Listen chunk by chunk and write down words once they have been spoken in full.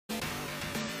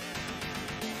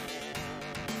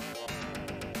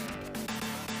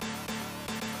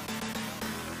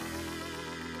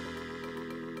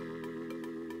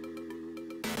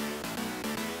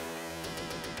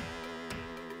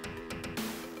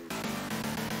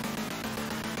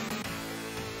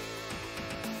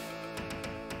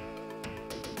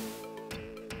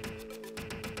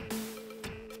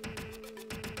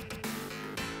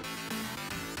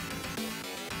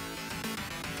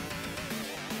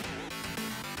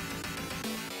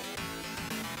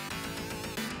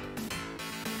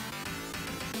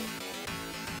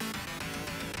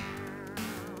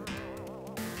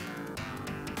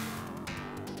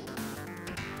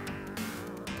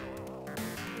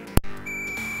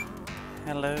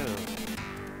Hello.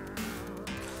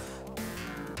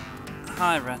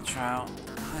 Hi Retro.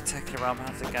 Hi Techie Rob,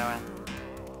 how's it going?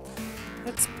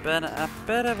 It's been a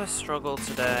bit of a struggle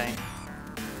today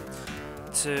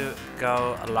to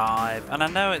go live. And I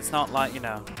know it's not like, you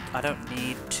know, I don't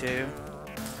need to,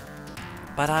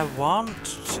 but I want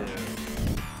to.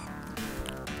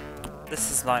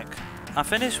 This is like, I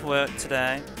finished work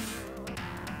today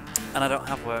and I don't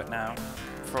have work now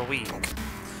for a week.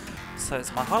 So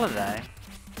it's my holiday,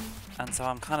 and so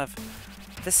I'm kind of,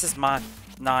 this is my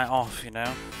night off, you know.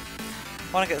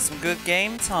 I want to get some good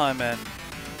game time in,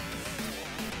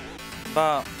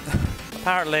 but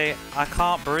apparently I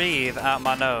can't breathe out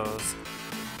my nose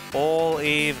all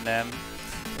evening.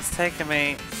 It's taken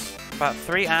me about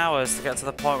 3 hours to get to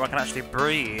the point where I can actually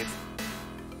breathe.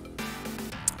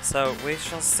 So we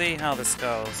shall see how this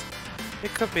goes.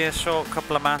 It could be a short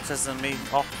couple of matters and me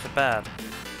off to bed.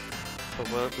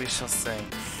 But we shall see.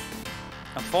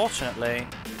 Unfortunately,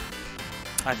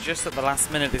 I just at the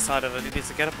last minute decided I needed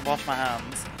to get up and wash my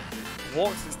hands.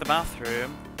 Walked into the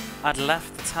bathroom. I'd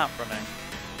left the tap running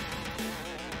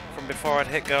from before I'd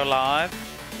hit go live.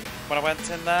 When I went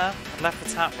in there, I'd left the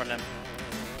tap running.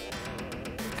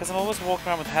 Because I'm always walking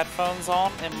around with headphones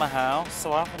on in my house,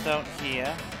 so I often don't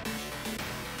hear.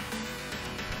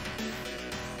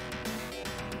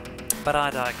 But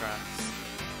I digress.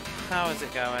 How is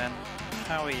it going?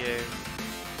 How are you?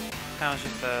 How's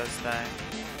your Thursday?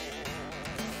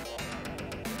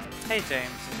 Hey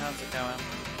James, how's it going?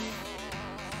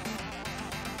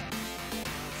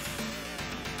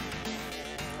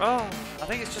 Oh, I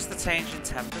think it's just the change in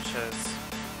temperatures.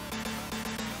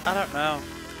 I don't know.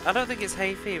 I don't think it's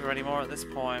hay fever anymore at this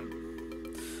point.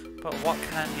 But what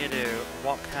can you do?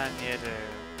 What can you do?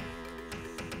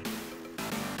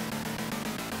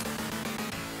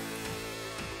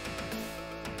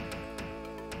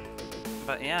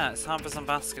 But yeah, it's time for some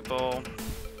basketball.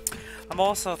 I'm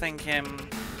also thinking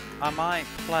I might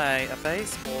play a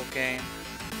baseball game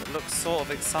that looks sort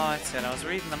of exciting. I was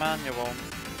reading the manual.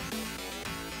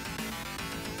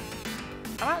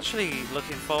 I'm actually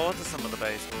looking forward to some of the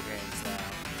baseball games now.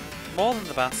 More than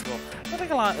the basketball. I don't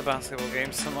think I like the basketball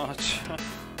games so much.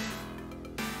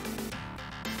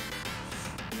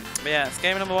 But yeah, it's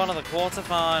game number 1 of the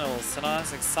quarterfinals.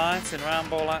 Tonight's exciting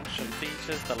round ball action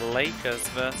features the Lakers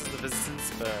versus the visiting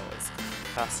Spurs.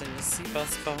 Fasten your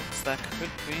seatbelts, folks. There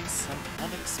could be some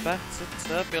unexpected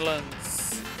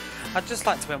turbulence. I'd just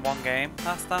like to win one game.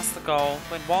 That's the goal.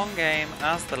 Win one game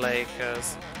as the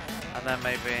Lakers, and then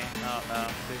maybe, I don't know,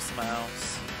 do something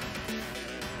else.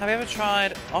 Have you ever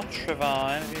tried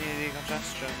Otrivine if you need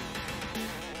decongestion?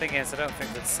 Thing is, I don't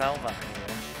think they'd sell that here.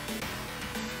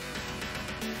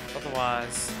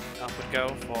 Otherwise, I would go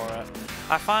for it.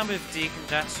 I find with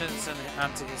decongestants and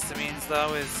antihistamines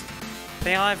though is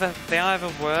they either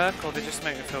work or they just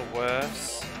make me feel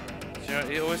worse. You know,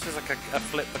 it always feels like a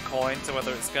flip the coin to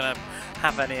whether it's gonna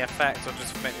have any effect or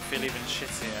just make me feel even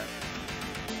shittier.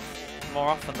 More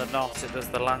often than not, it does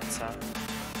the latter.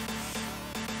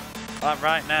 Like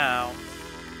right now,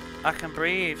 I can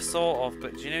breathe sort of,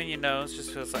 but do you know your nose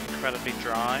just feels like incredibly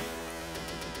dry?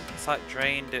 It's like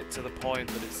drained it to the point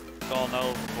that it's gone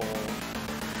overboard.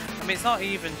 I mean, it's not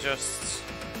even just,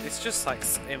 it's just like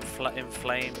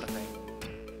inflamed, I think.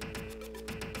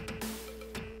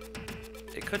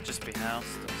 It could just be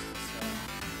house dust.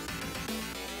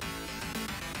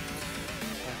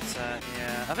 But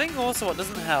yeah, I think also what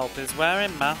doesn't help is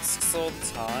wearing masks all the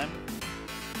time.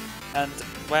 And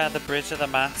where the bridge of the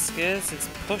mask is, it's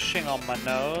pushing on my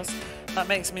nose. That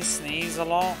makes me sneeze a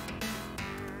lot.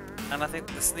 And I think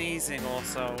the sneezing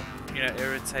also, you know,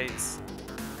 irritates.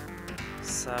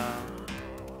 So,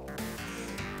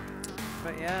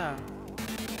 but yeah.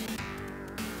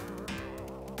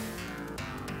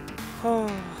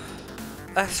 Oh,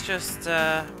 that's just,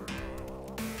 I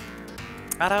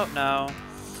don't know.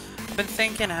 I've been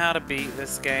thinking how to beat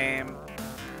this game.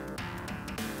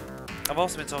 I've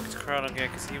also been talking to Chrono Gear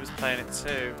because he was playing it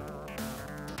too,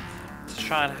 to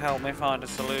try and help me find a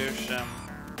solution.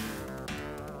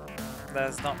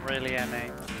 There's not really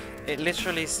any. It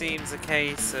literally seems a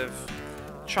case of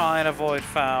try and avoid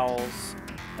fouls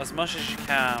as much as you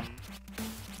can,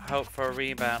 hope for a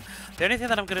rebound. The only thing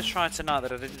that I'm going to try tonight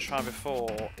that I didn't try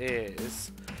before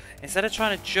is, instead of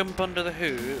trying to jump under the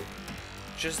hoop,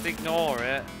 just ignore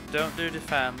it, don't do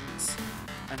defense,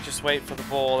 and just wait for the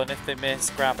ball, and if they miss,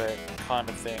 grab it, kind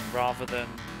of thing, rather than...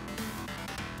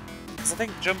 Because I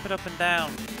think jumping up and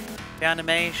down, the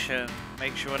animation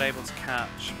makes you unable to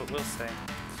catch, but we'll see.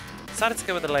 Decided to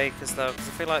go with the Lakers though, because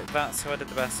I feel like that's who I did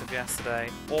the best of yesterday,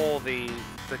 or the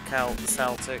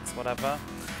Celtics, whatever.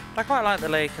 But I quite like the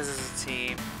Lakers as a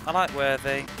team. I like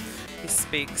Worthy. He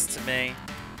speaks to me.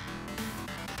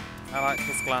 I like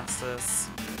his glasses.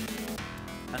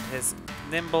 And his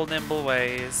nimble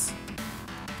ways.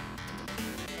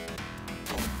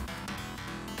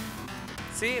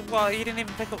 See, well, he didn't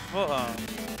even pick up the button.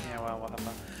 Yeah, well,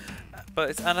 whatever.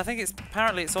 But it's, and I think it's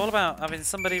apparently it's all about having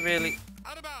somebody really.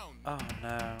 Oh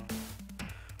no.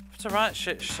 It's a right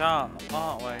shit sharp,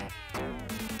 aren't we?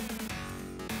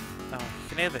 Oh, you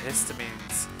can hear the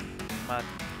histamines. My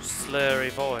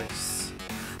slurry voice.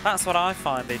 That's what I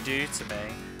find they do to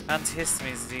me.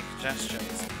 Antihistamines and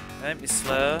decongestions. They make me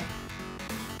slur.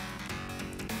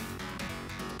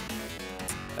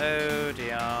 Oh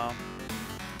dear.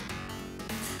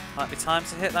 Might be time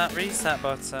to hit that reset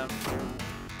button.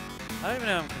 I don't even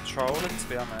know I'm controlling, to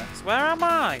be honest. Where am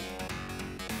I?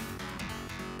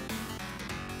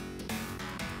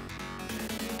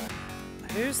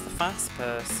 Who's the fast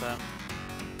person?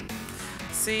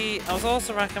 See, I was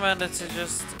also recommended to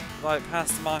just like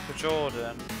pass to Michael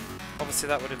Jordan. Obviously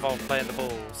that would involve playing the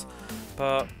balls.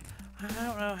 But I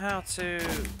don't know how to...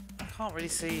 I can't really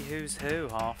see who's who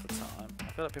half the time. I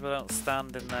feel like people don't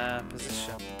stand in their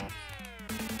position.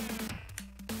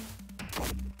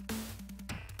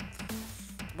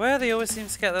 Worthy always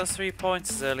seems to get those 3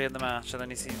 pointers early in the match, and then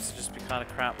he seems to just be kind of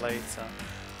crap later.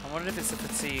 I'm wondering if it's a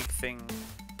fatigue thing.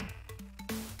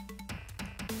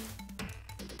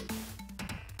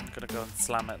 I'm gonna go and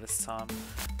slam it this time.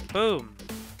 Boom!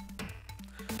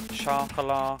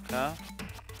 Shakalaka.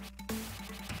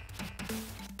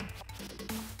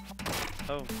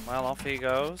 Oh, well, off he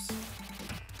goes.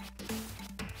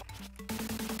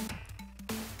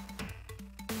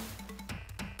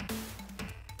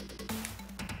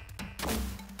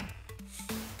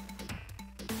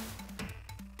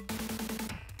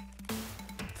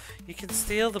 You can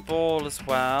steal the ball as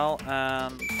well,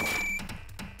 and...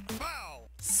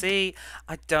 See,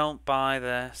 I don't buy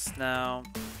this now.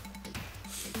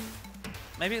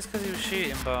 Maybe it's because he was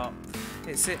shooting, but...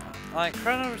 It's it. Like,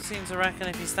 Chrono seems to reckon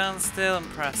if you stand still and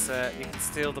press it, you can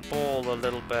steal the ball a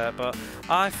little bit, but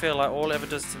I feel like all it ever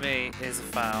does to me is a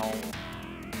foul.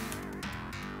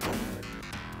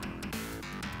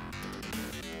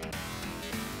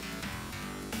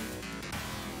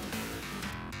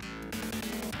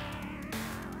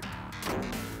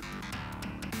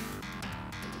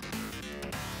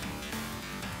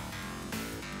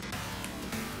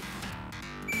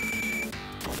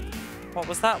 What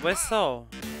was that whistle?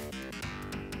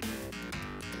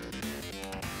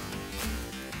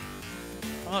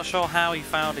 I'm not sure how he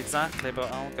fouled exactly, but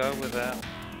I'll go with it.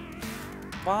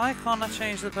 Why can't I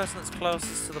change the person that's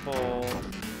closest to the ball?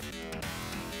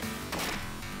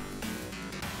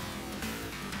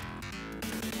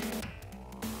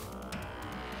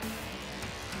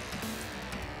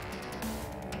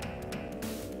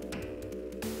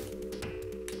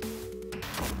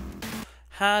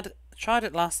 Tried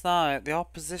it last night. The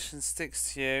opposition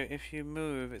sticks to you. If you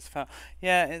move, it's foul.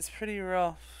 Yeah, it's pretty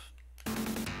rough.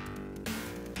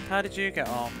 How did you get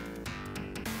on?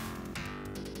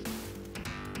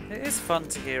 It is fun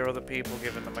to hear other people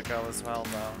giving them a go as well,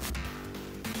 though.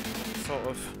 Sort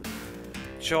of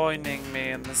joining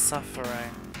me in the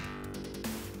suffering.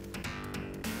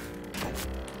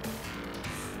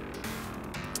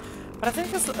 But I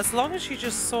think as long as you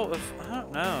just sort of, I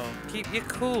don't know, keep your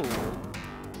cool,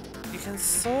 you can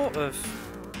sort of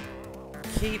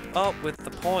keep up with the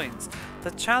points.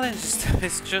 The challenge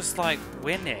is just like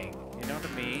winning, you know what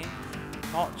I mean?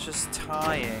 Not just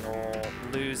tying or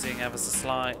losing ever so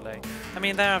slightly. I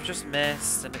mean, there I've just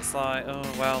missed, and it's like, oh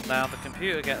well, now the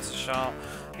computer gets a shot.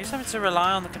 You're just having to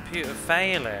rely on the computer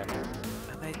failing,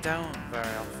 and they don't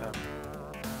very often.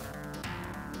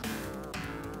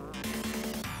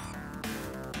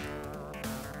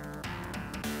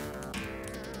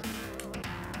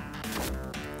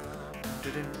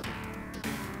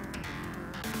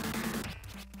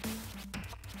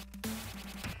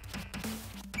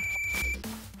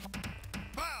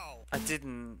 I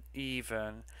didn't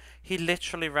even. He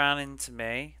literally ran into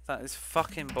me. That is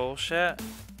fucking bullshit.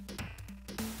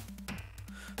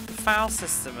 The foul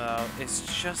system though is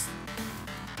just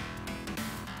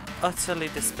utterly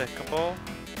despicable.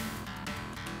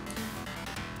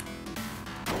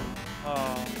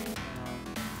 Oh.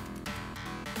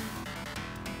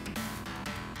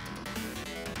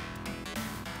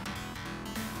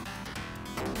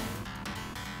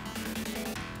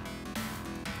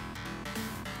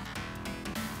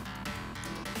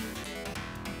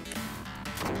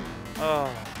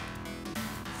 Oh.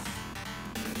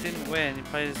 You didn't win, you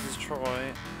played as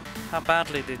Detroit. How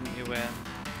badly didn't you win?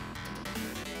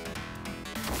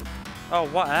 Oh,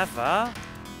 whatever.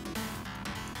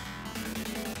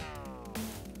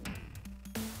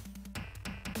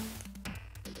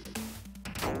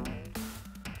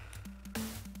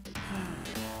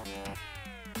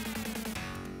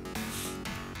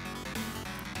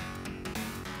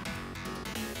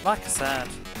 Like I said,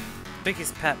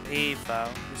 biggest pet peeve though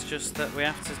is just that we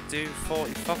have to do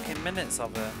 40 fucking minutes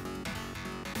of it.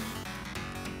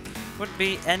 Wouldn't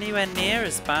be anywhere near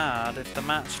as bad if the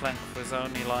match length was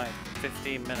only like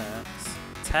 15 minutes.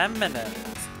 10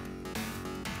 minutes.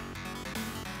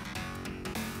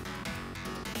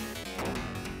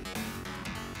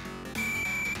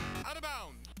 Out of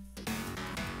bounds.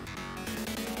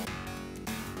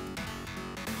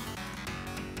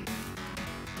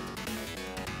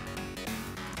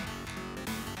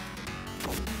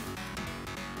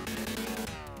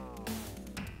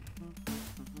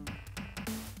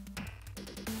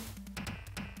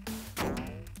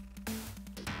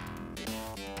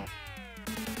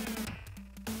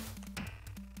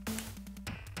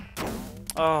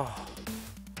 Oh.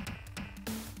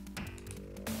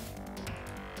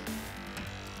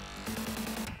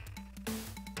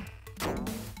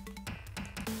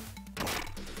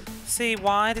 See,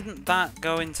 why didn't that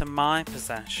go into my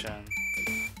possession?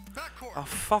 Backcourt. Oh,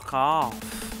 fuck off.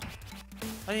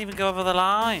 I didn't even go over the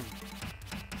line.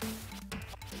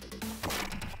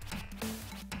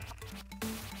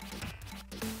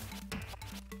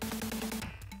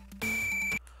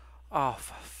 Oh,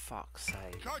 for fuck's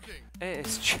sake. Charging. It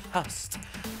is just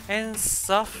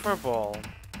insufferable.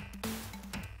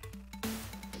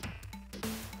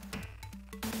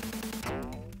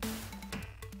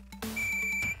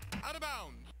 Out of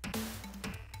bounds.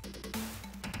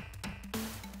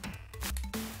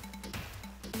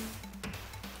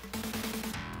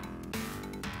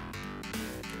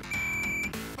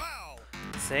 Foul.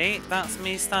 See, that's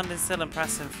me standing still and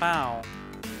pressing foul.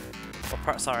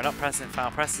 Or sorry, not pressing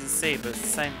foul, pressing C, but it's the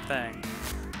same thing.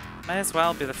 May as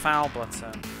well be the foul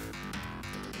button.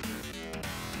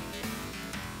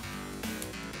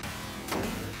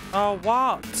 Oh,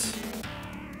 what?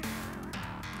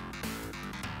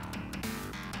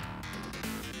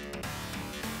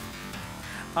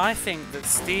 I think that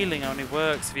stealing only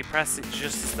works if you press it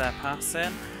just as they're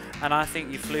passing, and I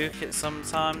think you fluke it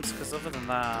sometimes, because other than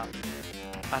that,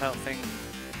 I don't think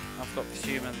I've got the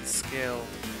human skill.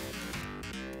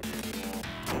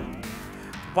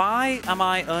 Why am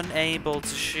I unable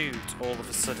to shoot all of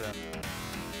a sudden?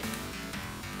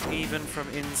 Even from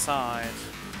inside.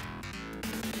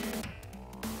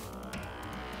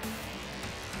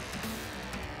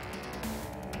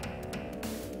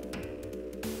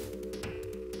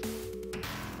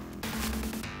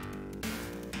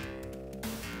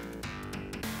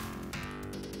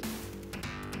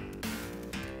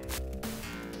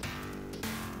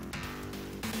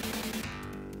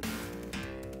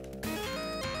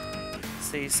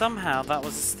 See, somehow that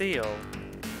was a steal.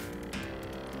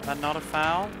 And not a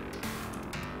foul?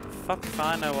 Fuck if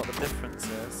I know what the difference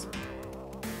is.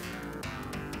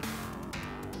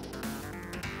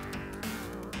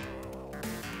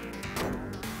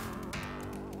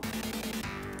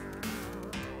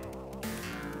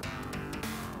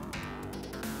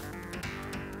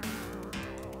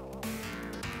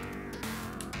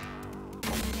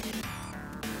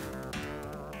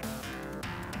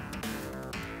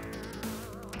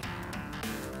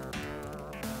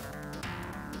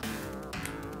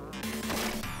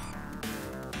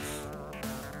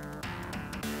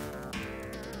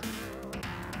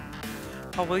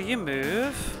 Oh, will you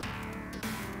move?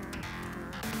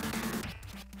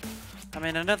 I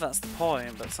mean, I know that's the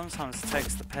point, but sometimes it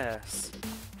takes the piss.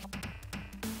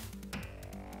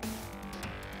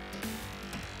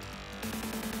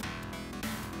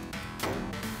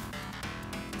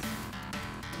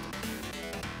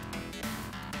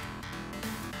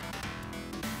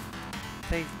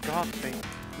 They God, they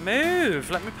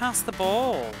move! Let me pass the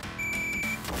ball.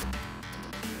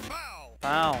 Foul.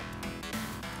 Foul.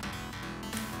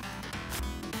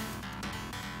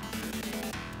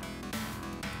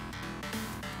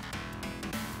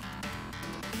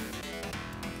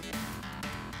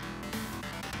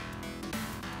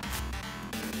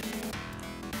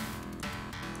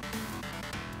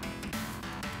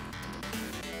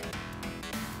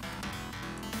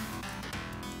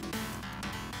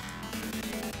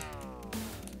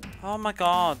 Oh my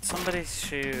god, somebody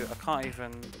shoot. I can't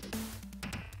even.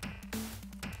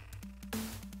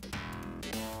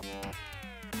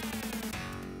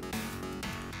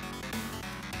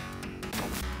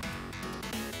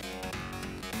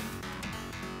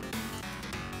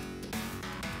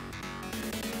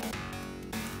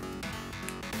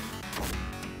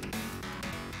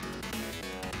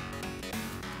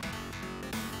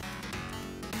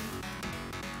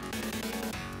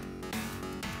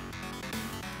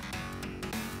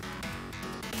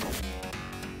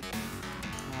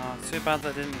 Oh, too bad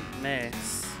that didn't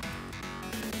miss.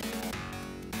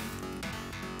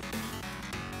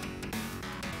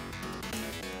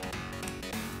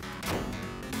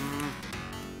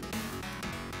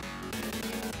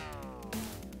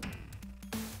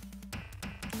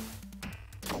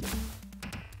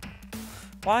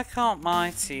 Why can't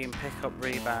my team pick up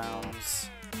rebounds?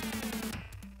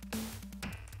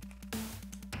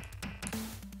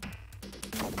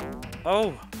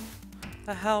 Oh!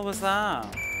 The hell was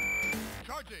that?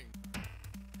 Charging.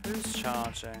 Who's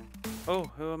charging? Oh,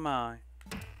 who am I?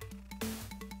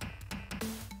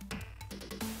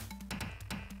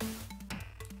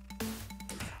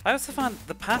 I also find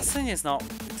the passing is not,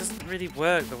 it doesn't really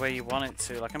work the way you want it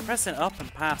to. Like I'm pressing up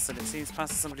and pass and it seems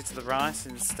passing somebody to the right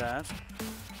instead.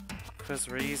 Because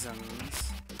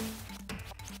reasons.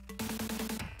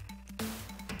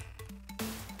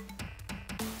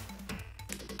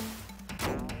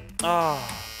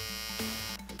 Oh.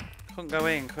 Couldn't go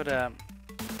in, could it?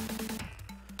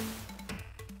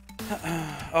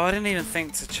 Oh, I didn't even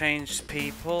think to change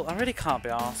people. I really can't be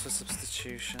arsed with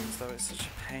substitutions, though. It's such a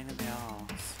pain in the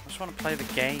arse. I just want to play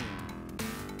the game.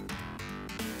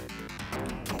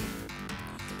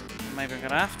 Maybe I'm going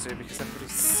to have to, because everybody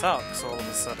sucks all of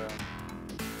a sudden.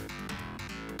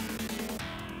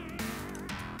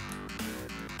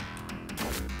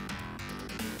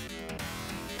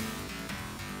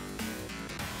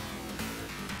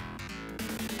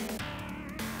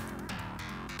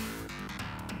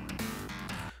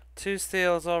 Two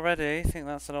steals already. I think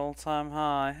that's an all-time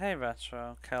high. Hey,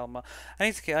 Retro, Kelmo. I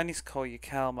need to call you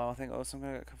Kelmo. I think also I'm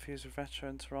gonna get confused with Retro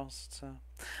and Roster.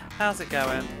 How's it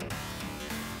going?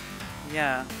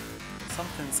 Yeah,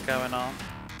 something's going on.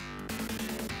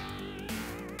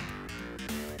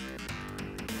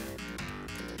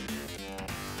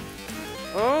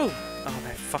 Oh! Oh,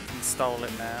 they fucking stole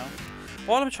it now.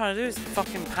 All I'm trying to do is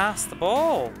fucking pass the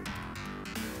ball,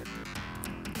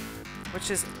 which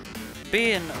is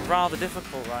being rather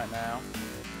difficult right now.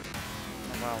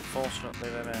 Oh, well, fortunately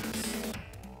they missed.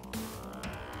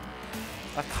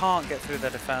 I can't get through their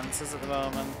defences at the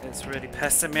moment. It's really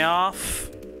pissing me off.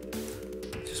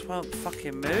 It just won't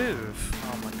fucking move.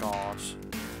 Oh my god.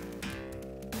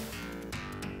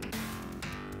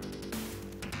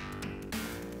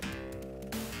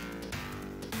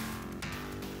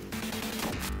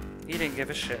 He didn't give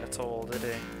a shit at all, did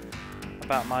he?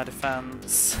 About my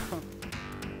defence.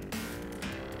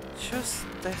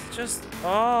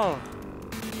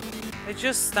 They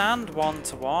just stand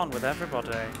one-to-one with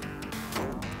everybody.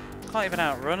 Can't even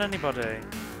outrun anybody.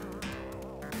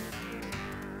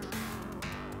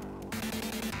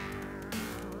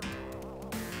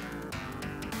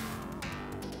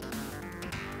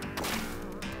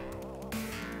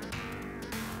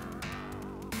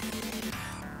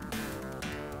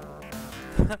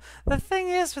 The thing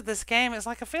is with this game, it's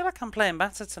like I feel like I'm playing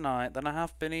better tonight than I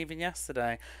have been even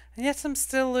yesterday, and yet I'm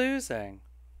still losing.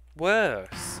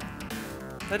 Worse.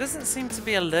 There doesn't seem to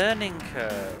be a learning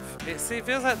curve. It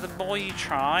feels like the more you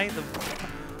try,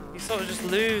 you sort of just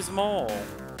lose more.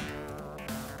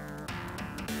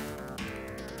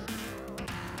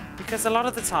 Because a lot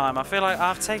of the time, I feel like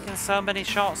I've taken so many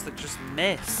shots that just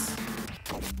miss.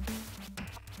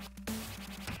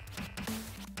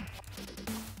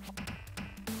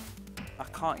 I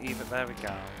can't even, there we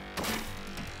go.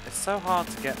 It's so hard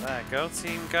to get there. Go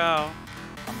team, go.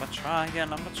 I'm a-trying.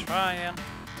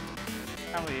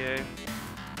 How are you?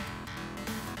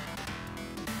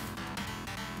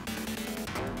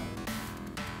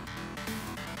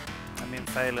 I mean,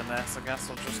 failing this, I guess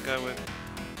I'll just go with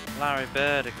Larry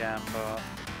Bird again, but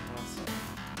we'll see.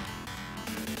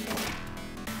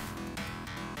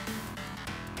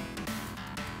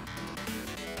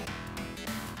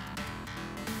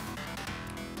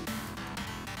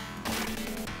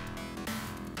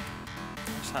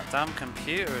 Wish that damn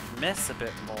computer would miss a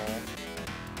bit more.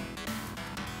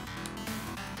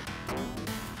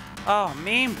 Oh,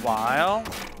 meanwhile...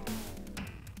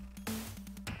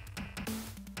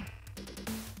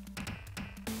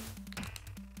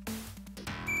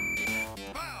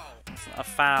 It's not a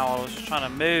foul, I was just trying to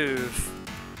move.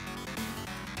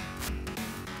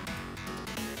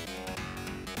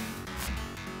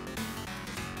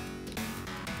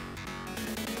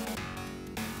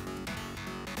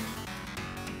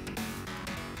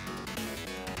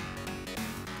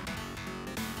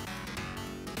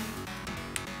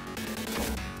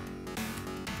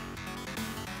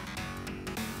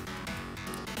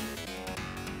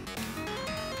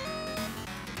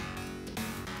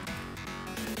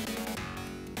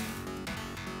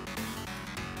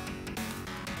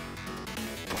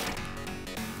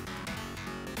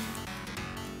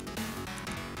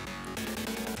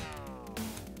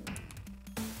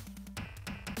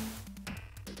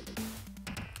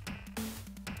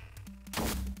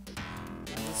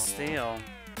 Steal.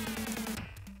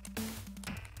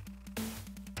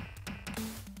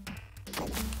 I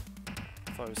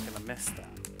thought I was going to miss that.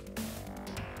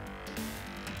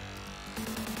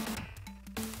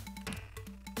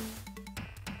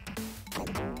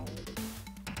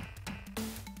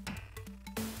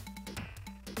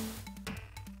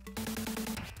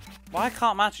 Why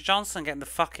can't Magic Johnson get in the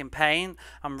fucking paint?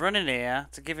 I'm running here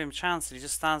to give him a chance and he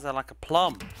just stands there like a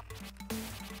plum.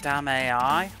 Damn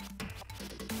AI.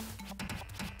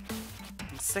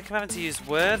 I'm sick of having to use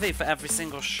Worthy for every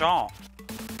single shot.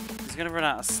 He's gonna run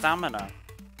out of stamina.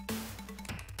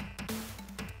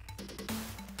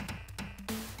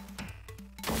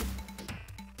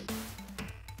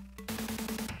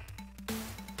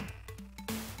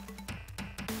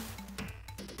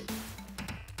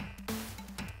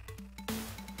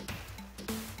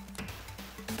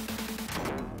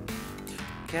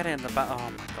 Get in the back.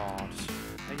 Oh my god.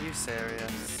 Are you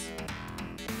serious?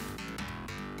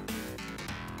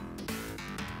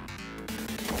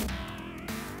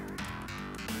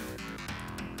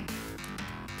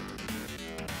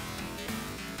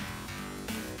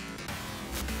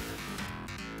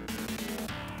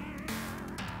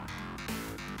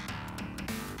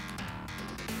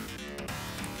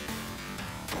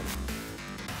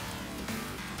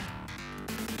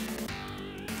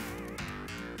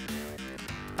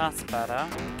 That's better.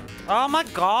 Oh my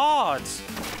god!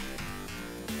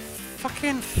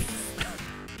 Fucking...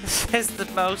 This is the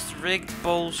most rigged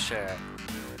bullshit.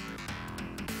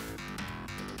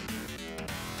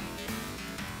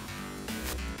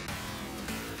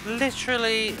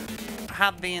 Literally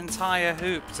had the entire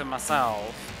hoop to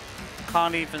myself.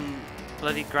 Can't even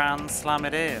bloody grand slam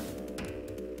it in.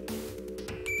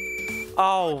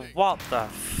 Oh, what the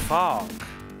fuck?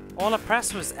 All I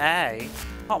pressed was A.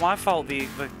 Not my fault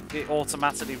it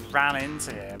automatically ran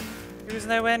into him. He was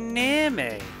nowhere near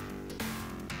me.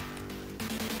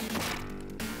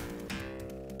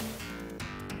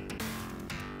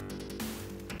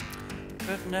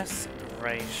 Goodness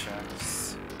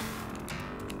gracious.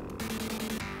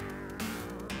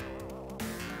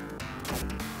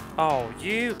 Oh,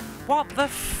 you... What the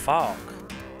fuck?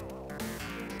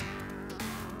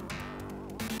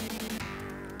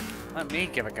 Let me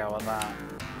give a go at that.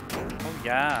 Oh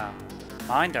yeah.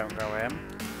 Mine don't go in.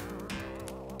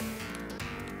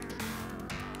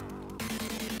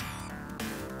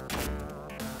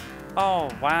 Oh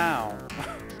wow.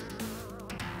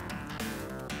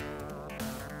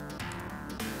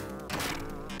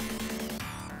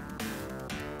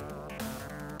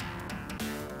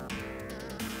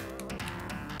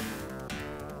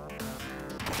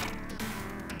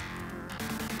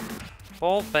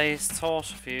 Ball-based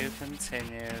torture view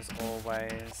continues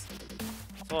always.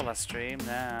 That's all I stream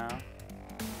now.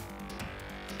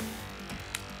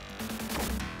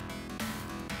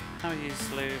 How are you,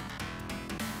 Sloop?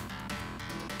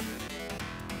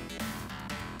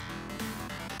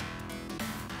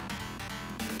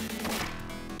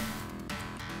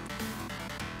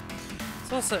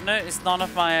 It's also noticed none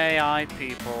of my AI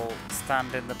people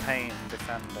stand in the paint and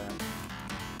defend it.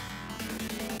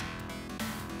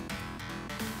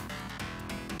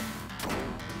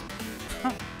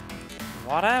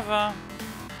 Whatever.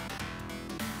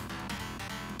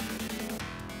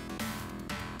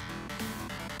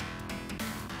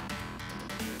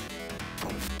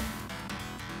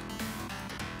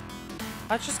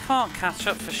 I just can't catch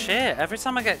up for shit. Every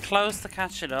time I get close to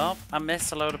catching up, I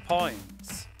miss a load of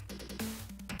points.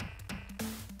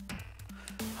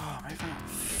 Oh, maybe that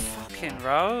fucking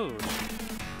road.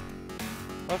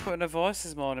 Woke up with no voice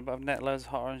this morning, but I've net loads of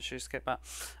hot orange juice to get back.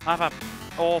 I've had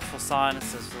awful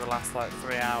sinuses for the last like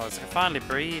 3 hours. I can finally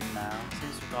breathe now.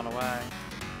 Seems to have gone away.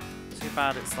 Too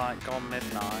bad it's like gone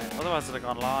midnight. Otherwise I'd have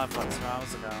gone live like 2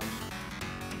 hours ago.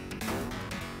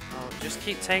 Oh, just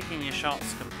keep taking your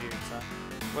shots, computer.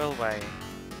 We'll wait.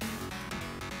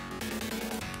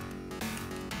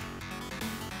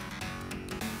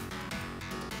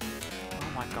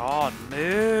 Oh my god,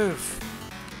 move!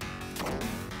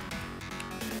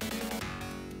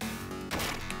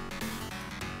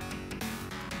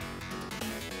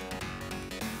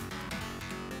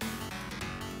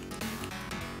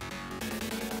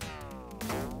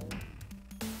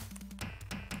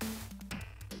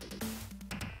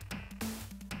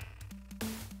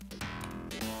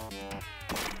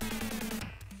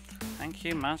 Thank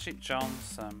you, Magic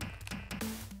Johnson.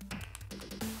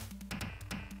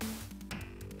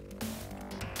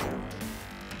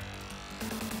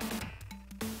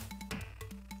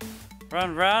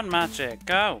 Run, run, Magic,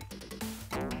 go!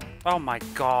 Oh my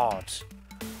god.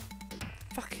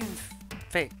 Fucking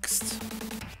fixed.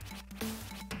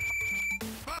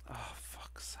 Oh,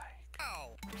 fuck's sake.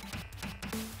 Ow.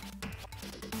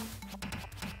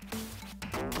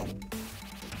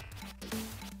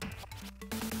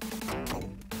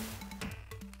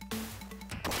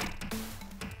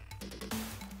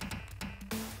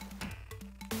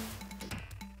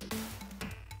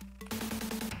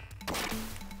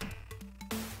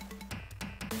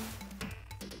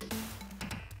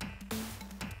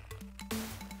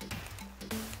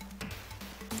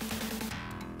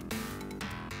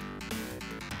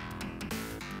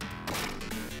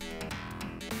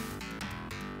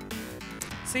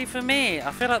 See, for me,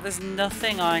 I feel like there's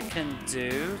nothing I can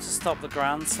do to stop the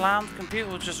Grand Slam. The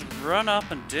computer will just run up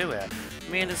and do it.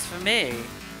 I mean, as for me,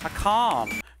 I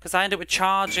can't, because I end up with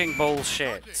charging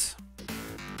bullshit.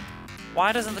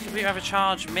 Why doesn't the computer ever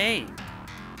charge me?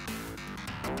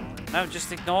 No, it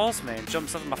just ignores me and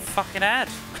jumps over my fucking head.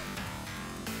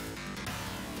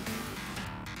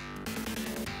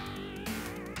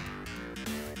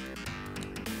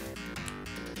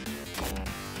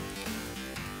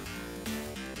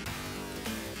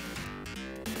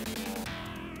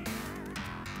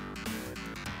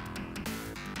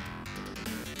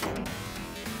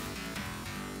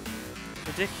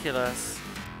 Ridiculous.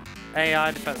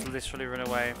 AI defense literally run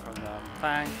away from them.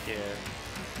 Thank you.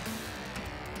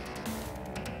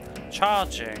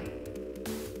 Charging.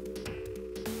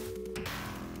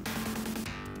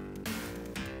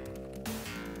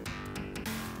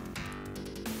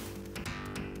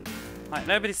 Like,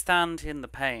 nobody stand in the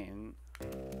paint.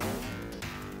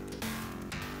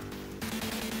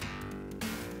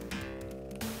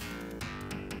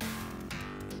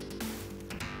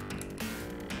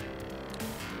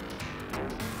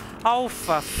 Oh,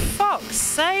 for fuck's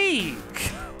sake!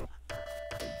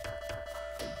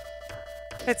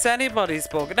 It's anybody's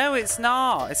bug. No, it's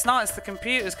not. It's not. It's the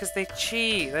computers because they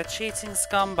cheat. They're cheating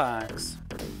scumbags.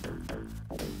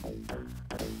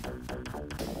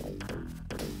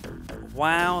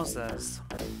 Wowzers.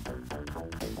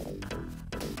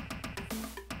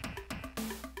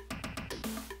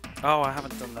 Oh, I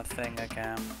haven't done the thing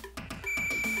again.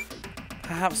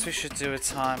 Perhaps we should do a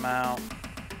timeout.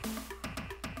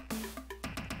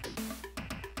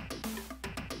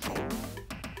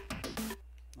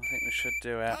 Should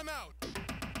do it.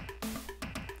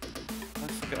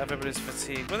 Let's look at everybody's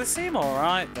fatigue. Well, they seem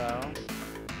alright though.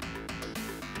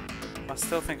 I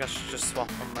still think I should just swap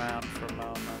them around for a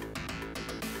moment.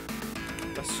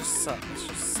 Let's just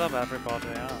sub everybody,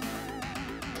 I don't know.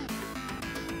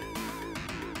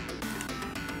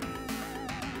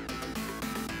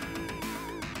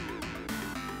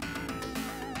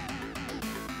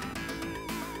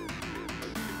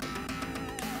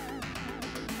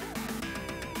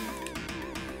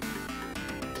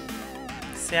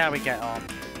 See how we get on.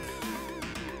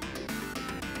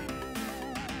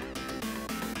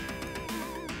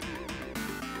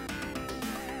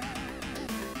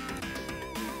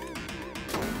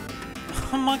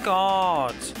 Oh my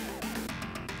god.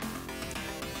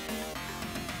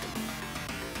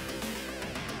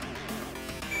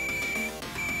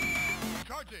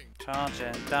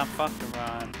 Charging. Damn fucking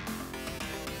right.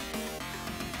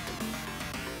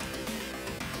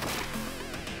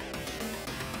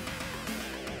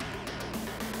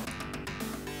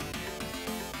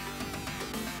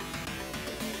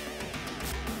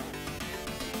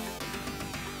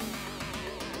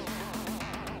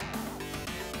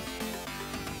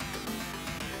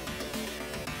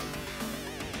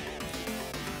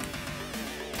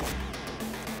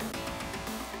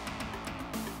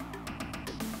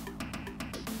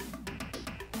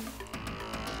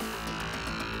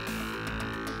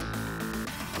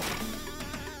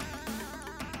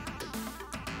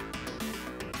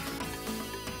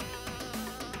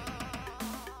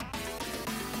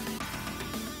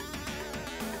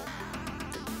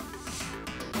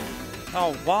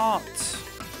 Oh, what?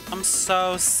 I'm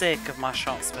so sick of my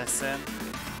shots missing.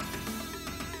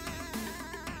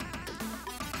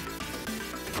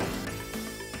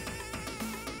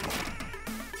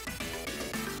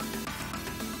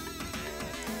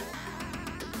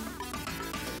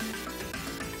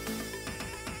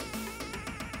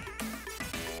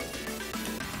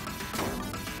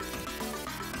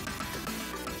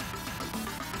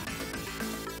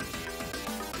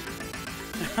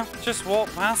 Just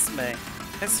walk past me.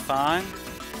 It's fine.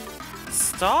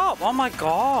 Stop! Oh my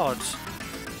god!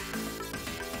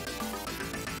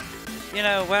 You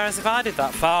know, whereas if I did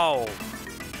that foul.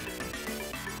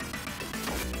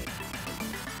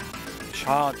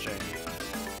 Charging.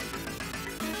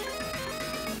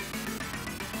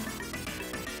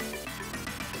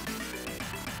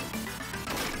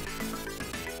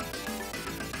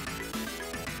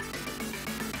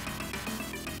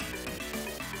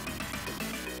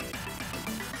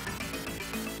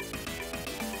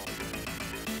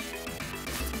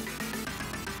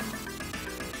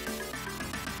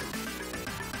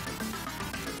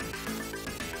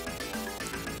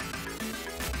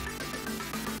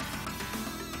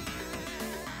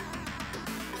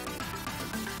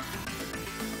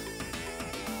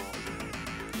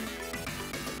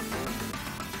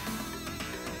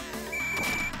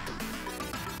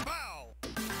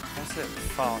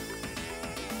 Fuck.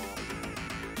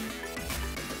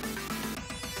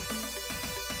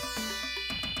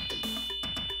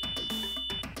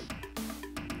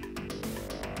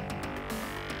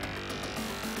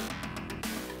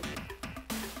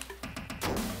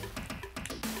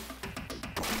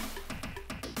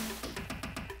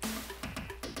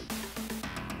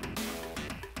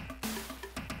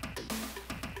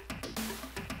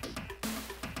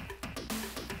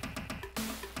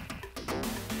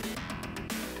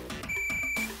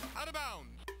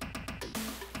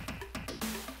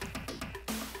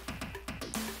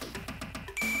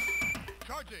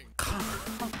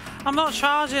 I'm not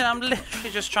charging, I'm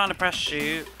literally just trying to press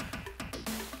shoot.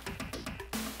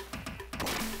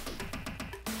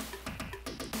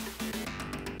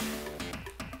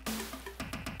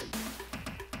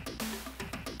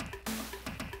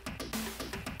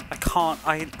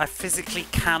 I physically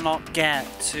cannot get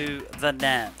to the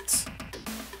net.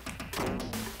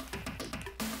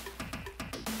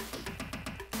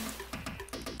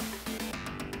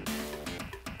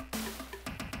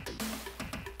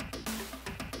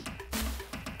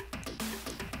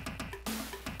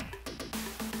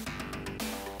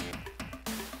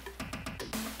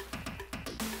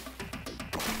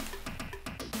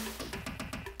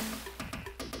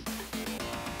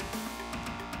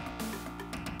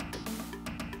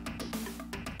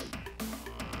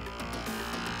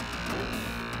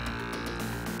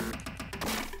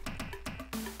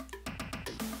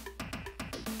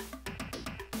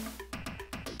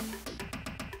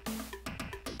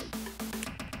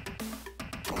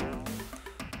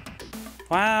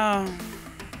 Wow.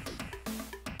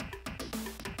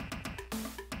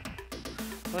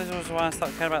 This was why I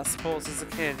started caring about sports as a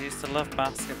kid. I used to love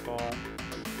basketball.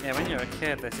 Yeah, when you're a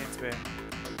kid, they seem to be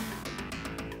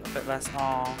a bit less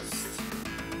arsed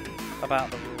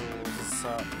about the rules as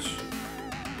such.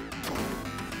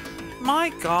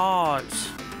 My god!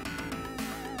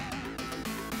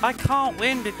 I can't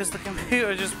win because the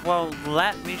computer just won't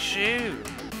let me shoot.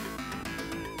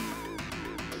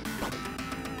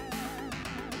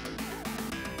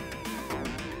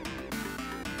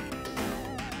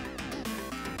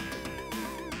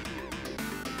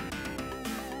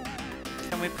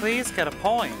 Can we please get a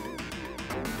point?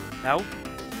 No.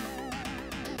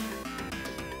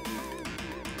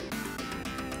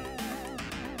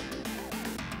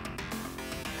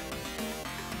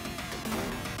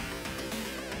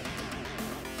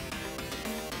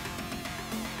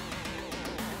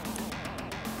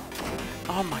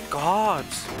 Oh my god.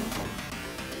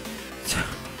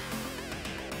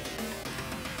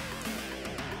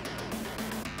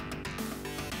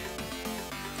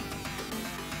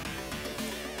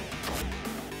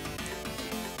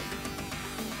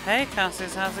 Hey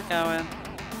Cassius, how's it going?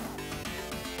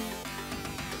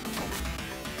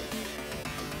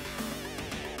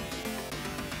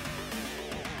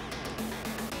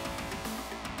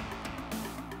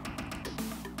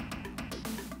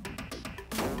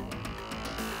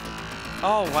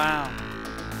 Oh wow.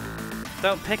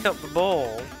 Don't pick up the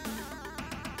ball.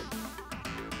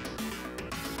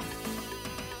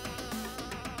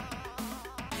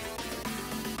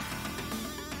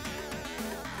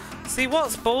 See,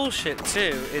 what's bullshit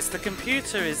too is the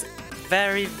computer is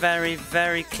very, very,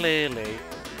 very clearly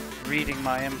reading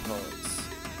my inputs.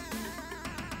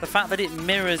 The fact that it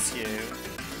mirrors you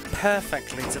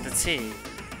perfectly to the T.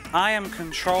 I am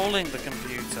controlling the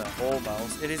computer,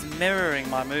 almost. It is mirroring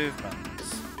my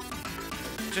movements.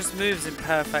 It just moves in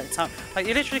perfect time. Like,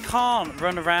 you literally can't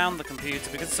run around the computer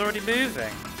because it's already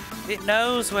moving. It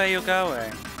knows where you're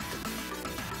going.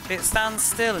 It stands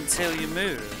still until you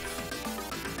move.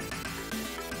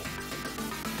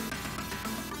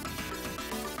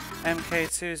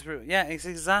 MK2 is brutal. Yeah, it's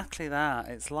exactly that.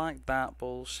 It's like that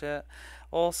bullshit.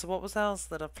 Also, what was else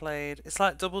that I played? It's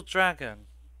like Double Dragon.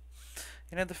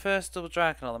 You know the first Double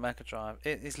Dragon on the Mega Drive?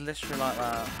 It is literally like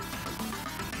that.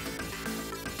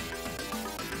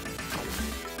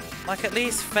 Like, at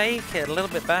least fake it a little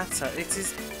bit better. It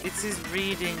is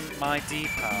reading my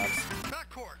D-pad.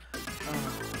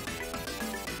 Oh.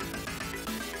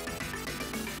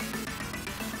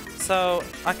 So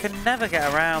I can never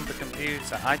get around the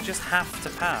computer. I just have to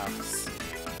pass.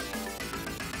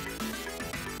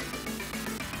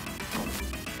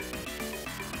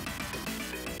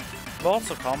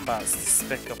 Mortal Kombat's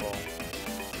despicable.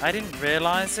 I didn't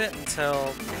realise it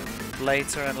until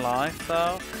later in life,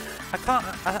 though.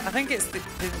 I think it's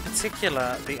in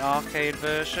particular the arcade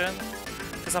version,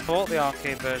 because I bought the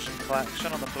arcade version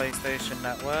collection on the PlayStation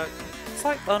Network. It's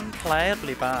like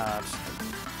unplayably bad.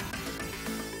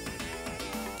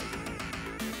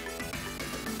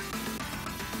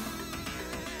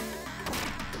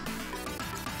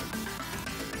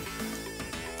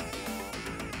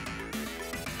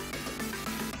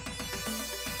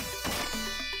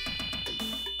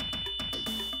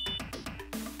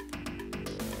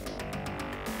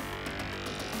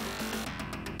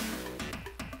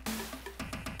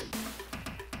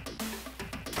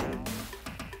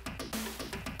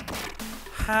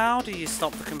 How do you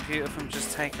stop the computer from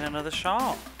just taking another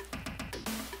shot?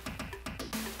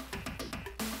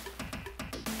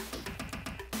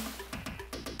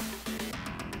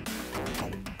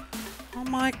 Oh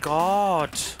my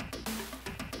god!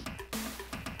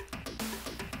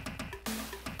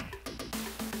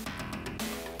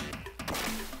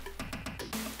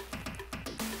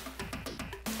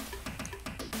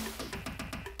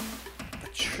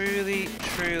 truly,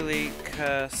 truly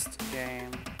cursed game.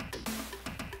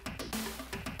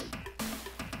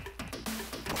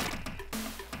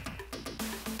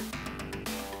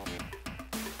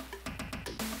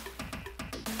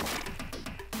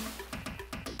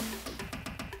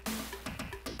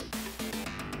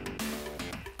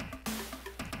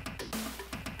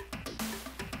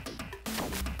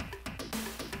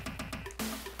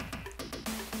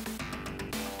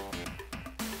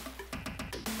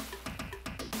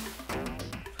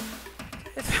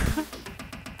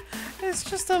 It's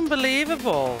just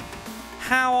unbelievable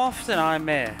how often I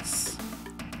miss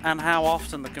and how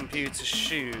often the computer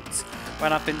shoots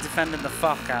when I've been defending the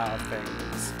fuck out of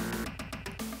things.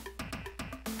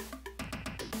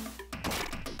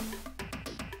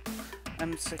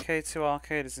 MK2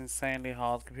 Arcade is insanely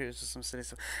hard. Computers do some silly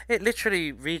stuff. It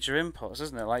literally reads your inputs,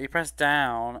 doesn't it? Like you press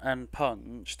down and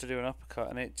punch to do an uppercut,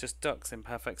 and it just ducks in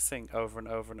perfect sync over and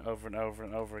over and over and over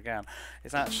and over again.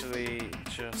 It's actually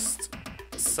just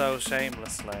so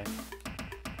shamelessly.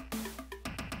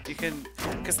 You can,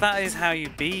 because that is how you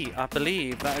beat. I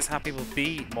believe that is how people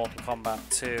beat Mortal Kombat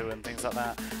 2 and things like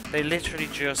that. They literally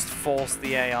just force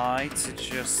the AI to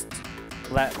just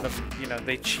let them, you know,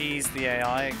 they cheese the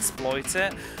AI, exploit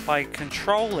it by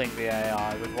controlling the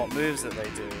AI with what moves that they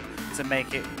do to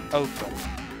make it open.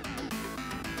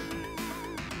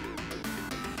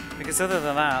 Because other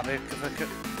than that,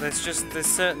 there's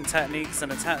certain techniques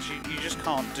and attacks you just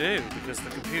can't do because the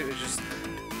computer just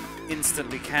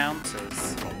instantly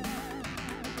counters.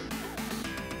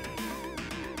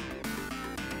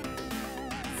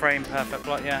 Frame perfect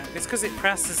block, yeah. It's because it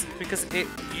presses, because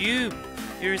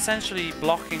you're essentially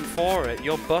blocking for it.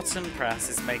 Your button press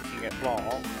is making it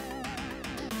block.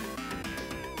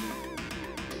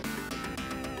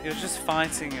 You're just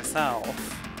fighting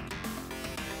yourself.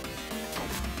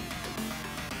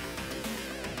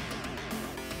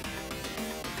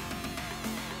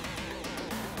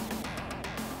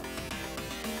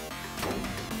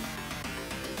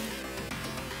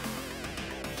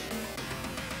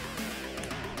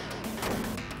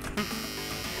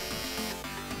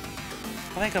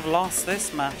 I think I've lost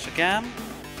this match again.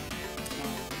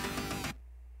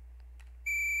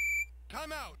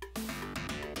 Time out.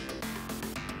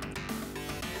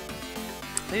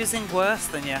 Losing worse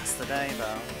than yesterday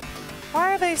though.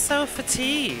 Why are they so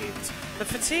fatigued? The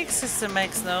fatigue system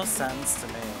makes no sense to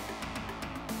me.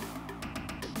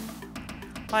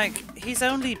 Like, he's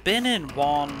only been in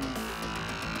one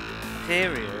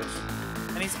period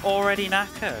and he's already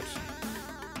knackered.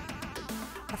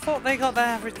 I thought they got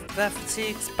their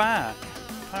fatigues back.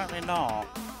 Apparently not.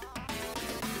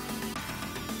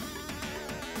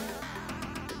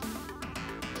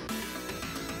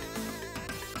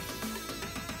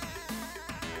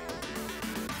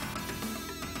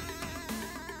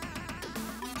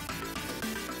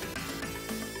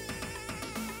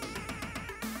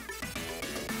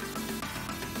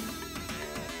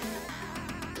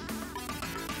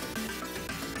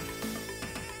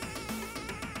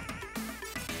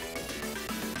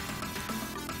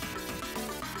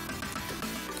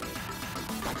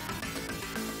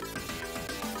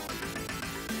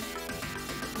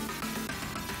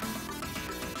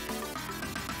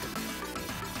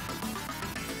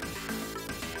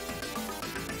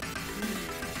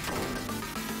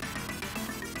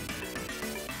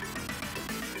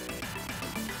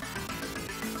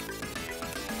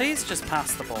 Please just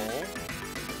pass the ball.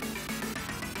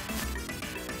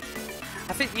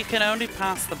 I think you can only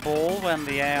pass the ball when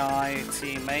the AI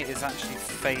teammate is actually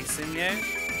facing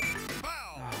you.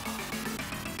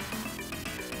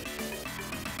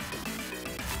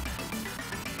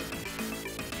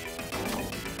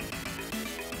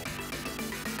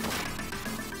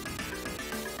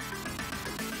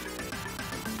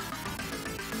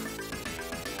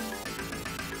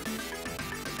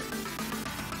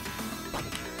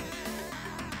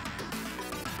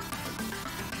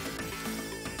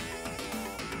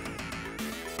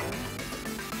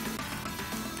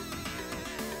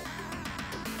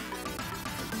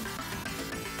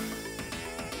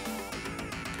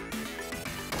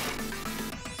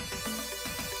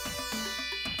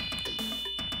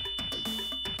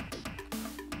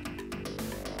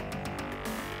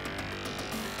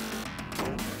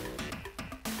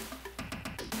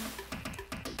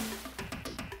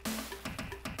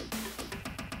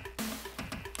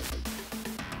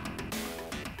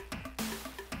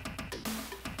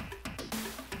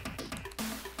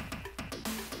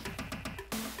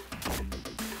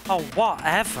 Oh,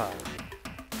 whatever.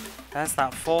 There's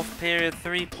that fourth period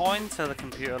 3-pointer the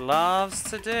computer loves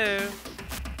to do.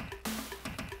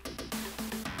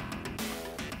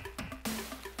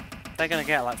 They're gonna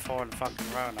get like 4 in a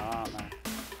fucking row now, aren't they?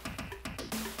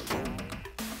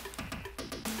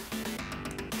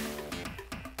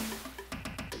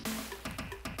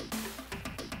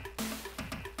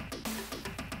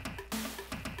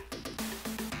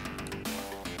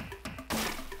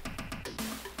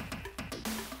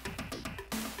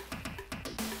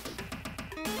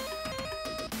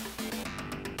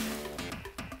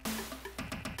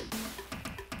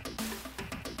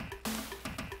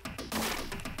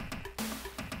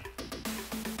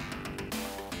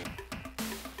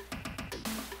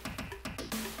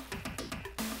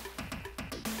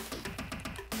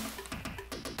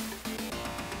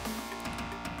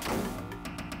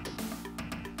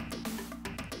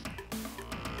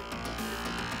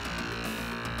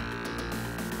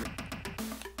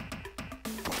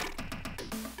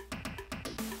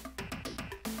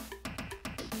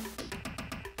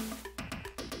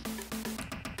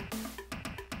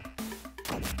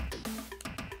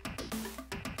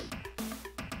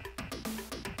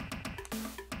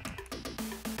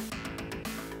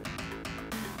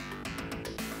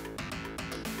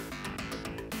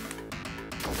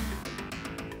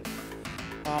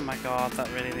 Oh my god,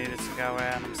 that really needed to go in.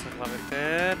 I'm so glad it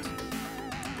did.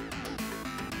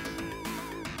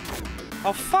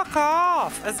 Oh, fuck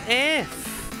off! As if!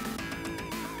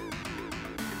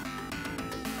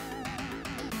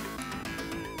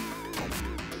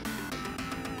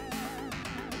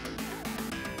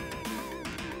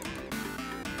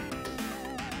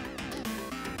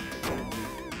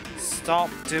 Stop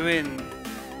doing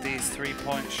these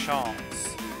 3-point shots.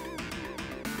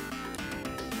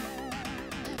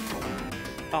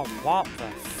 Oh, what the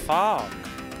fuck?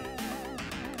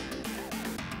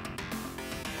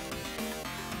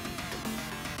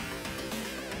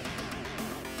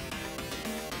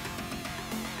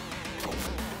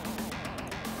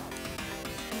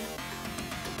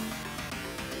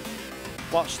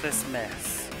 Watch this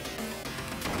miss.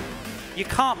 You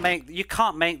can't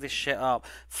make this shit up.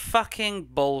 Fucking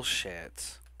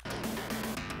bullshit.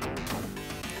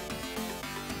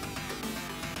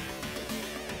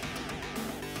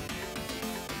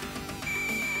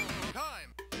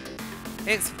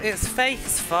 It's fake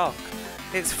as fuck.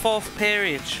 It's 4th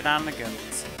period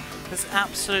shenanigans. There's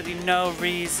absolutely no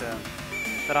reason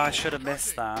that I should have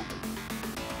missed that.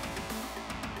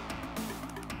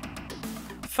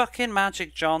 Fucking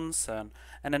Magic Johnson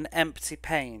and an empty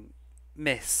paint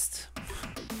missed.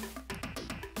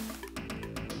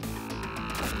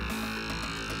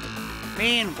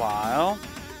 Meanwhile,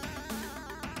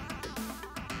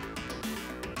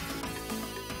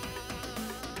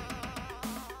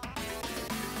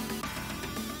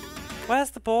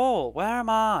 where's the ball? Where am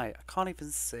I? I can't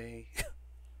even see.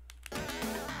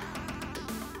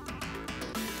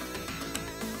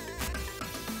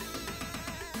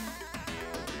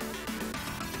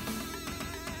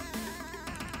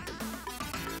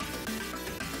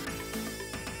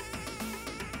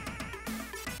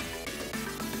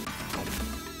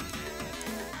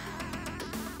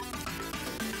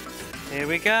 Here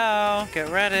we go. Get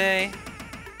ready.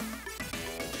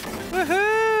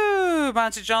 Woohoo!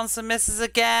 Magic Johnson misses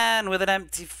again with an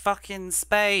empty fucking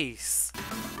space.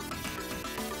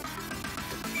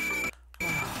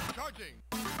 Charging.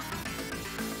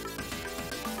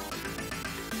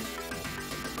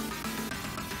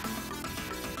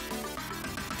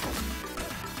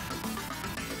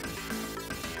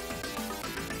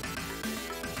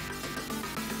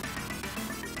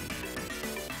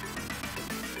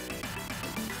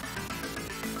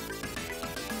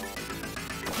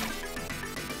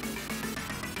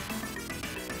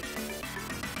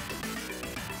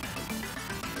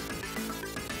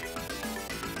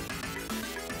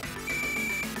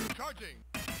 Charging.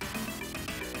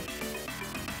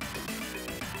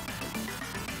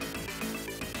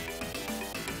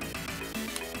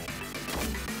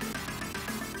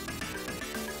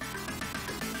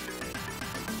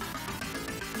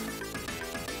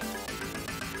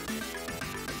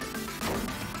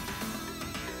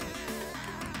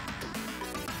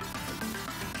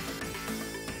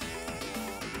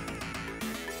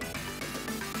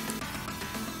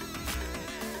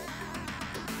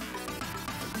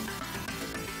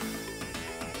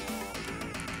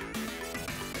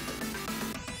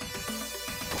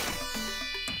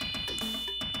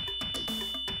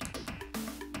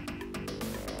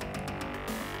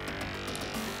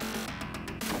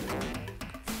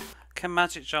 Can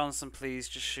Magic Johnson please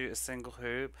just shoot a single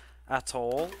hoop at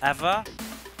all, ever?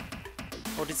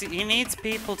 Or does he needs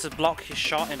people to block his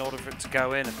shot in order for it to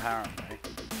go in, apparently.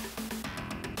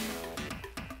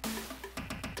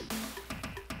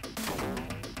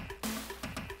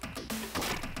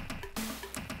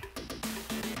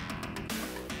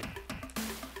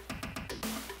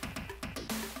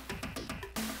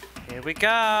 Here we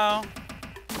go.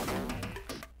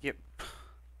 Yep.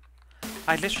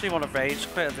 I literally want to rage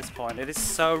quit at this point. It is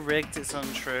so rigged, it's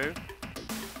untrue.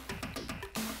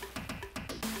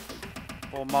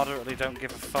 Or moderately don't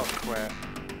give a fuck quit.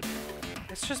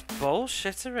 It's just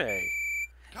bullshittery.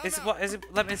 Is it, what is it?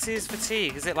 Let me see his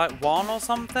fatigue. Is it like 1 or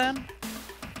something?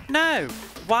 No.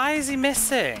 Why is he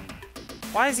missing?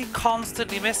 Why is he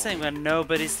constantly missing when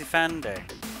nobody's defending?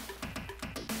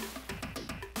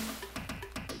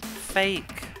 Fake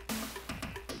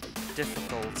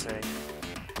difficulty.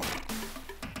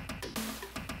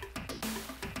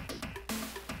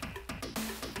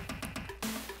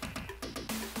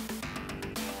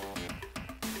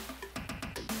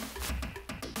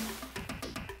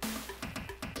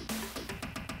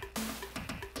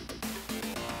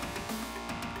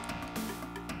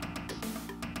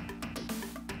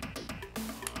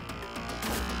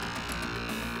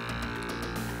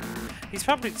 He's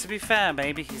probably, to be fair,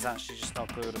 maybe he's actually just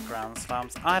not good at Grand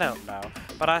Slams. I don't know.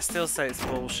 But I still say it's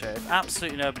bullshit. If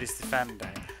absolutely nobody's defending,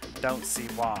 I don't see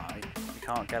why you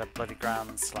can't get a bloody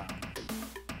Grand Slam.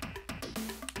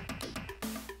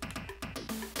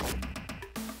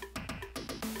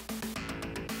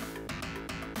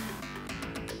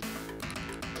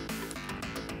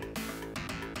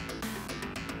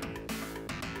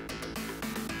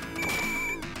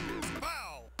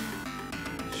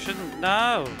 Shouldn't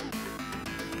know.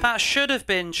 That should have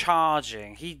been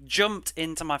charging. He jumped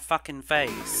into my fucking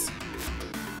face.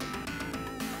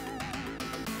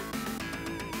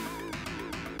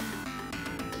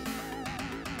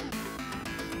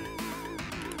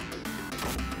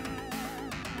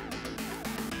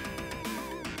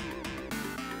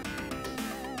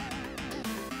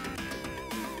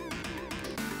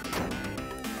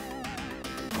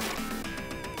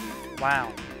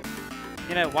 Wow.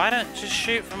 You know, why don't you just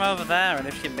shoot from over there, and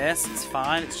if you miss, it's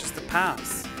fine, it's just a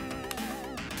pass.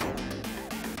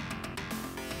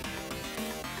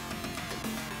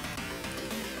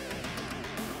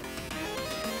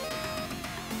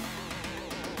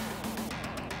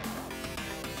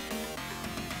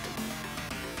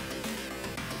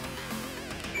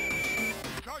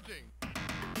 Charging.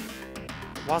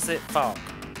 Was it fuck?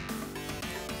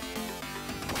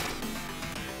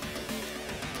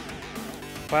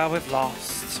 Well, we've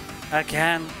lost.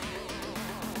 Again.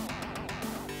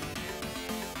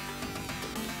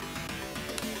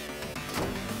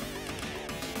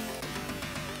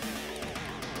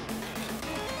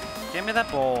 Give me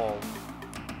that ball.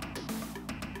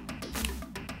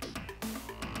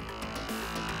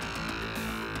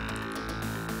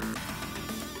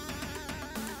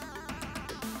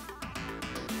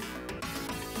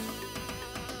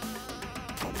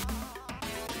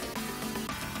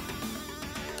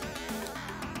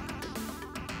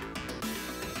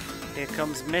 Here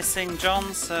comes Missing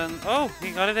Johnson. Oh,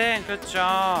 he got it in. Good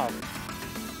job.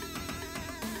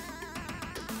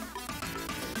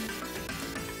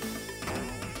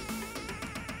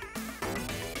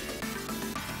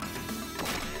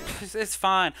 It's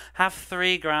fine. Have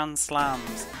 3 Grand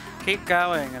Slams. Keep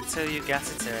going until you get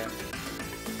it in.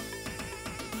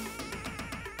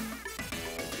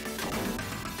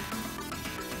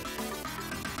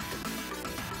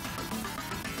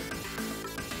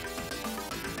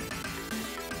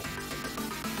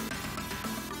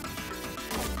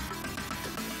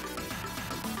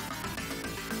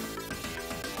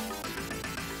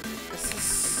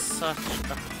 Such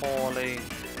a poorly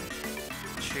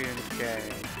tuned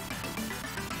game.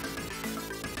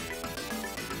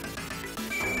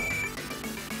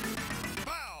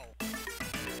 Foul.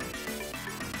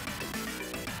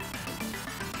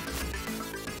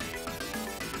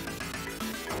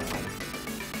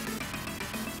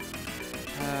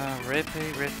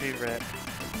 Rippy, rippy, rip.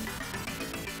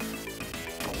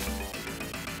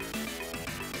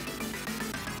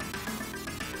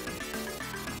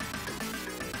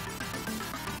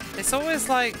 It's always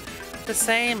like the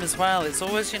same as well. It's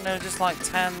always, you know, just like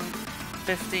 10,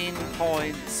 15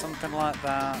 points, something like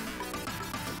that.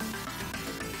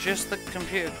 Just the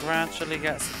computer gradually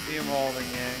gets a few more than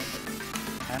you.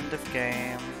 End of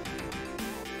game.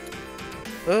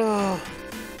 Ugh.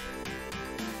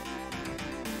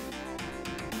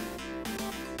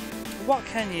 What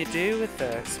can you do with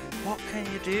this? What can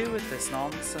you do with this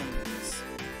nonsense?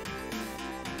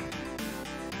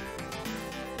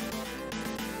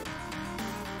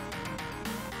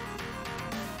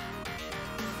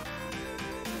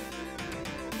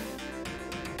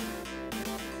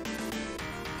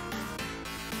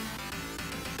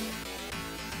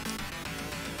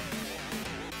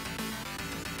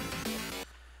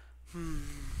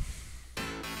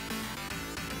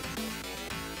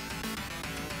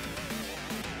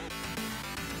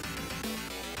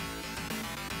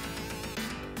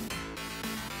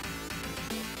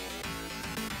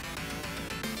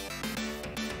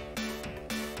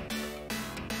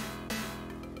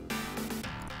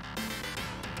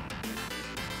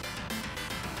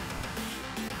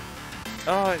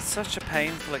 Oh, it's such a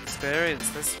painful experience,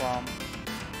 this one.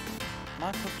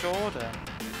 Michael Jordan.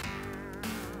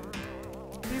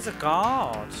 He's a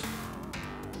guard.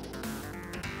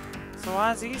 So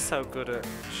why is he so good at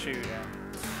shooting?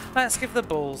 Let's give the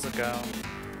Bulls a go.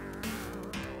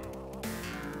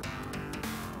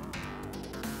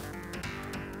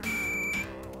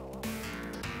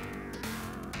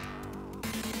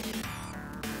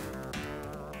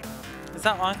 Is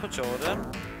that Michael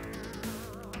Jordan?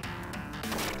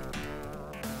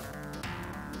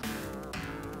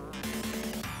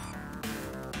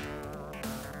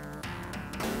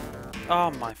 Oh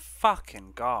my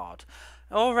fucking god.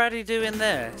 Already doing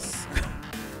this?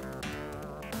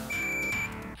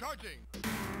 Charging.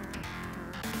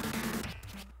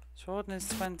 Jordan is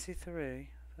 23,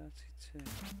 32.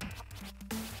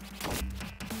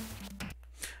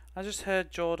 I just heard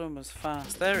Jordan was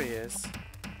fast. There he is.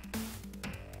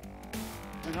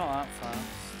 We're not that fast.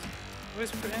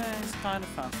 He's kind of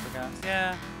fast, I guess.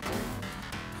 Yeah.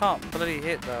 Can't bloody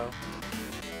hit though.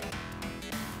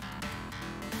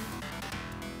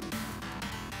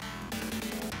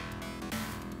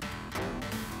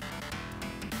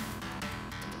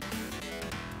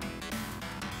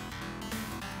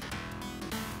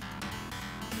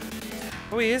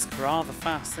 Oh, he is rather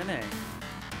fast, isn't he?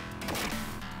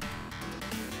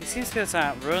 He seems to be able to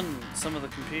outrun some of the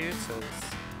computers.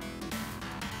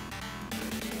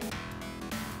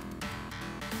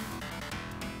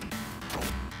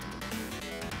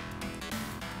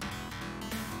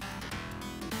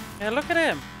 Yeah, look at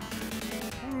him!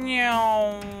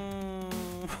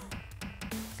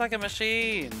 It's like a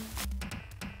machine.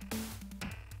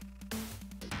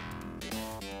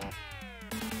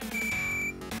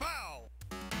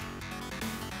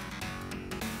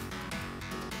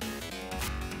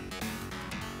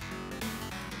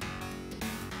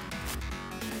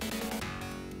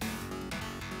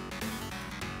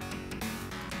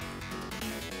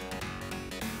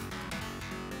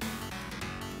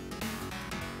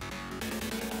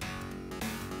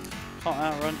 Can't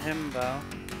outrun him though.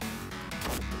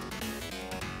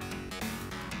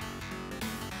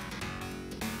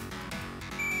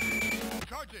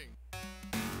 Charging.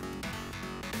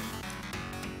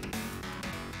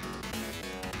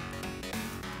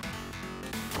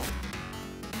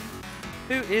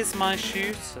 Who is my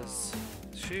shooters?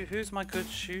 Who's my good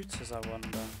shooters, I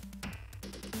wonder?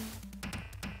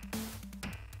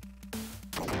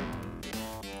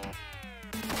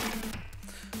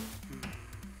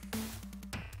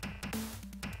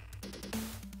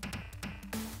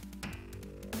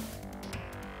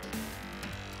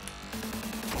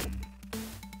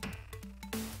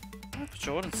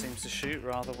 Jordan seems to shoot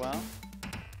rather well.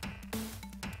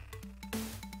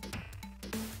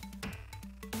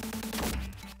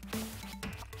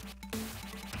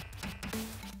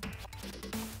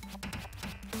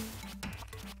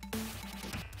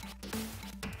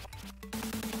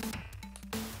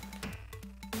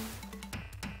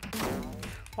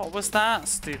 What was that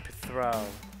stupid throw?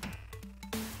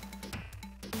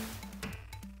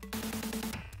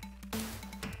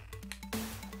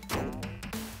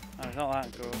 Not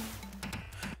that good.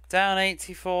 Down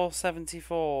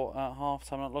 84-74 at half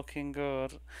time, not looking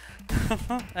good.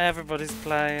 Everybody's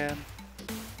playing.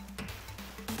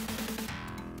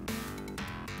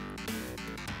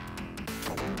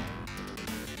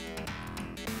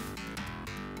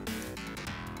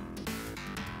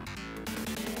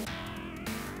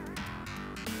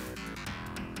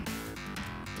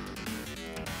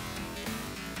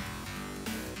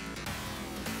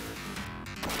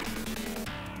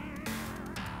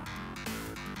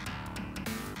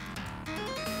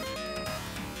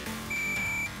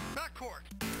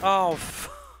 Oh,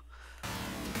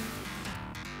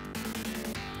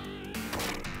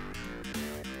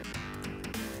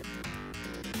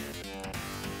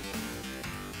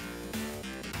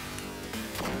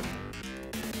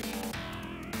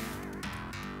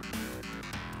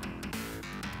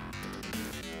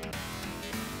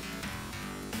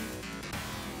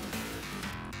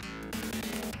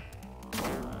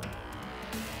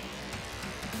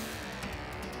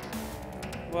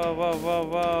 whoa, whoa, whoa,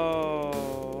 whoa.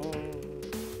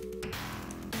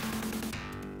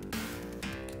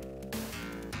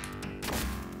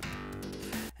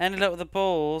 Any luck with the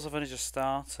Bulls? I've only just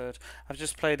started. I've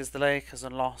just played as the Lakers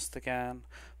and lost again.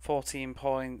 14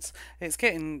 points. It's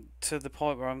getting to the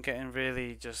point where I'm getting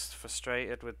really just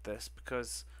frustrated with this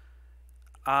because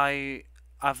I've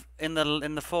in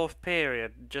the fourth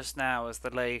period just now as the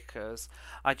Lakers,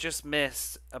 I just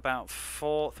missed about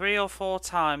 3 or 4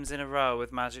 times in a row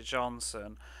with Magic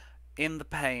Johnson. in the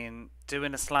paint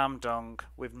doing a slam dunk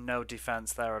with no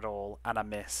defense there at all, and I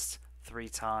missed 3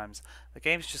 times. The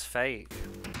game's just fake.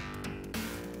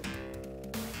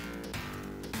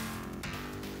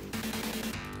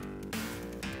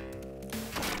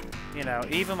 You know,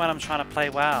 even when I'm trying to play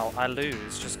well, I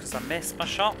lose just because I miss my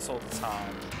shots all the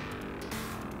time.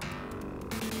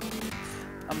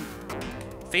 I'm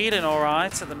feeling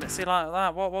alright at the minute. See, like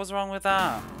that. What was wrong with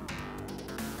that?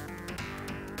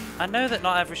 I know that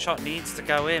not every shot needs to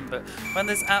go in, but when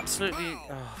there's absolutely...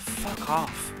 Oh, fuck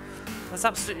off. There's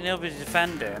absolutely nobody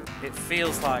defending, it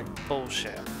feels like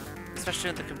bullshit. Especially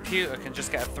when the computer can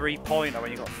just get a 3-pointer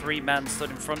when you've got 3 men stood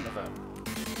in front of him.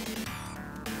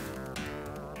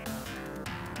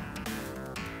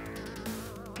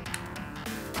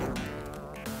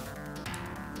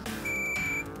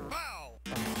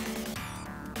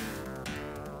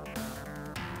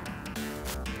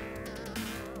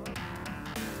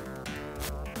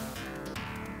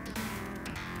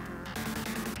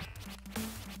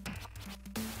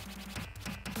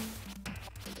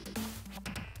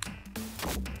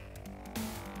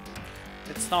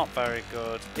 It's not very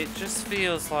good. It just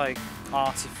feels like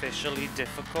artificially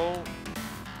difficult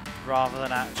rather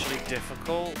than actually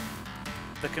difficult.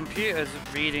 The computer's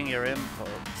reading your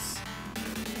inputs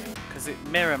because it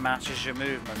mirror matches your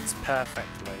movements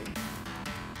perfectly,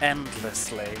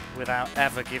 endlessly, without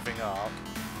ever giving up.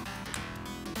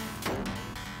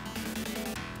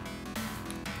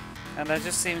 And there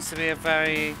just seems to be a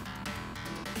very...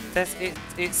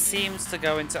 It seems to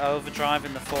go into overdrive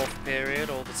in the 4th period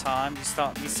all the time.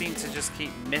 You seem to just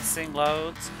keep missing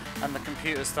loads, and the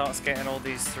computer starts getting all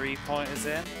these 3-pointers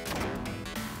in.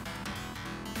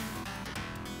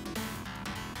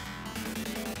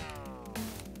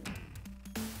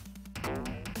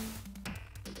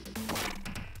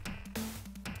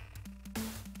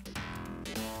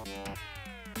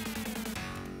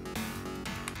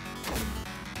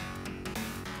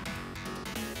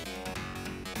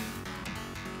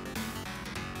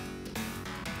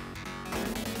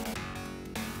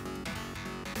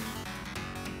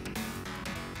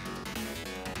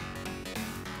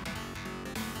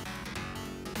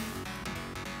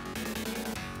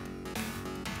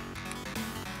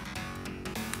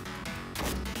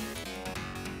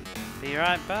 Be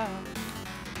right back.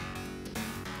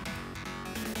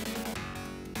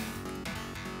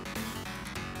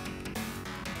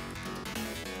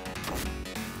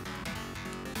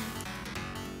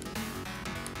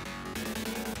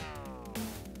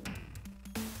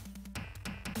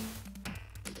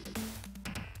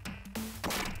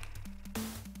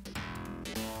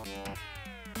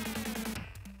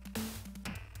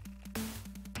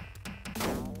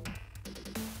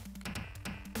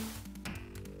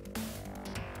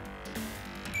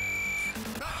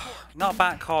 Not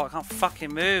backcourt, I can't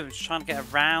fucking move. I'm just trying to get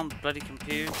around the bloody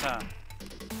computer.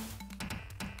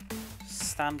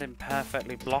 Standing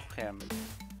perfectly blocking.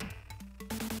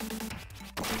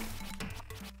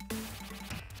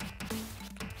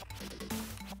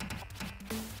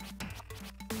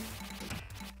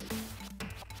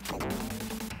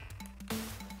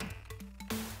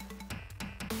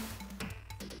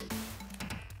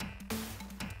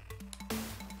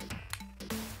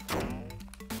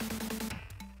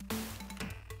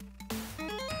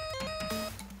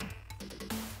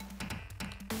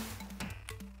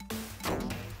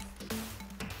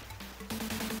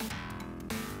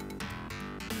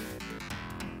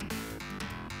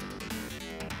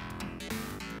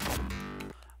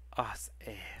 As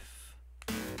if.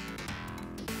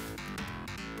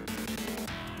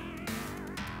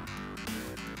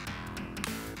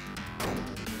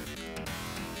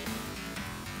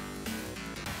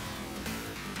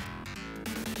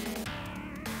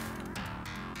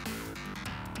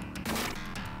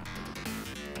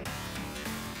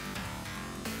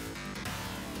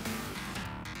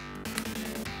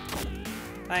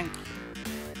 Thank you.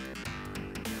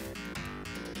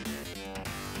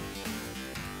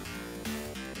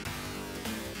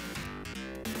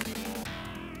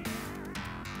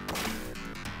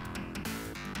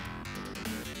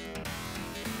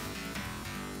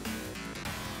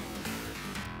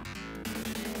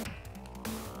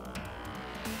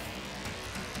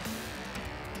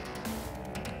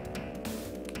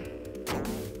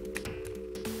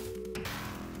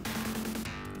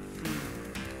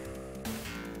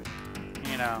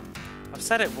 I've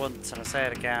said it once and I'll say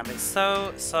it again. It's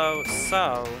so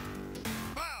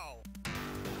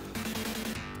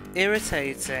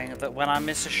irritating that when I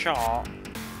miss a shot,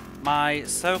 my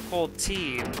so-called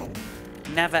team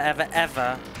never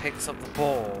ever picks up the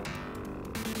ball.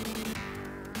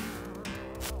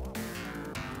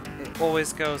 It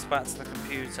always goes back to the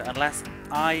computer unless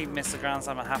I miss a ground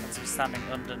slam and happen to be standing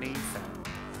underneath it.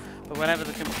 But whenever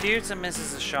the computer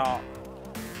misses a shot,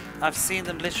 I've seen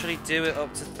them literally do it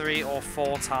up to 3 or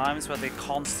 4 times where they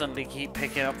constantly keep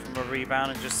picking up from a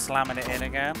rebound and just slamming it in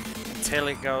again until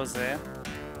it goes in.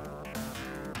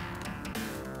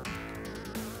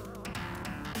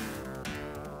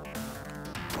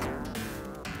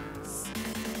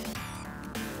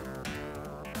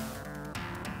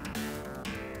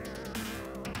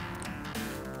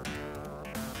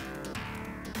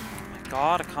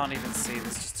 God, I can't even see.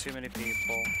 There's just too many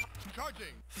people. Charging.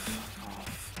 Fuck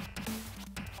off.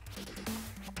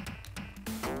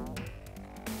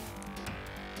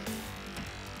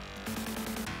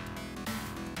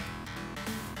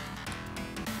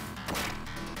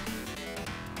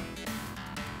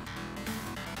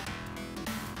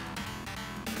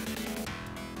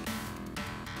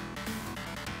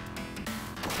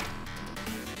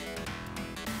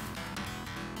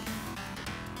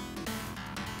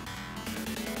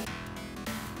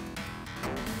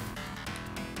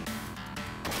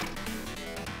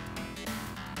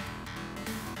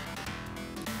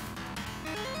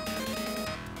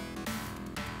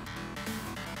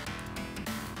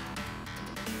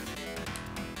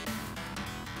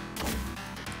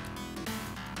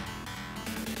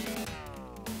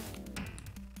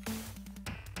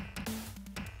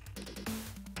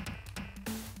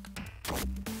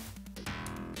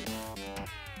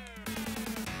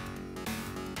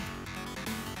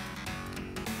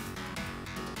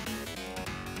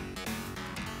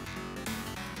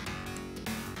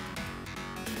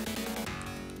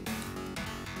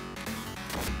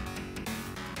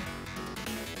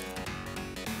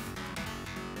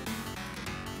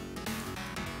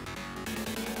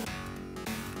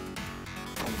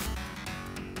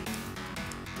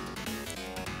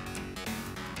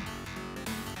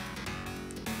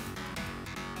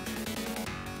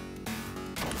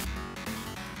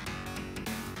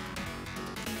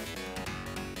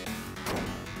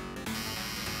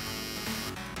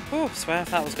 Ooh, swear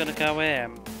if that was gonna go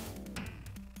in.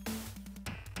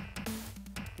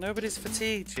 Nobody's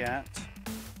fatigued yet.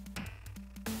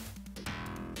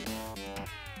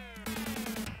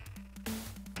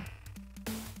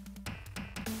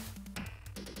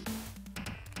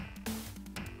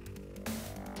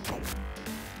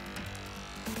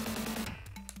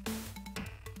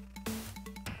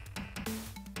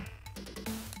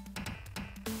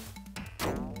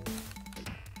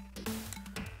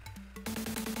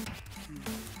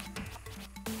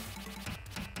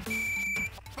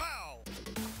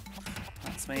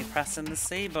 That's me pressing the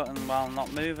C button while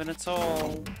not moving at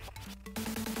all.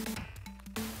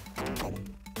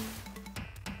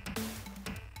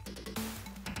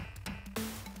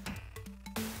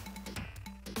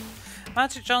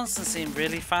 Magic Johnson seemed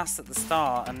really fast at the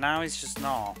start and now he's just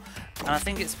not. And I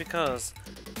think it's because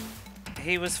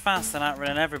he was fast and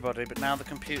outrunning everybody, but now the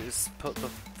computer's put the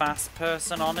fast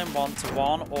person on him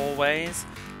 1-to-1 always.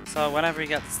 So whenever he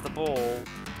gets the ball,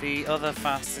 the other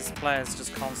fastest player's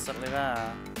just constantly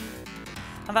there.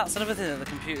 And that's another thing that the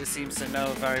computer seems to know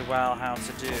very well how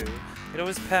to do. It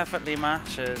always perfectly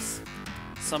matches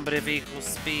somebody of equal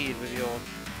speed with your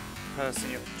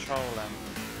person you're controlling.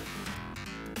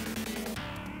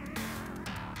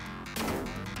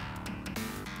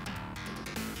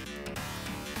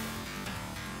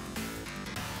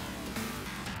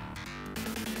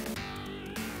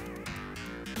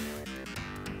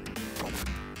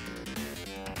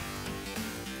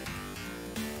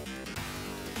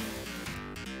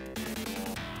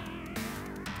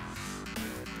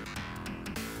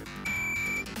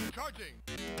 Charging.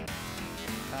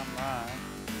 Damn right.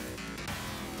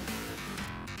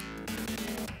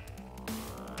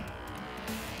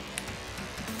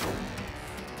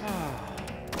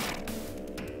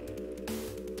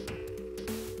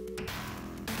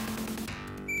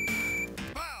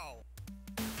 Foul.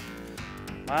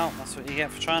 Well, that's what you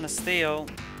get for trying to steal.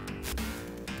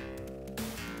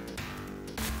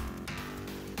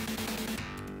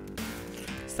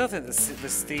 Still think the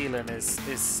stealing is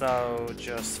so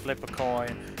just flip a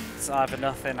coin. It's either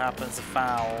nothing happens, a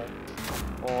foul,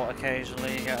 or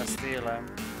occasionally you get a stealing.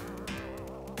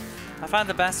 I find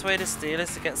the best way to steal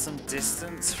is to get some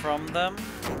distance from them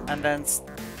and then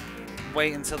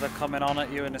wait until they're coming on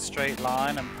at you in a straight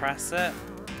line and press it.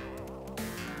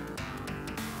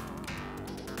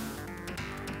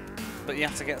 But you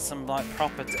have to get some like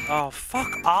proper oh,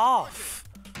 fuck off!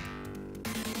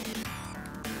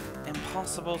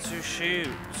 Impossible to shoot.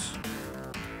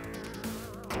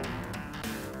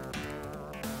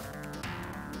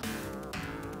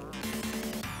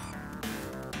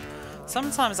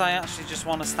 Sometimes I actually just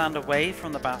want to stand away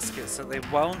from the basket so they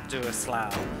won't do a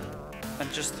slam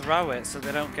and just throw it so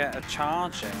they don't get a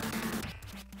charge in.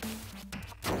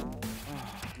 Oh,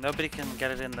 nobody can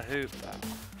get it in the hoop though.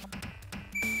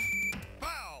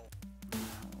 Foul.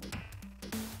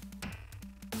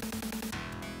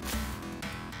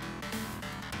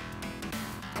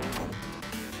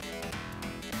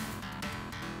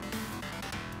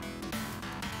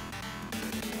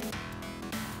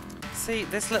 See,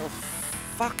 this little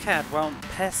fuckhead won't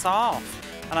piss off,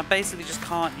 and I basically just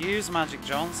can't use Magic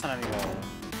Johnson anymore.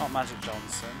 Not Magic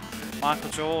Johnson, Michael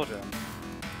Jordan.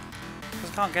 Because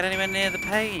I can't get anywhere near the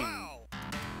paint.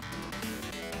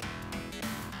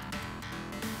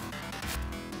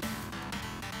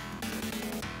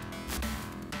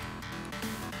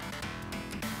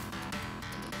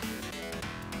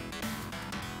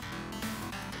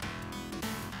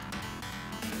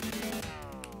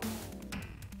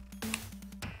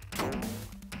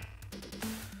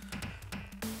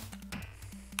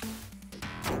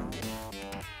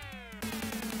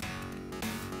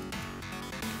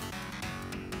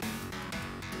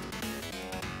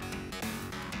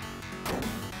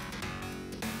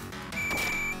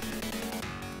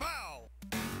 Foul.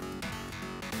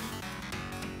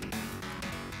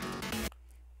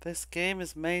 This game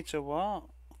is major what?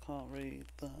 I can't read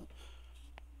that.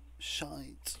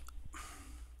 Shite.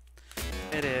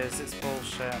 It is, it's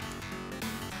bullshit.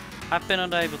 I've been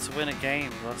unable to win a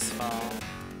game thus far.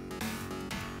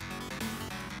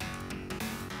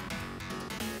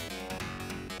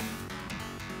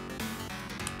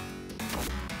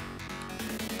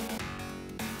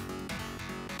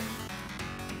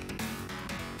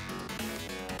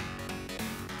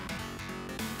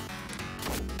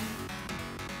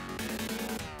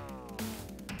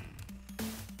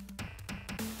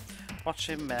 Watch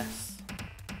him miss.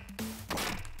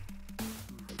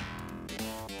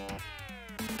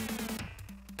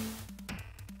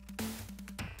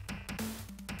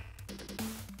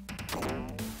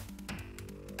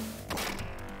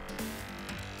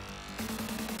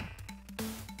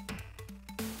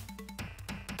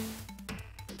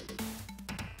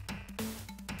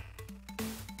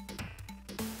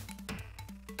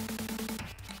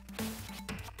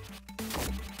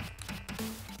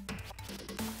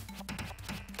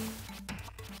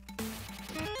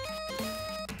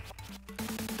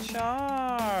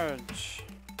 Charge!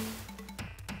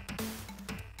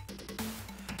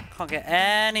 Can't get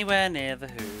anywhere near the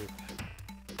hoop.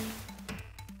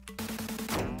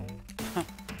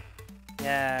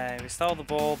 Yay, we stole the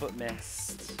ball but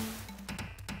missed.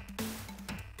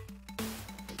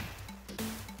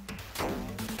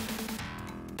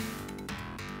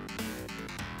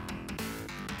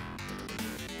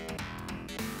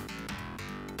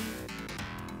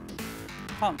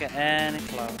 Can't get any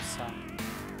closer.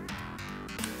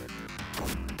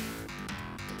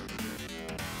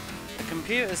 The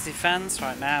computer's defense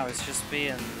right now is just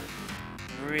being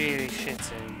really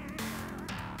shitty.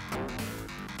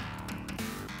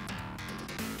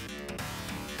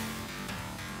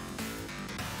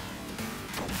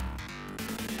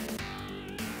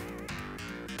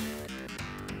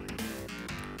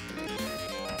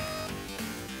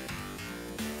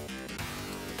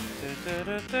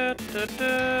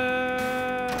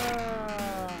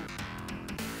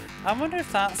 I wonder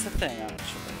if that's a thing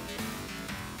actually.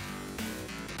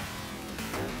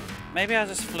 Maybe I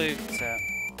just fluked it.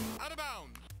 Out of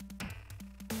bounds.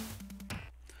 I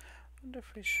wonder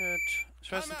if we should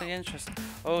show something interesting.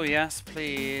 Oh yes,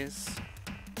 please.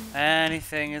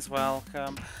 Anything is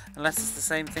welcome. Unless it's the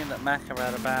same thing that Mecca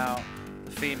read about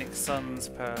the Phoenix Suns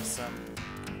person.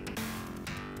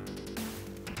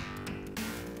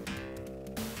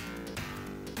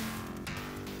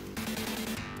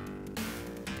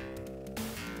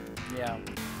 Yeah.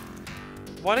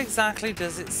 What exactly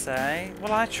does it say?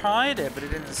 Well, I tried it, but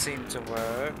it didn't seem to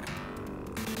work.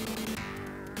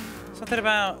 Something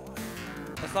about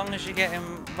as long as you get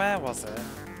him, where was it?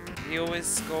 He always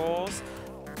scores.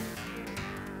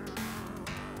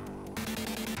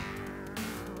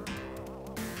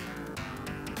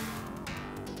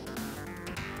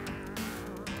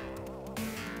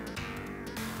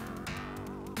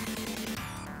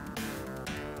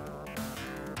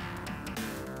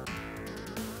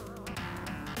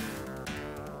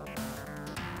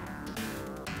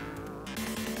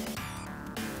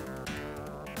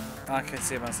 I can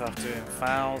see myself doing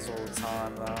fouls all the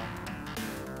time though.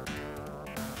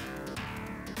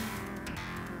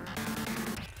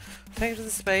 Take to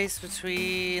the space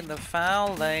between the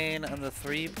foul lane and the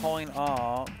 3-point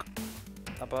arc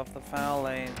above the foul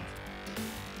lane.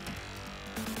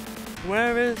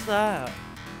 Where is that?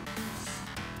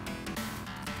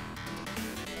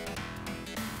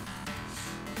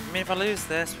 I mean, if I lose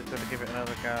this, we've got to give it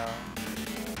another go.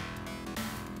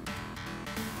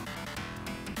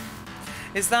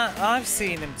 Is that... I've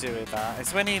seen him do it, that.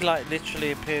 It's when he, like,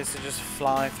 literally appears to just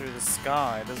fly through the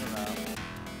sky, doesn't it?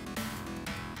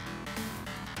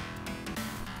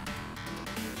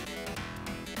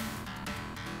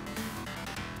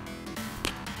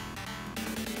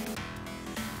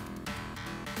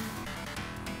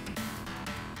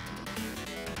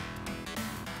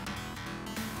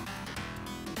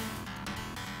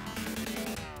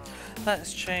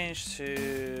 Let's change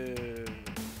to...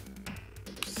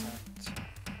 center.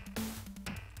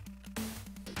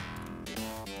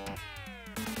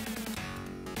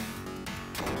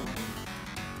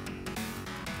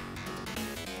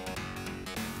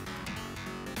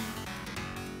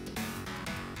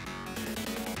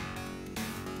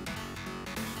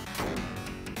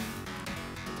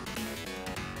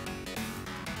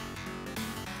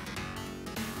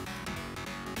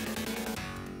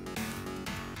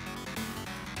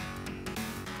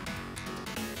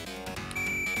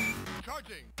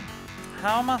 Charging.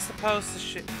 How am I supposed to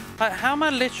shoot? Like, how am I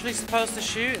literally supposed to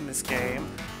shoot in this game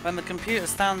when the computer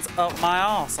stands up my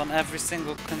arse on every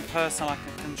single person I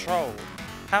can control?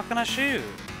 How can I shoot?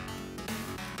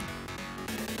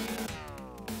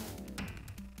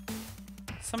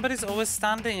 Somebody's always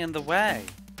standing in the way.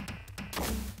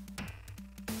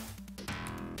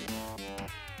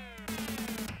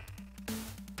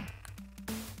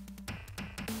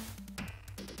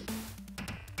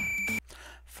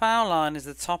 Foul line is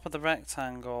the top of the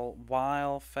rectangle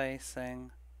while facing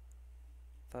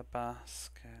the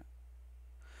basket.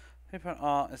 Paper and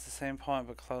art is the same point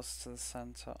but closer to the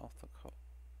centre of the cup.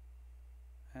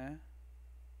 Yeah?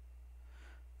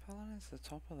 Foul line is the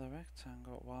top of the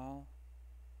rectangle while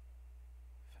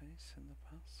facing the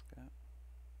basket.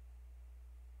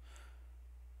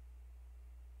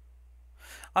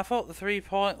 I thought the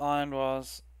 3-point line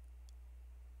was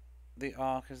the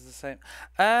arc is the same.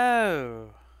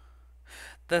 Oh!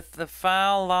 The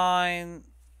foul line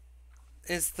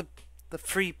is the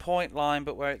 3-point line,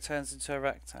 but where it turns into a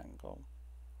rectangle.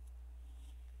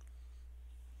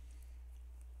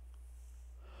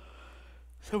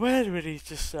 So where do we need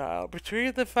to start?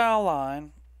 Between the foul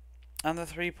line and the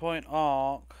 3-point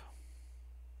arc.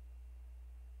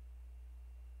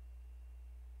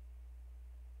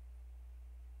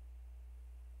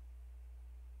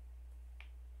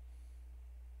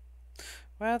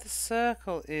 Where the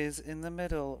circle is in the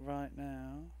middle right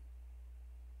now.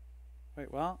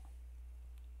 Wait, what?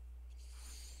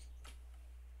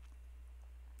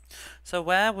 So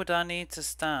where would I need to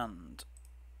stand?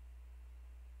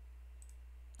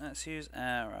 Let's use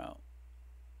arrow.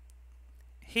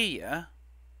 Here,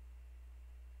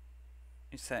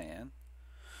 you're saying?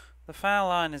 The foul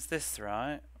line is this,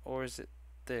 right? Or is it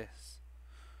this?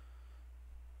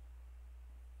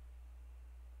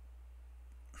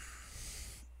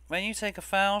 When you take a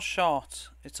foul shot,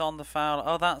 it's on the foul.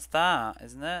 Oh, that's that,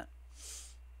 isn't it?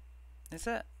 Is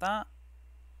it that?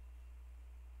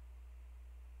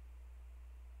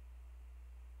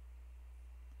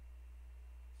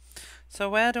 So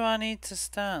where do I need to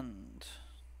stand?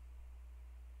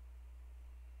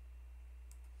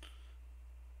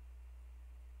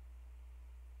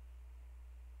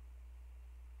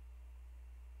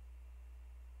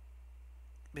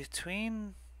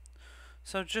 Between...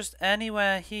 So just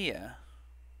anywhere here.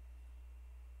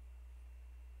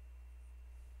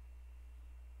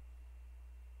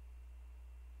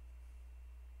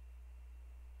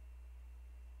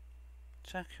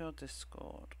 Check your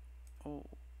Discord. Oh,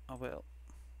 I will.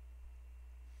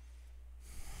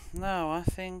 No, I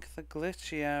think the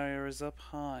glitchy area is up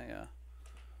higher.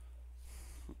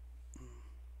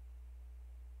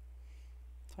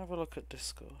 Let's have a look at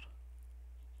Discord.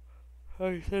 Oh,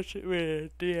 you sent it with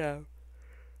a DM.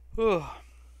 Oh.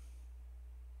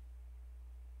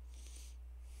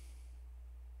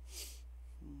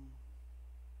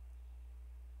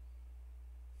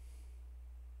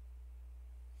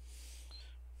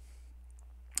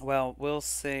 Well, we'll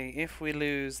see. If we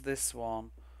lose this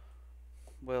one,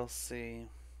 we'll see.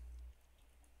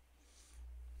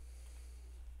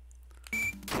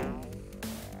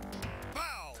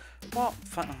 Foul. What?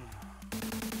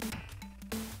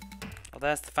 Oh,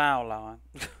 there's the foul line.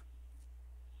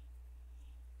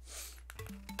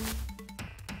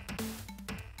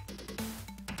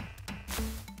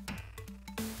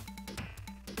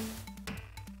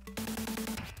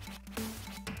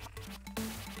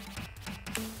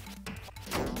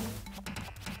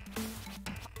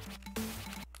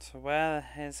 So where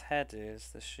his head is,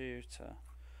 the shooter.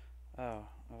 Oh,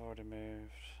 I've already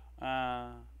moved.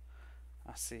 Ah,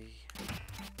 I see.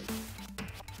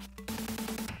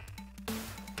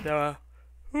 No,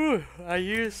 I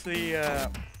used the.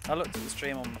 I looked at the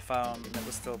stream on my phone and it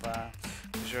was still there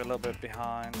because you're a little bit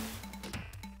behind.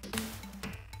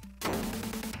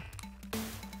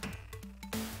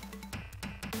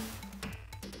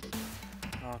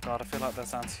 Oh god, I feel like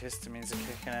those antihistamines are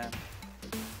kicking in.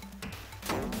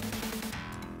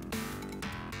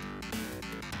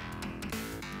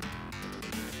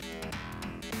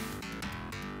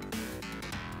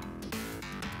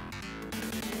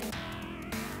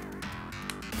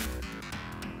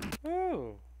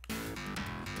 Ooh.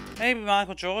 Maybe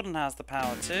Michael Jordan has the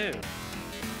power too.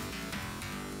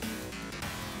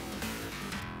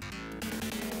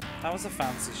 That was a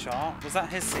fancy shot. Was that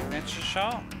his signature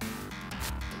shot?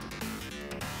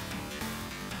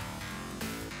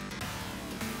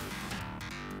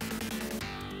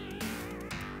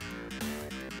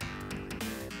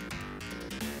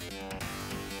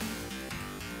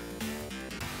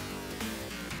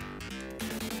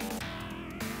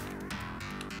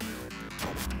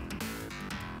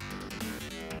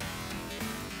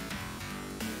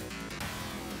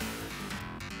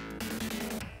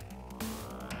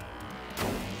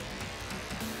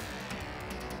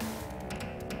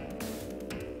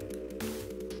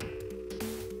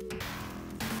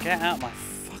 Get out my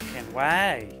fucking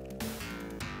way.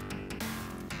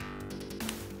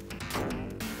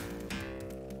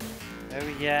 Oh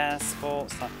yeah,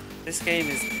 sports. This game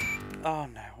is... Oh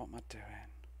no, what am I doing?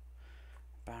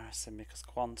 Embarrassing because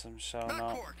Quantum's shown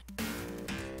up.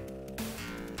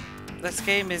 This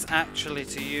game is actually,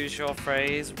 to use your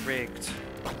phrase, rigged.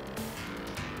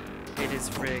 It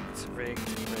is rigged,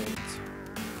 rigged, rigged.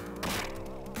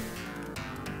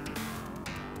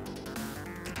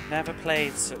 Never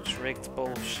played such rigged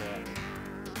bullshit.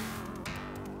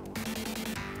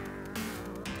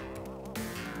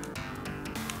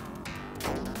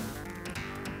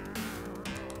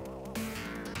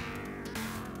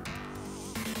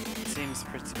 Seems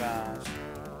pretty bad.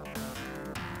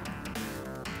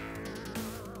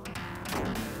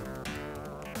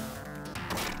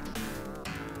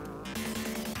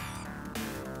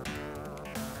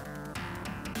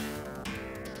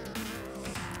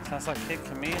 Sounds like Kid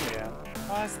Chameleon.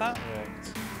 Why is that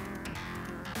rigged?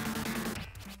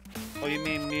 Or you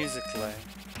mean musically?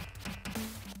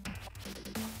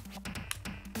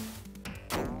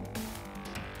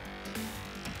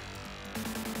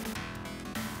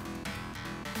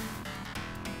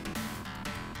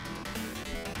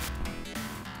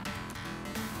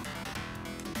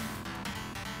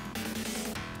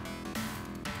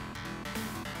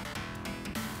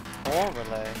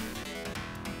 Orally.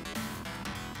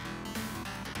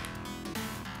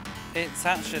 It's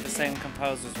actually the same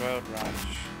composer as Road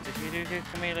Rash. Did you do Kid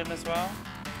Chameleon as well?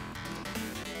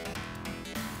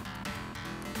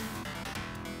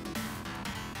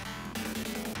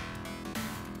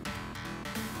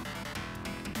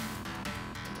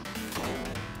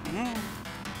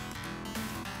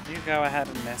 You go ahead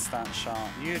and miss that shot.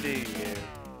 You do you.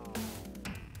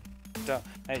 Don't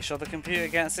make sure the computer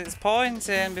gets its point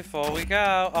in before we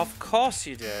go. Of course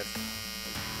you did.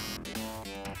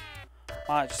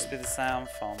 Might just be the sound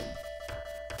font.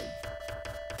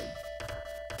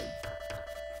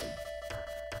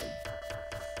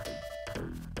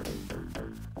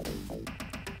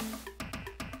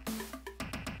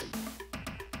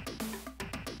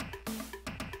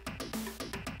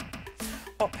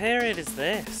 What period is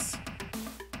this?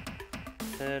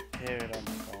 Third period, oh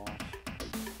my god.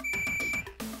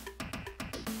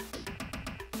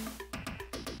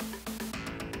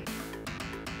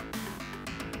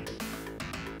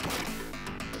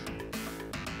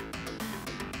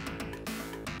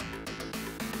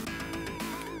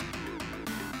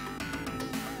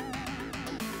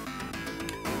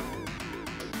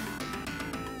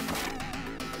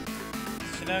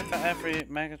 Did you know that every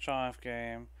Mega Drive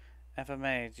game ever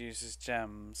made uses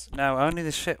gems? No, only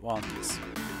the shit ones.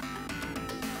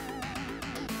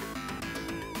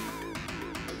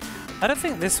 I don't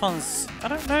think this one's... I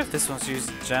don't know if this one's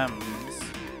using gems.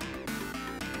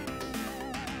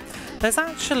 There's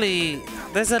actually...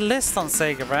 There's a list on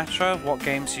Sega Retro of what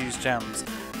games use gems.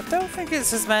 I don't think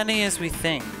it's as many as we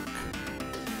think.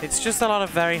 It's just a lot of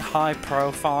very high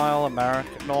profile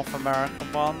North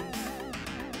American ones.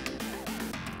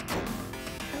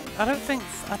 I don't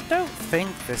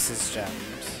think this is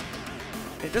gems.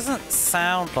 It doesn't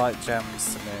sound like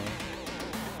gems to me.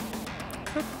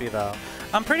 Could be though.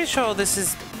 I'm pretty sure this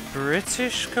is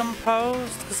British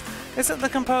composed. Cause isn't the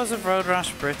composer of Road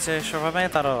Rash British, or have I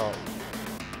made that up?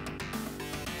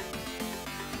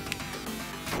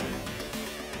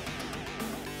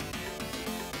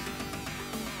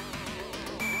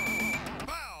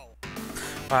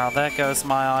 Wow, there goes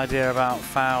my idea about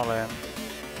fouling.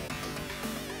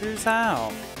 Who's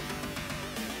out?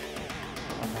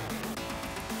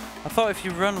 I thought if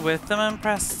you run with them and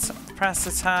press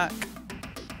attack,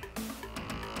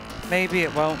 maybe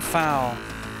it won't foul,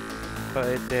 but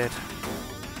it did.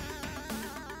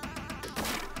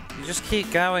 You just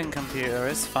keep going, computer,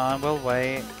 it's fine, we'll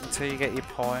wait until you get your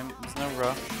point, there's no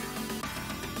rush.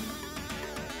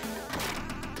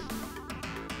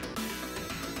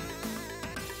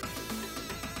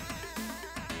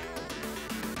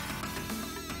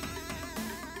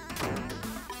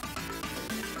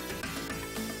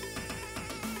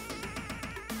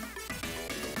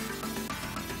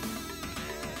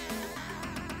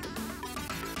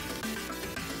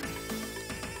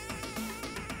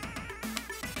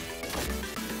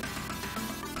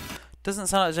 Doesn't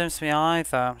sound like James to me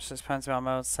either. It's just depends on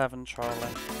mode 7 trolling.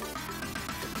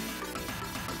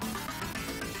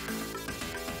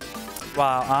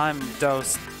 Wow, I'm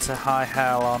dosed to high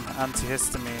hell on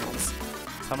antihistamines.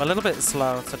 So I'm a little bit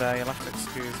slow today, you'll have to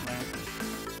excuse me.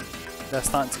 They're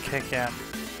starting to kick in.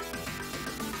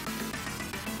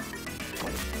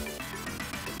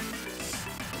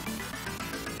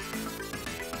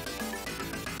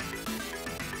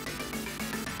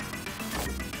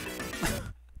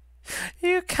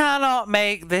 You cannot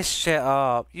make this shit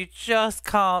up. You just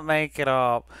can't make it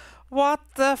up. What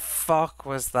the fuck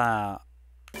was that?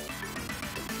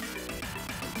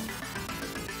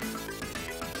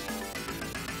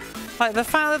 Like, the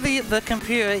fact that the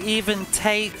computer even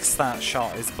takes that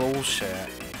shot is bullshit.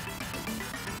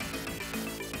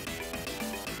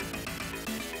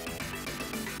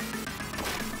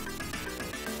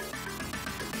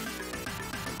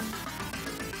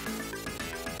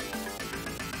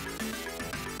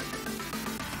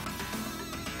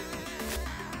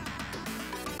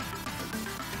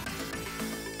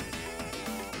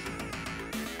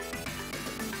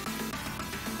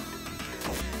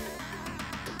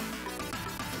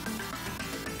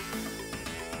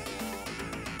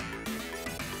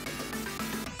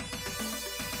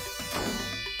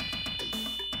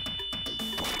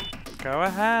 Go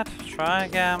ahead, try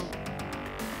again.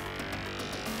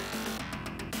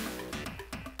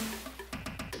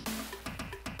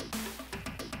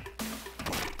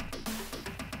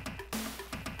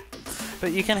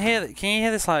 But you can hear, can you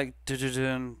hear this like dun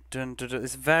dun dun dun dun?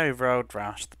 It's very Road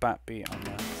Rash, the backbeat on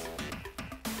this.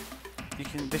 You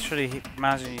can literally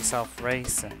imagine yourself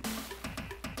racing.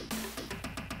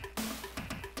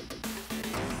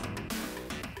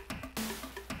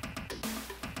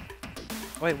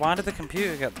 Wait, why did the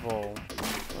computer get the ball?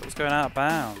 It was going out of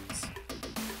bounds.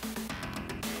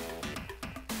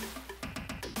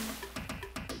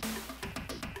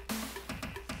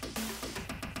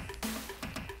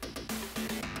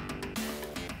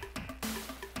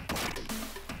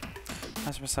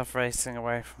 Imagine myself racing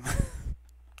away from...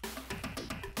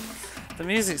 The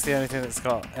music's the only thing that's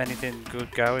got anything good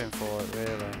going for it,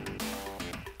 really.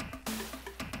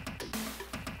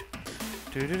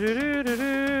 Do do do do do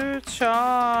do,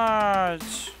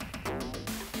 charge!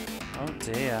 Oh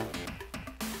dear.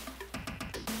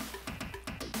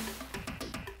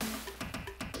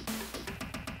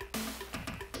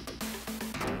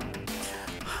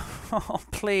 Oh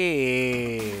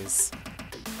please.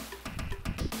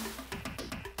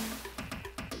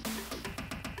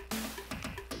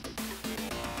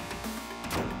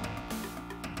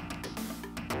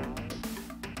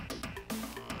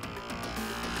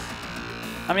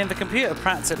 I mean, the computer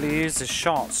practically uses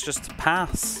shots just to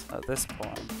pass at this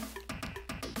point.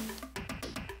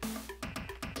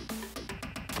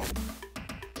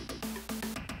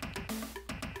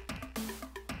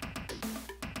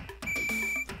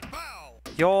 Foul.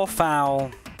 You're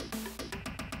foul.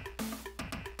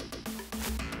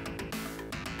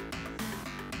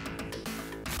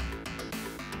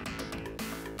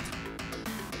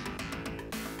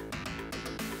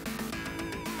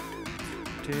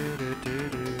 Do, do, do,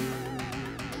 do.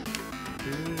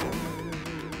 Do, do,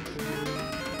 do.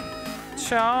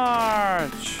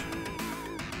 Charge!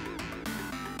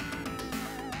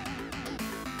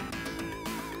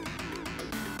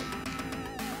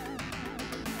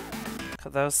 Look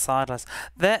at those sidelines.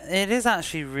 It is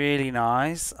actually really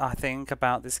nice, I think,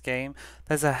 about this game.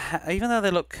 There's even though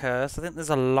they look cursed, I think there's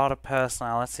a lot of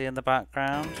personality in the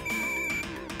background.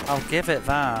 I'll give it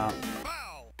that.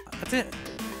 Foul. I didn't.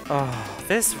 Oh,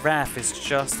 this ref is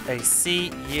just a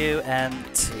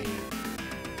C-U-N-T.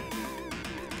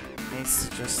 Needs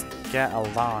to just get a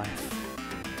life.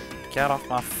 Get off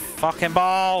my fucking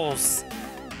balls!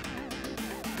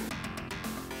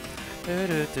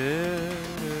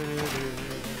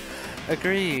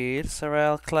 Agreed,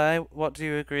 Sorrel Clay. What do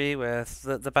you agree with?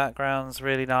 That the background's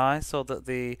really nice, or that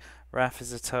the ref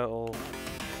is a total...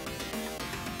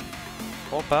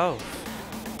 or both?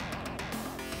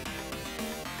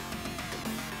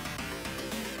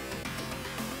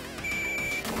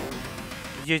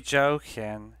 You're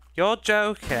joking. You're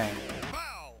joking.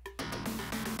 Foul.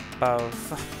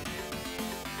 Both.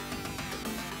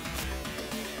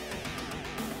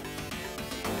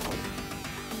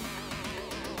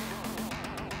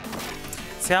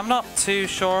 See, I'm not too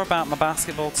sure about my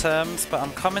basketball terms, but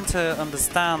I'm coming to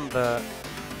understand that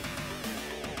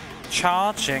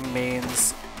charging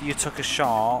means you took a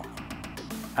shot,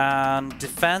 and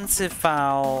defensive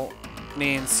foul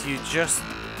means you just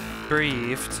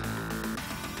breathed.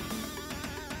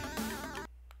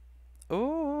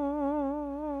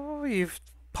 Ooh, you've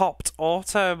popped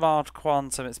auto mod,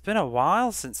 Quantum. It's been a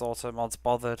while since auto mod's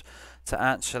bothered to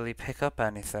actually pick up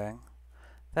anything.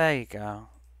 There you go.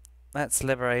 Let's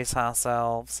liberate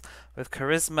ourselves with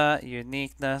charisma,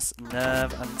 uniqueness,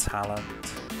 nerve, and talent.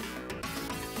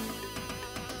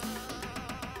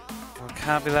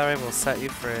 Vocabulary will set you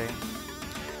free.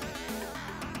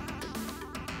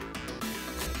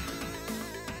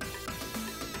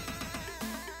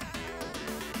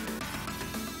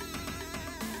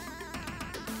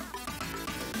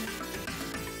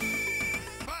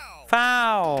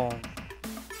 Foul!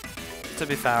 To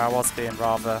be fair, I was being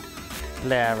rather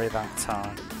leery that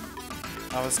time.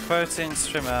 I was quoting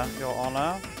Strimmer, Your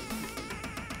Honour.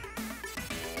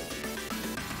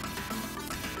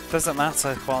 Doesn't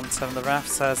matter, Quantum. The ref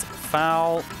says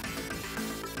foul.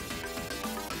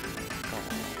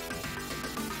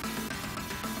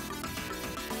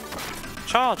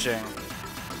 Charging.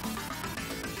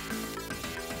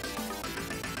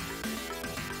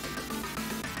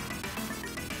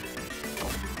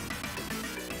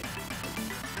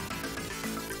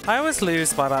 I always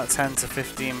lose by about 10 to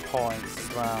 15 points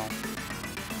as well.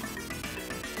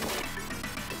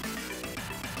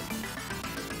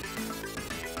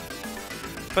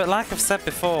 But like I've said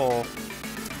before,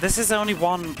 this is only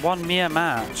one mere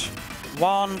match.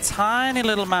 One tiny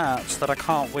little match that I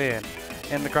can't win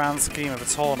in the grand scheme of a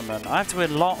tournament. I have to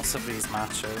win lots of these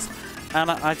matches. And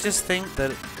I just think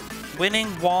that winning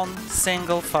one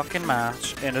single fucking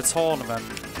match in a tournament,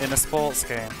 in a sports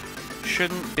game,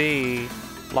 shouldn't be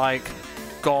like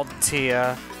god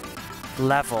tier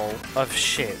level of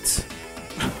shit.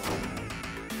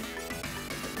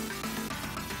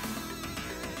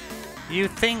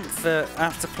 You'd think that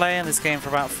after playing this game for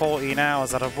about 14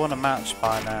 hours I'd have won a match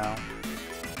by now.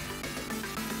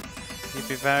 You'd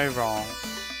be very wrong.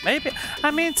 Maybe,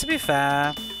 I mean, to be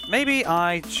fair, maybe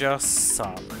I just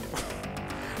suck.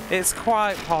 It's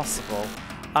quite possible.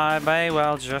 I may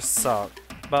well just suck,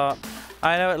 but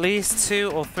I know at least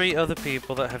 2 or 3 other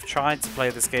people that have tried to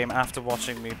play this game after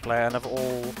watching me play and have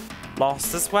all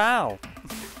lost as well.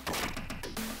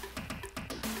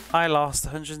 I lost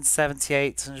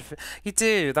 178, 150. You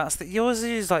do, that's the, yours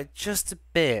is like just a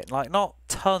bit, like not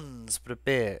tons, but a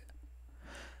bit.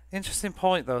 Interesting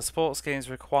point though, sports games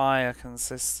require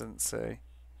consistency.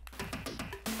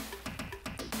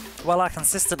 Well, I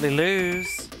consistently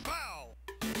lose.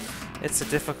 It's a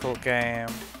difficult game.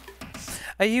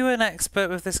 Are you an expert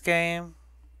with this game?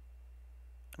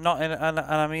 Not in, and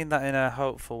I mean that in a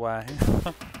hopeful way.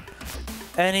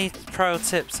 Any pro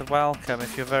tips are welcome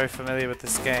if you're very familiar with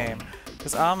this game,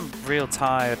 because I'm real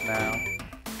tired now.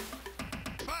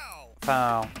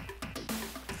 Foul.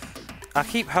 I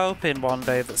keep hoping one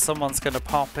day that someone's going to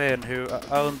pop in who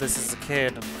owned this as a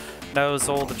kid and knows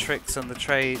all the tricks and the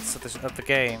traits of the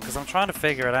game, because I'm trying to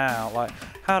figure it out, like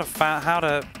how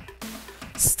to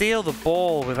steal the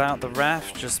ball without the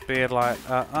ref just being like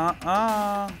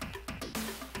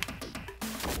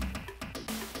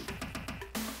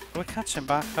We're catching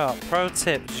back up. Pro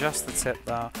tip, just the tip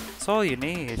though. That's all you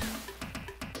need.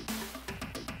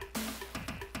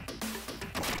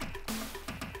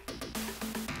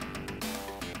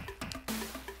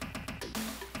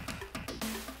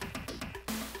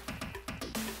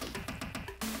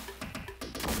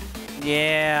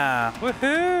 Yeah!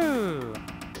 Woohoo!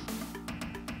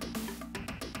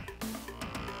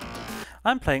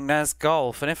 I'm playing NES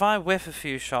Golf, and if I whiff a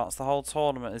few shots, the whole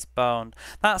tournament is boned.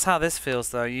 That's how this feels,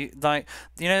 though. You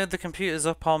know, the computer's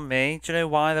up on me. Do you know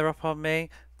why they're up on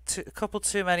me? A couple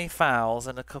too many fouls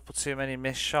and a couple too many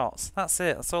missed shots. That's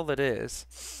it. That's all it is.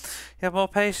 You have more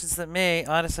patience than me.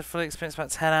 I just had fully experienced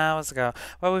about 10 hours ago.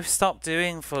 Well, we've stopped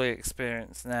doing fully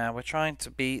experienced now. We're trying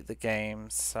to beat the game,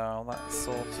 so that's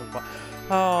sort of what...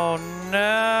 Oh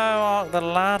no! The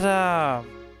ladder!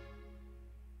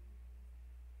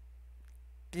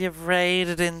 You've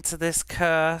raided into this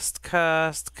cursed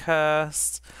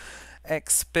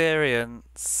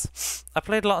experience. I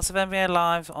played lots of NBA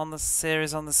Live on the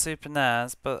series on the Super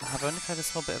NES, but have only played a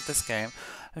small bit of this game.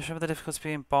 I remember the difficulty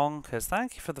being bonkers.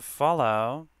 Thank you for the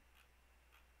follow.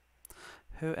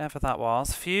 Whoever that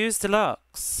was. Fuse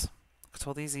Deluxe. Look at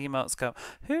all these emotes go.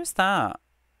 Who's that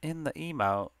in the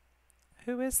emote?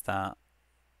 Who is that?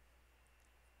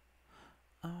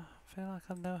 Oh, I feel like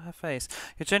I know her face.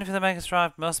 Your journey for the Mega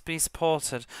Drive must be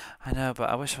supported. I know, but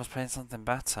I wish I was playing something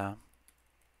better.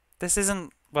 This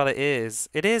isn't... Well, it is.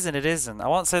 It is and it isn't. I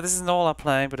won't say this isn't all I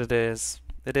play, but it is.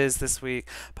 It is this week.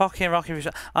 Pocky and Rocky...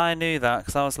 I knew that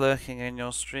because I was lurking in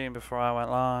your stream before I went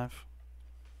live.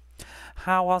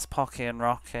 How was Pocky and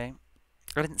Rocky?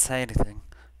 I didn't say anything,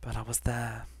 but I was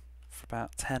there for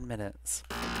about 10 minutes.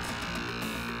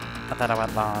 And then I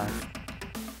went live.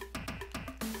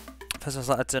 First I was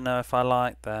like, I don't know if I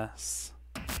like this.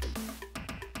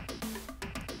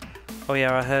 Oh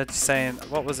yeah, I heard you saying,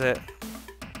 what was it?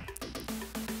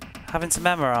 Having to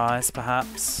memorise,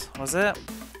 perhaps, was it?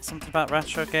 Something about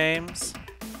retro games?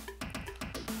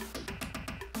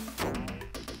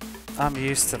 I'm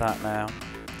used to that now.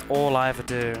 All I ever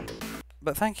do.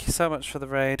 But thank you so much for the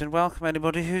raid, and welcome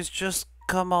anybody who's just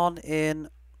come on in.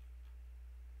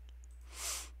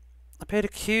 I paid a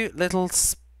cute little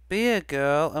spear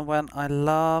girl and went, I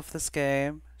love this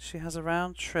game. She has a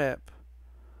round trip.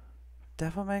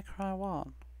 Devil May Cry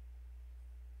 1.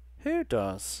 Who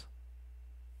does?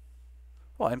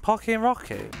 What, in Pocky and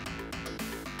Rocky?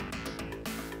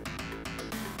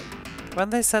 When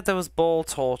they said there was ball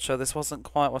torture, this wasn't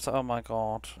quite what... Oh my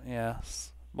god,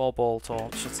 yes. More ball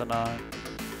torture tonight.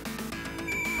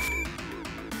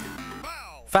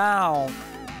 Foul!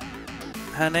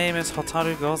 Her name is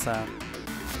Hotaru Gozen.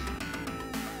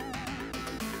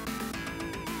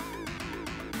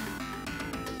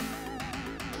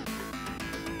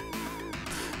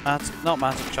 Not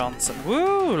Magic Johnson.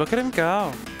 Woo! Look at him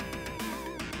go.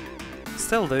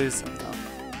 Still losing though.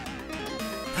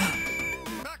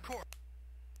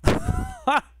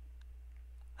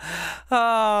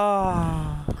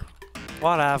 Oh,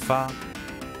 whatever.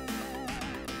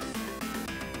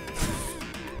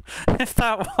 If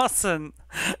that wasn't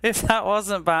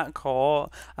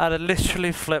backcourt, I'd have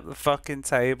literally flipped the fucking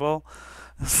table.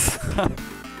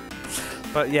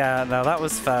 But yeah, no, that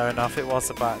was fair enough. It was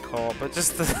a backcourt, but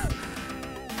just the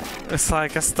it's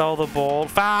like I stole the ball.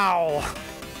 Foul!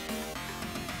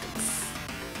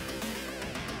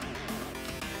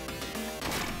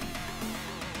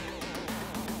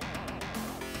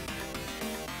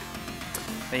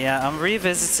 But yeah, I'm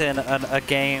revisiting a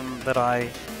game that I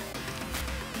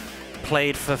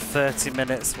played for 30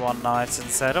 minutes one night and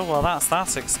said, oh well, that's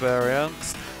that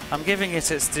experience. I'm giving it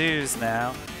its dues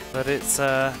now, but it's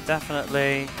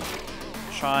definitely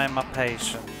trying my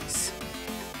patience.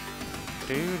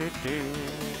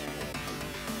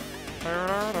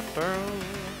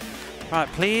 Right,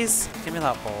 please give me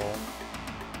that ball.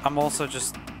 I'm also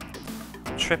just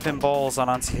tripping balls on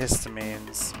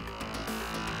antihistamines.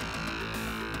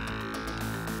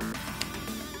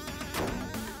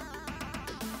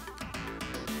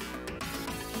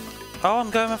 Oh,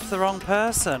 I'm going for the wrong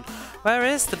person. Where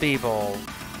is the b-ball?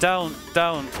 Don't,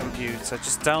 computer.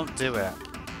 Just don't do it.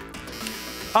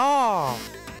 Oh!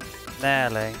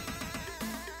 Nearly.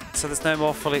 So there's no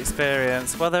more fully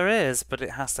experienced. Well, there is, but it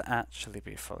has to actually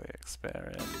be fully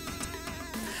experienced.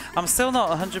 I'm still not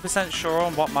 100% sure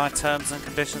on what my terms and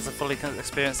conditions of fully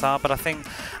experienced are, but I think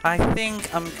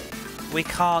we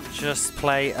can't just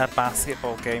play a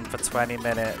basketball game for 20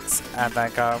 minutes and then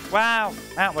go, wow,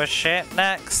 that was shit,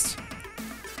 next.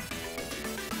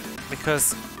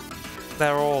 Because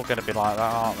they're all going to be like that,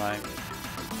 aren't they?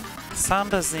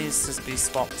 Sanders needs to be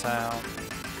swapped out.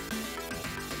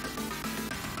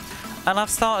 And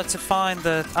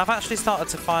I've actually started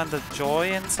to find the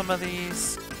joy in some of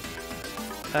these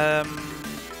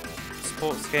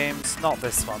sports games. Not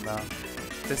this one though.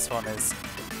 This one is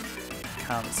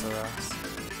cancerous.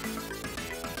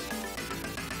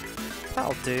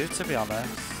 That'll do, to be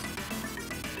honest.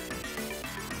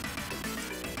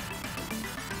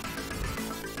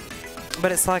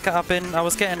 But it's like I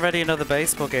was getting ready another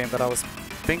baseball game that I was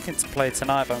thinking to play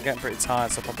tonight, but I'm getting pretty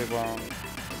tired, so I probably won't.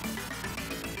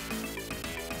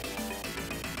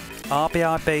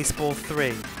 RBI Baseball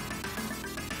 3.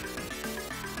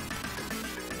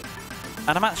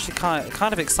 And I'm actually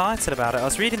kind of excited about it. I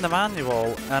was reading the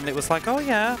manual and it was like, oh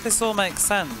yeah, this all makes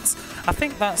sense. I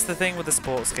think that's the thing with the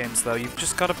sports games though. You've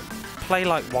just got to play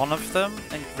like one of them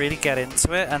and really get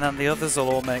into it, and then the others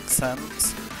will all make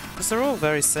sense. Because they're all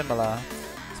very similar.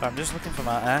 So I'm just looking for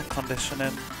my air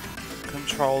conditioning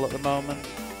control at the moment.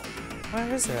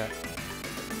 Where is it?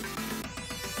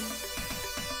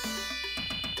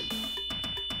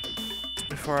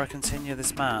 Before I continue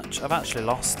this match. I've actually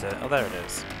lost it. Oh, there it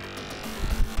is.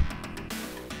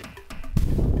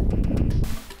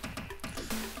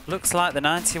 Looks like the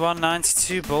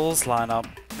 91-92 Bulls lineup.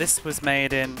 This was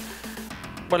made in...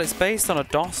 Well, it's based on a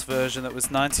DOS version that was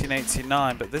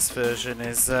 1989, but this version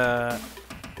is...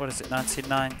 what is it,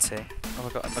 1990? Oh, I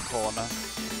got in the corner.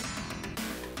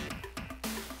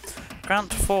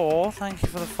 Grant 4, thank you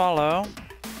for the follow.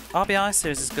 RBI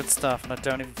series is good stuff, and I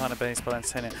don't even find a baseball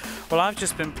entertaining. Well, I've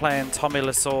just been playing Tommy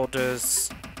Lasorda's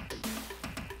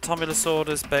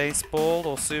baseball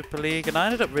or Super League, and I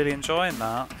ended up really enjoying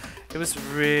that. It was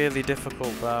really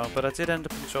difficult though, but I did end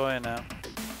up enjoying it.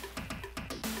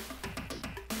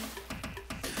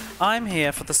 I'm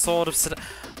here for the Sword of Sedan.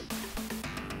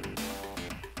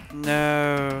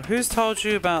 No, who's told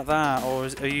you about that, or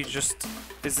is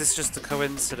this just a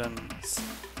coincidence?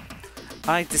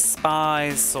 I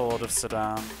despise Sword of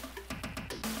Sedan.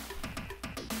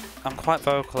 I'm quite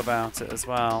vocal about it as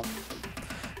well.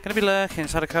 Gonna be lurking,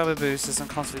 just had a COVID booster, so I'm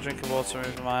constantly drinking water and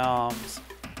moving my arms.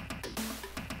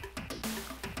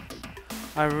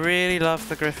 I really love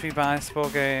the Griffey baseball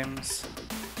games.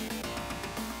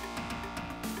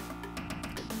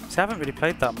 See, I haven't really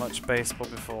played that much baseball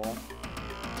before.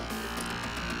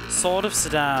 Sword of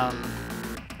Sedan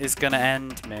is gonna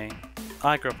end me.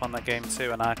 I grew up on that game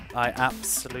too, and I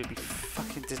absolutely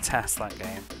fucking detest that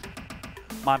game.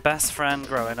 My best friend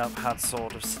growing up had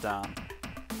Sword of Sedan.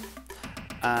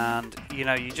 And, you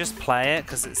know, you just play it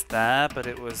because it's there, but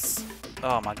it was...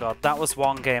 Oh my god, that was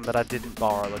one game that I didn't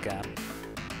borrow again.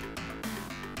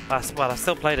 Well, I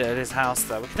still played it at his house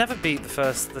though. We could never beat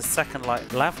the second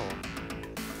like level.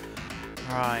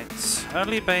 Right,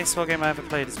 only baseball game I ever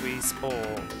played is Wii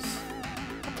Sports.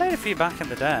 I played a few back in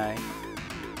the day.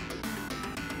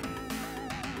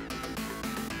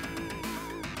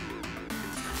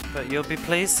 But you'll be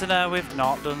pleased to know we've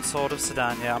not done Sword of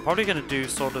Sedan yet. I'm probably going to do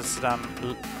Sword of Sedan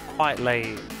quite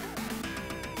late.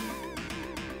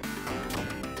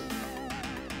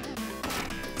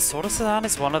 Sword of Sedan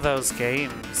is one of those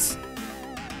games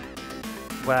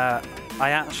where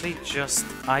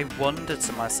I wonder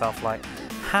to myself, like,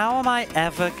 how am I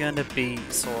ever gonna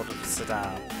beat Sword of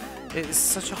Sedan? It is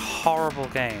such a horrible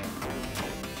game.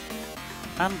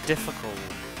 And difficult.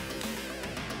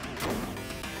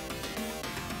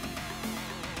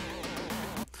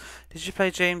 Did you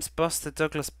play James Buster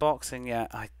Douglas Boxing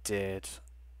yet? I did.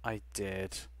 I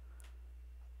did.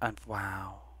 And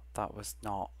wow, that was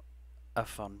not a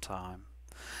fun time.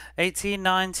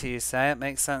 1890, you say? It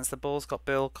makes sense. The Bulls got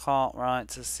Bill Cartwright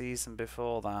to season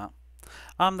before that.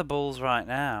 I'm the Bulls right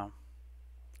now.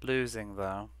 Losing,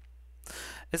 though.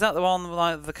 Is that the one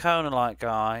like the Kona-like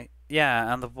guy?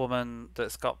 Yeah, and the woman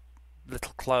that's got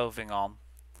little clothing on.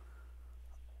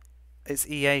 It's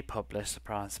EA published,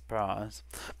 surprise, surprise.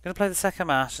 I'm going to play the second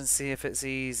match and see if it's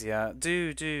easier.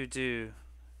 Do.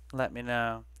 Let me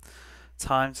know.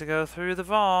 Time to go through the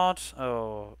VOD.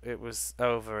 Oh, it was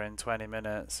over in 20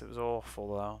 minutes. It was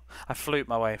awful though. I fluked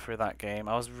my way through that game.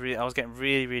 I was getting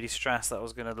really stressed that I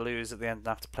was going to lose at the end and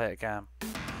have to play it again.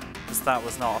 Because that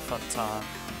was not a fun time.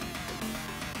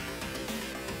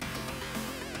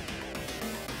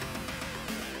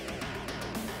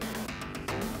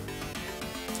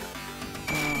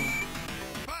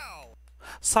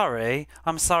 Sorry,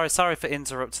 I'm sorry for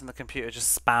interrupting the computer,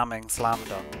 just spamming slam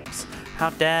dunks. How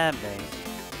dare me?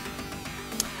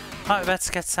 Might be better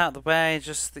to get it out of the way,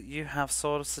 just that you have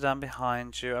Sword of Sedan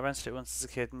behind you. I rented it once as a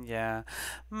kid and yeah.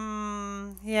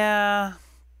 Yeah.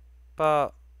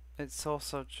 But it's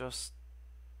also just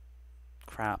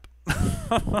crap.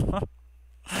 I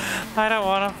don't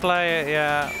want to play it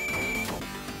yet.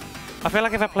 I feel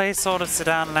like if I play Sword of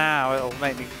Sedan now, it'll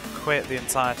make me quit the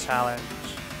entire challenge.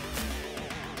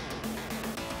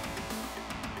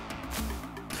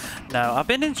 No, I've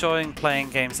been enjoying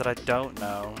playing games that I don't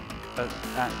know,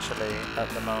 actually, at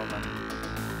the moment.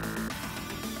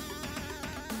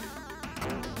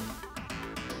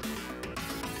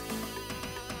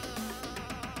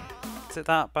 Is it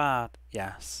that bad?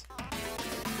 Yes.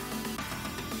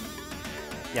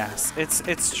 Yes,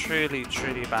 it's truly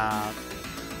bad.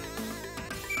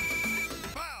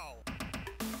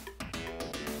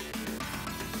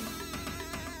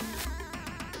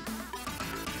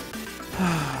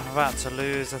 I'm about to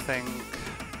lose, I think.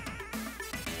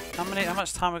 How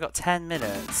much time we got? 10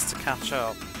 minutes to catch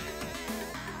up.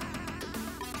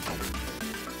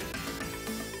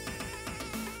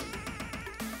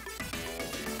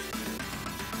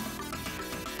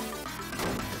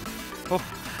 Oh,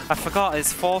 I forgot,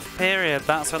 it's fourth period.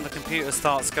 That's when the computer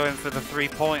starts going for the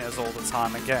 3-pointers all the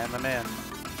time and getting them in.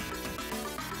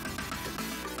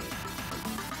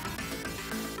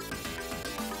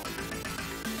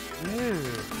 Ooh.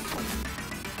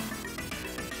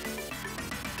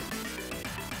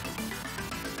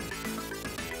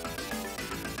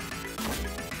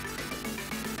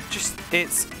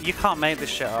 You can't make this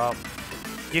shit up.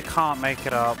 You can't make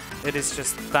it up. It is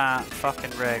just that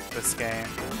fucking rigged, this game.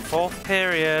 Fourth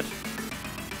period,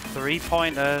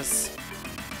 3-pointers.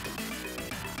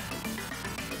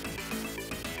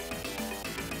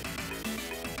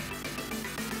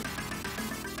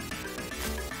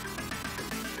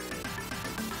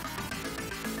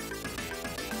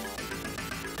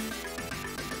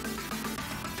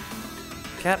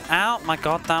 Get out my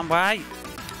goddamn way!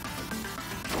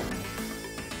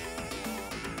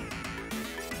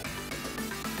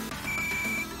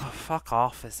 Fuck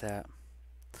off, is it?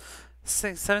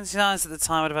 79s at the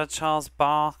time would have had Charles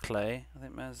Barkley. I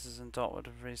think Moses and Dot would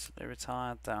have recently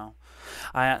retired now.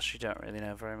 I actually don't really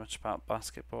know very much about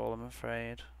basketball, I'm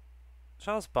afraid.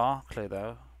 Charles Barkley,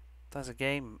 though. There's a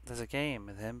game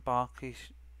with him. Barkley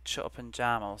Shut Up and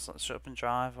Jam, or Shut Up and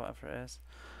Drive, whatever it is.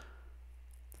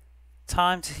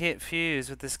 Time to hit fuse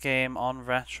with this game on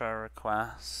retro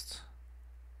request.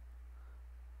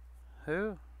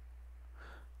 Who?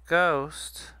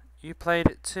 Ghost. You played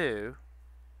it too?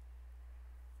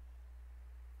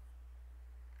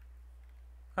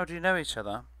 Oh, do you know each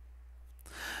other?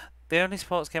 The only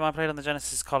sports game I played on the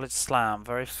Genesis is College Slam.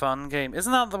 Very fun game.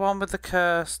 Isn't that the one with the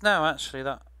curse? No, actually,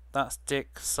 that's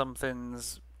Dick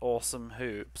Something's Awesome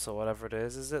Hoops, or whatever it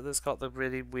is it? That's got the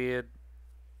really weird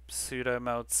pseudo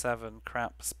mode 7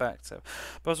 crap perspective.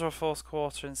 Buzzer of fourth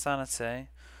quarter insanity.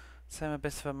 So I'm a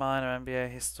bit of a minor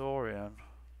NBA historian.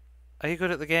 Are you good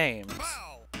at the games?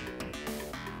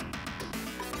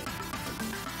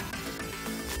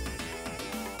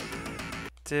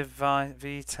 Vital?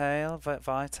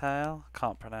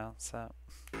 Can't pronounce that.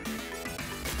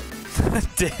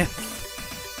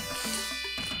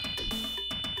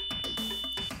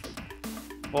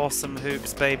 Awesome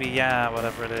Hoops, baby, yeah,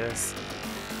 whatever it is.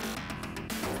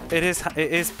 It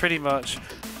is pretty much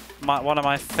one of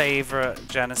my favourite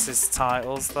Genesis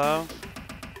titles, though.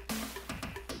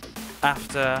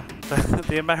 After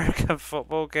the American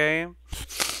football game,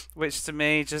 which to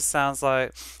me just sounds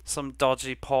like some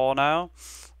dodgy porno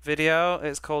video.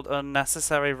 It's called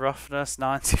Unnecessary Roughness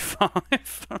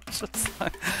 95. I'm just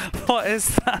like, what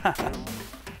is that?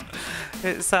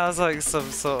 It sounds like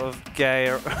some sort of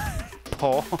gay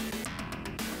porn.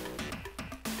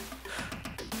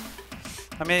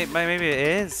 I mean, maybe it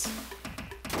is.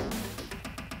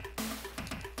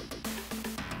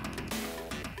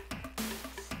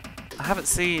 I haven't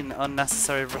seen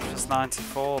Unnecessary Roughness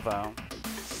 94 though.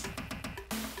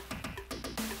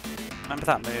 Remember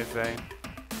that movie?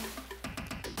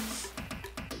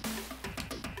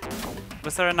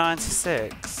 Was there a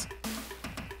 96?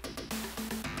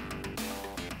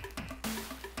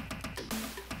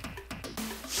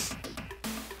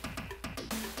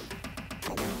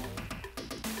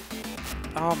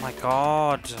 Oh my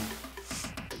god.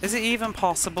 Is it even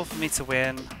possible for me to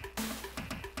win?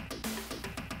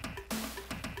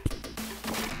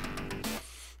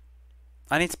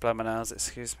 I need to blow my nose,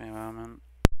 excuse me a moment.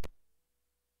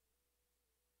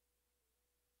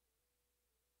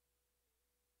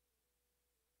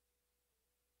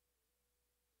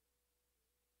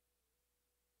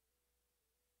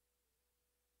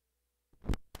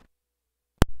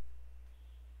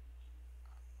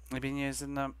 You've been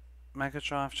using the Mega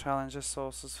Drive Challenger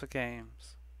sources for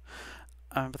games.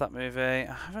 I remember that movie.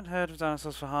 I haven't heard of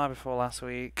Dinosaurs for Hire before last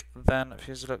week. Then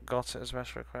Fuse Look got it as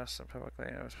retro request and probably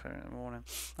I was playing in the morning.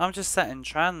 I'm just setting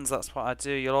trends, that's what I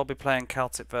do. You'll all be playing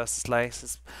Celtic versus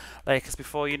Lakers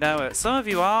before you know it. Some of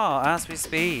you are, as we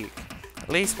speak. At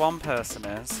least one person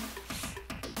is.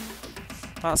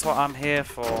 That's what I'm here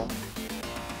for.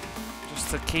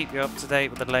 Just to keep you up to date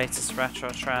with the latest retro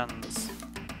trends.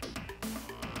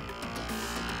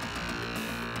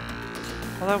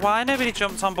 Although why nobody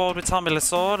jumped on board with Tommy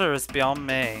Lasorda is beyond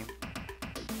me.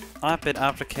 I've been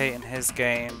advocating his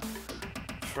game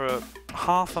for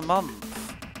half a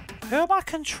month. Who am I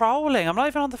controlling? I'm not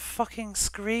even on the fucking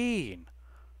screen.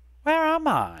 Where am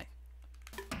I?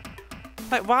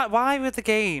 Like, why would the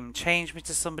game change me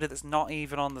to somebody that's not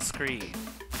even on the screen?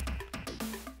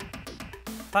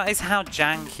 That is how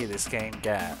janky this game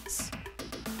gets.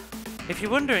 If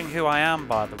you're wondering who I am,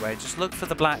 by the way, just look for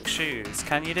the black shoes.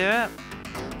 Can you do it?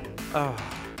 Oh.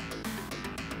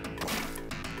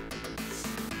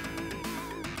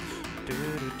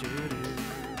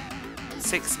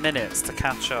 6 minutes to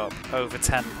catch up over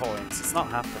 10 points. It's not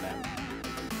happening.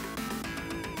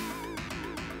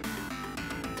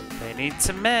 They need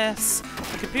to miss.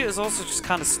 The computer's also just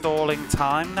kind of stalling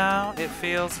time now, it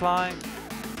feels like.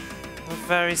 A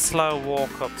very slow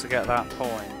walk up to get that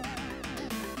point.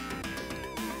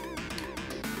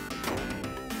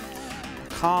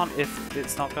 I can't if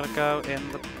it's not going to go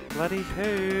in the bloody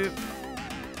hoop.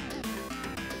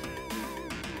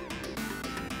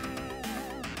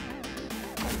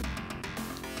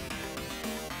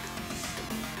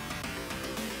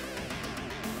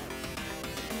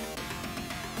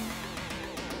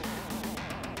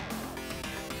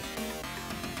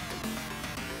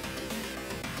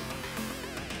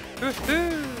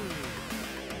 Woohoo!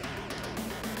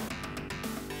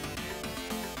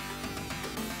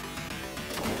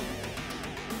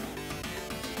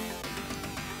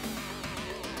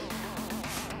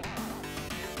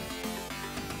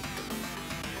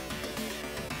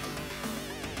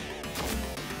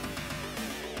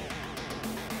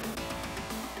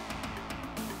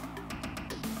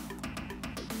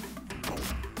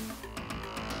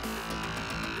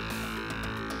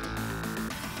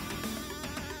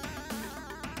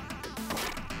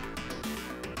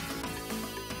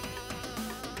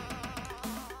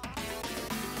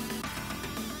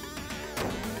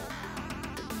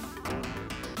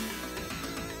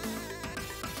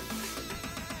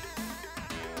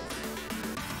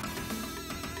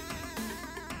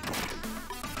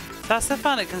 That's the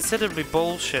found it considerably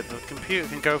bullshit that the computer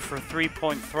can go for a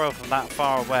 3-point throw from that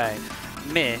far away,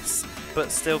 miss,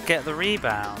 but still get the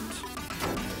rebound.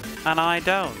 And I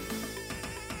don't.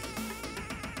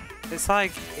 It's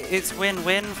like, it's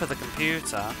win-win for the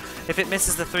computer. If it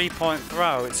misses the 3-point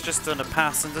throw, it's just done a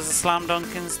pass and does a slam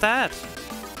dunk instead.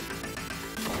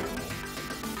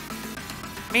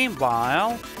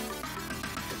 Meanwhile,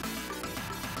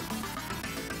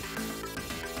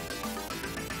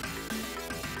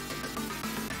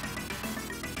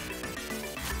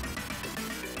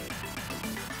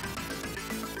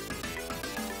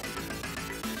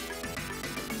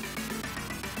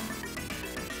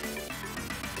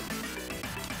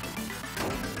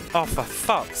 oh, for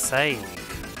fuck's sake.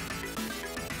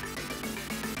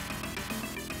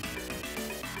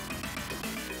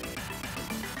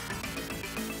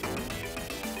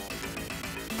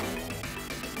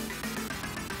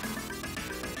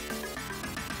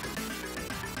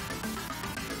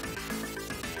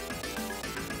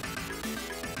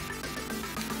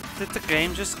 Did the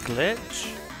game just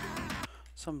glitch?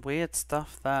 Some weird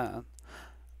stuff there.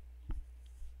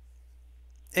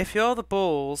 If you're the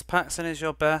Bulls, Paxson is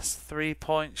your best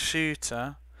 3-point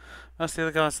shooter. Most of the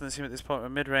other guys in the team at this point were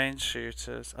mid-range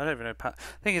shooters. I don't even know.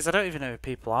 Thing is, I don't even know who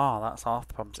people are. That's half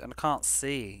the problem, and I can't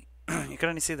see. You can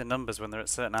only see the numbers when they're at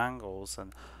certain angles.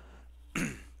 And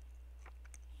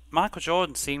Michael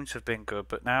Jordan seemed to have been good,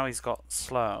 but now he's got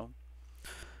slow.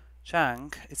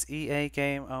 Chang, it's EA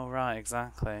game. Oh right,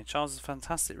 exactly. Charles is a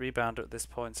fantastic rebounder at this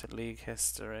point in league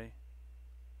history.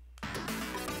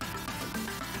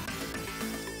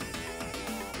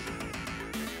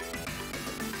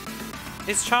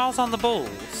 Is Charles on the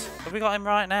Bulls? Have we got him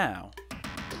right now?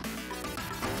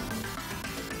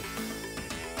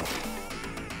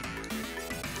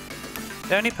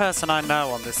 The only person I know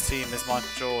on this team is Michael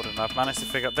Jordan. I've managed to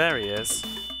figure out. There he is.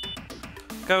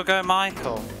 Go, go,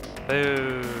 Michael.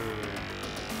 Boo.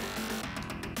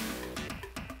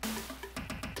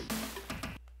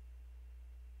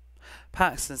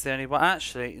 Paxton's the only one.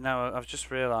 Actually, no, I've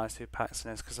just realised who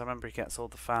Paxton is because I remember he gets all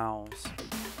the fouls.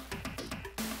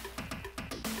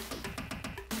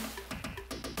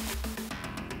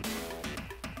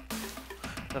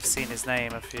 I've seen his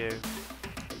name a few.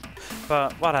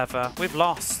 But whatever. We've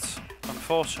lost.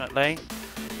 Unfortunately.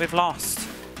 We've lost.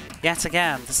 Yet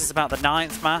again. This is about the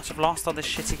 9th match I've lost on this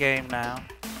shitty game now.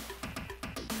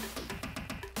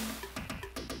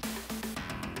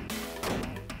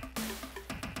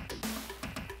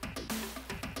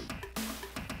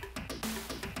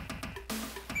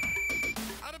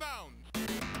 Out of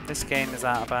bounds. This game is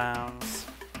out of bounds.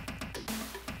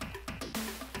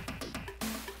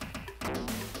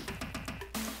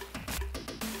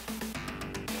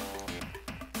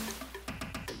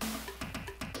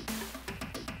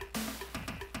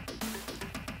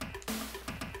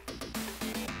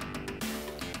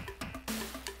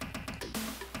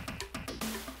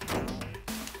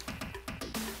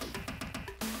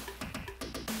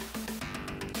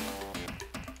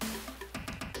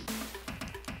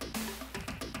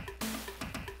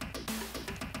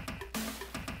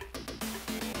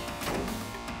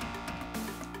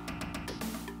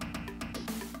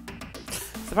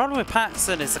 The problem with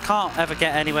Paxton is I can't ever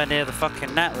get anywhere near the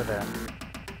fucking net with him.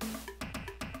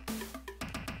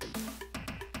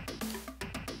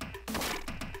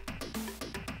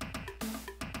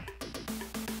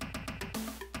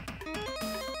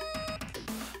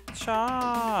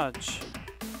 Charge!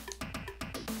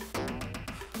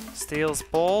 Steals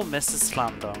ball, misses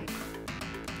slam dunk.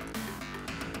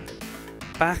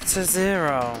 Back to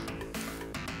 0.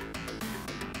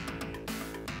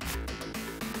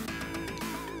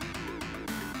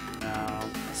 No,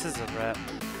 this is a rip.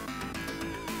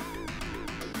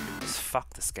 Just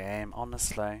fuck this game,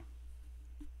 honestly.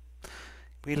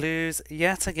 We lose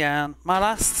yet again. My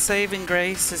last saving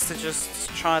grace is to just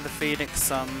try the Phoenix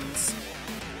Suns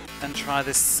and try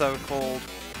this so-called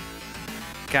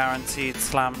guaranteed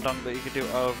slam dunk that you can do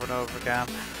over and over again.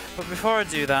 But before I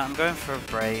do that, I'm going for a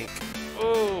break.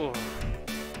 Ooh,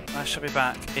 I shall be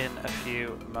back in a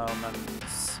few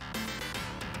moments.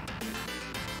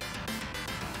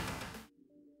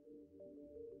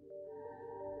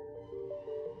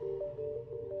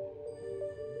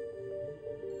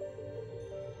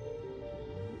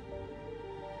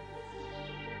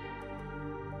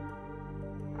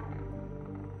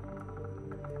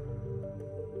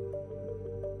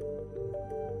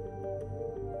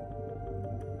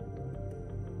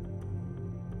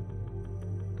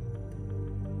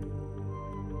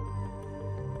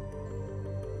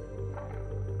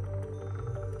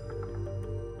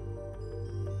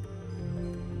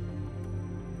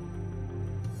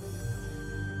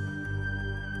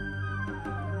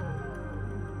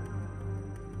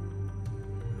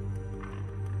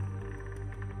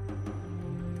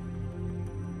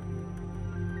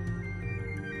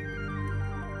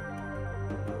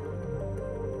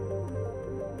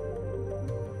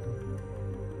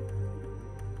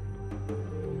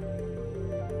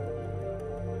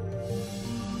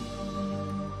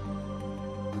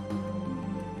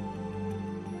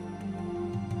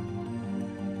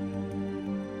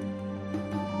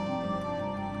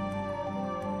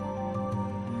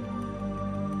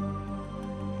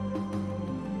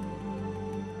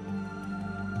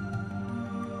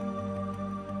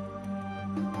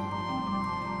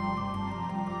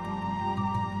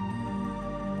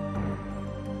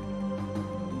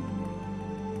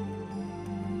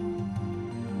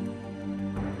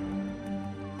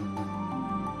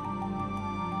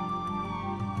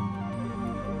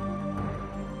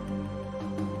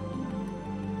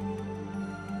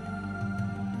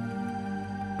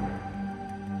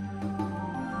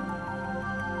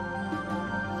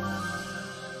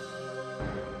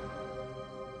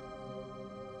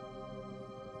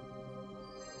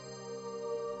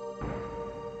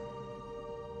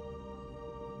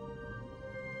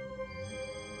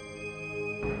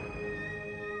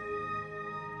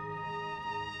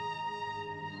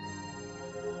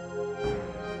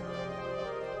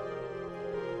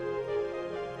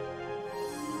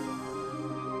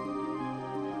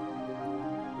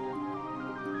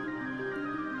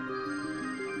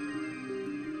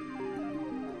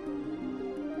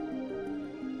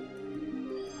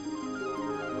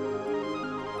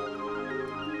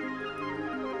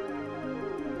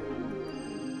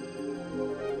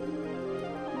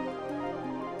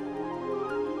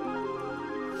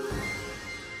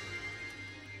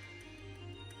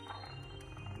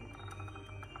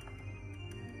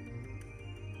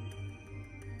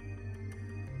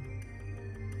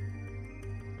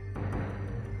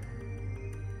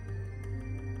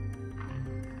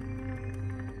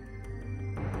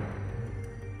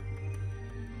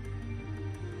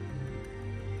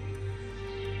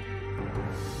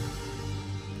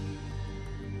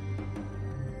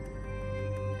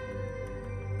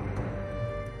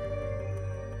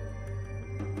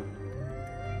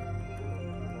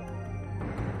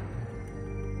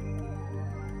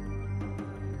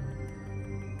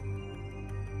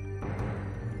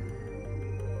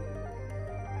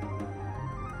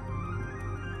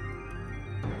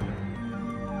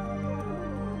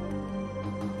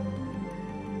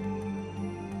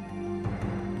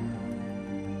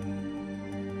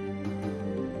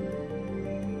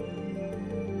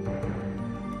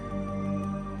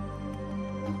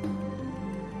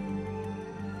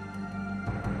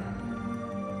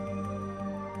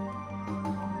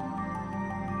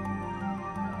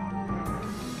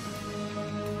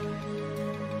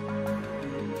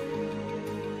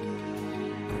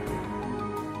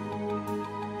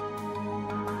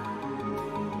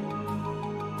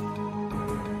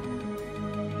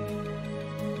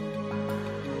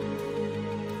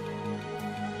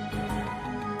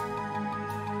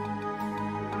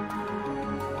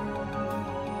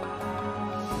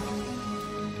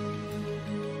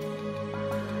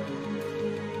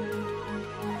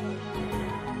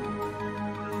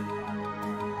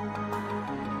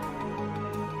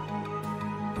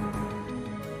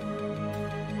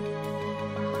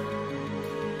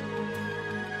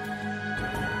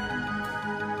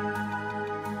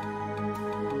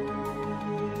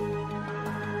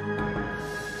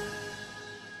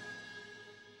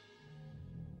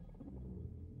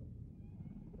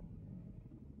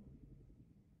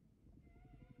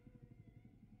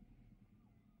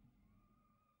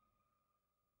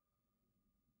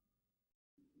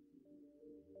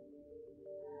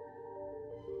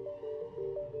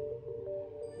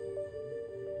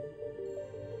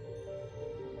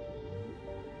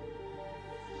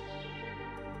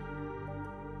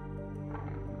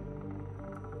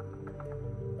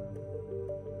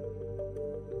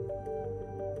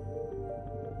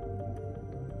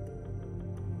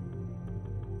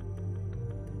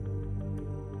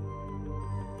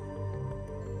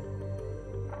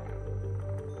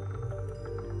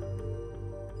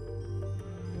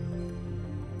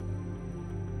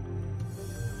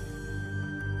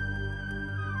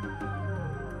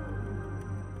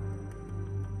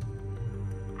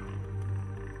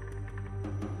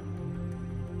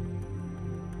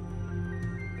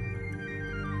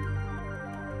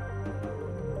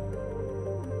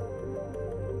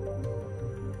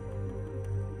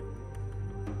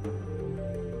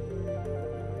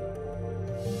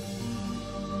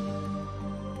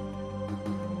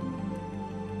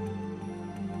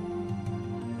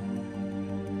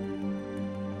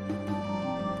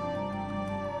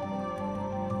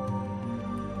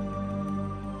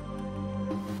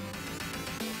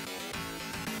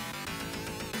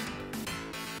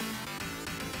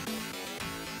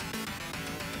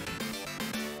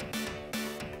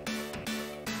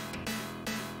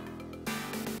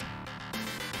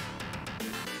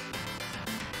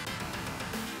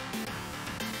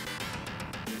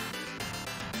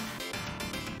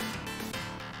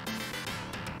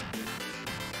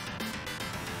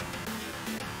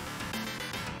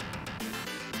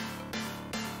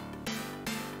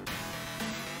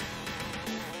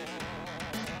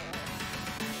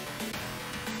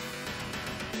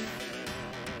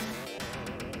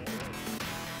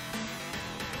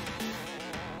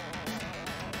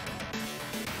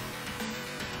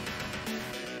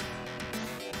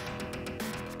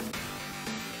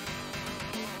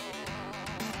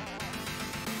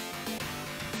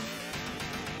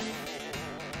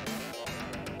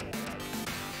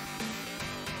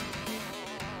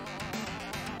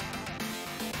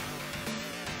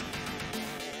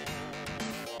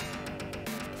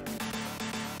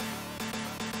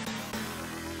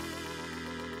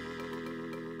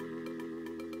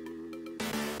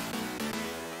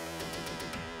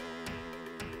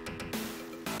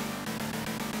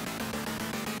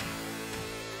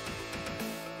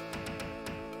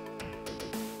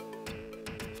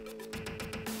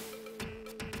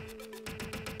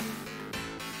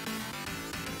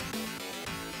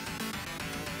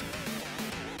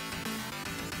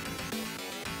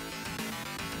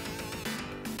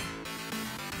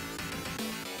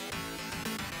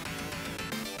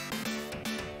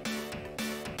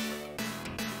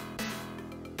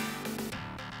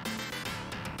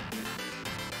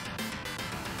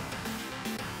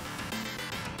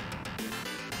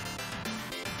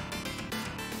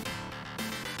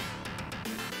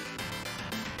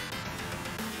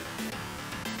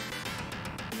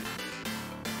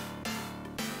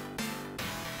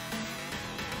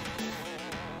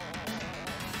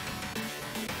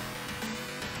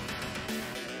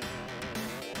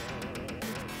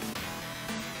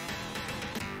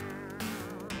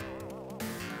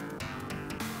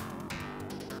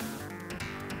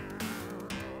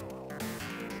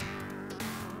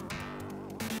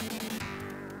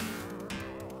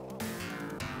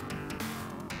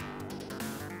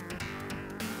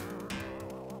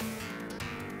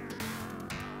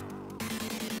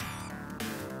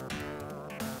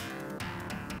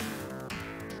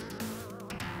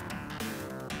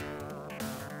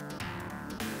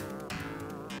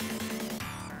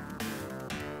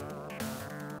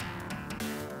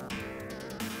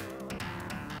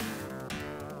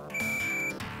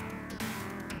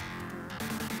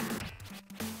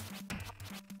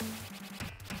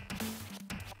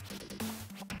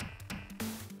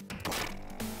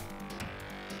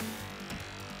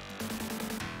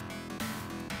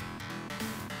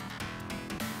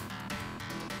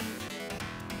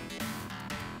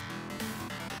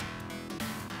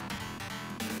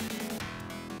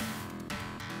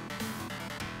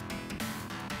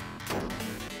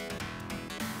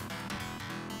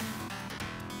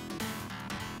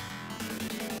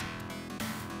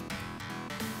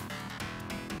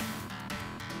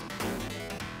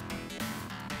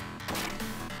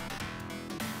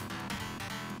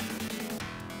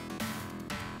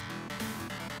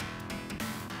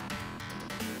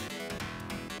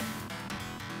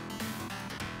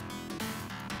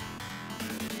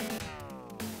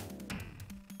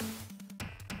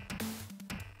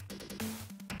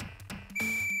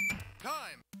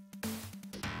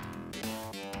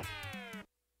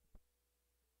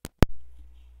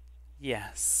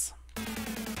 Yes.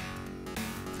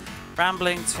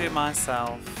 Rambling to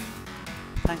myself.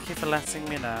 Thank you for letting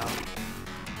me know.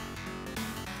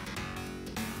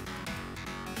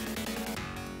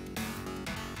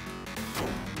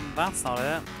 That's not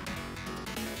it.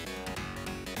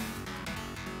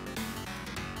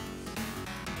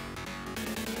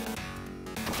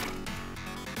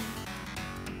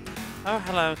 Oh,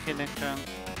 hello, Kinnikin.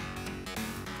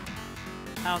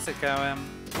 How's it going?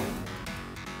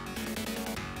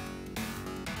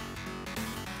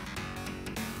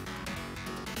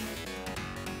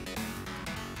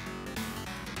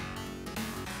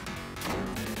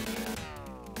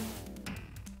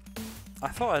 I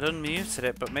thought I'd unmuted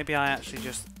it, but maybe I actually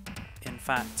just, in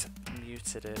fact,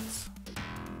 muted it.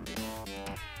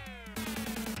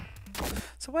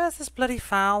 So where's this bloody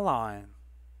foul line?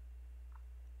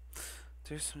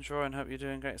 Do some drawing, hope you're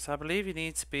doing great. So I believe you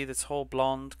need to be the tall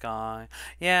blonde guy.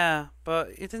 Yeah, but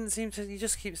it didn't seem to, he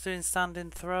just keeps doing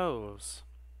standing throws.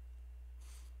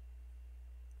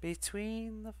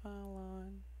 Between the foul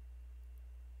line.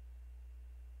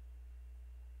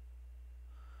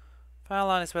 Foul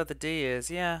line is where the D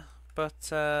is, yeah.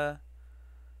 But I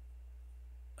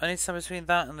need to stand between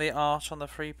that and the arch on the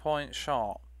 3-point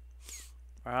shot.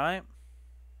 Right?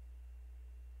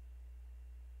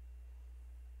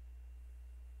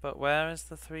 But where is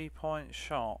the 3-point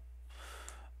shot?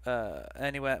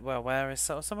 Anywhere, well, where is,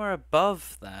 so somewhere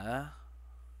above there.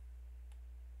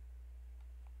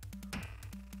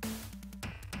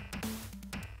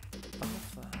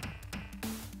 Above there.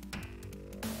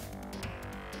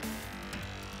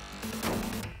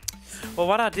 Well,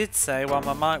 what I did say while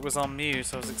my mic was on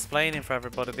mute, I was explaining for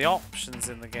everybody the options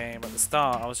in the game at the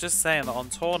start. I was just saying that on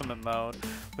tournament mode,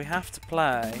 we have to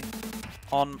play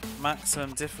on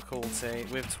maximum difficulty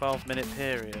with 12-minute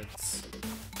periods.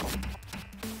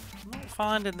 I'm not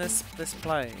finding this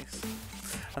place,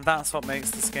 and that's what makes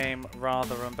this game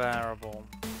rather unbearable.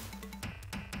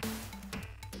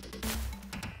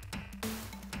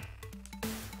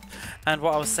 And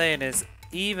what I was saying is,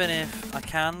 even if I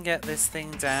can get this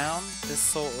thing down, this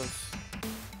sort of...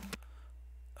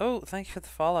 Oh, thank you for the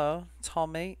follow,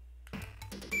 Tommy.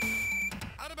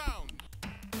 Out of bounds.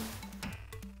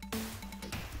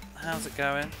 How's it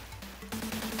going?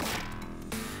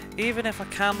 Even if I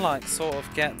can, like, sort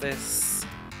of get this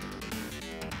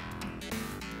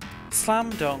slam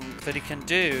dunk that he can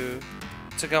do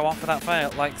to go off of that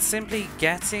fail, like simply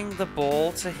getting the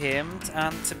ball to him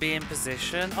and to be in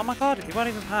position. Oh my god, he won't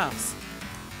even pass.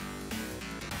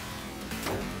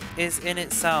 Is in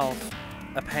itself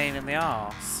a pain in the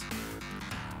arse.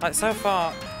 Like, so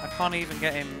far, I can't even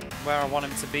get him where I want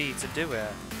him to be to do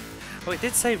it. Oh, it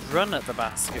did say run at the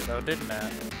basket though, didn't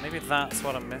it? Maybe that's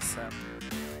what I'm missing.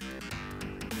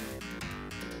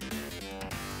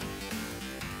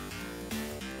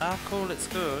 Ah, cool, it's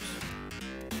good.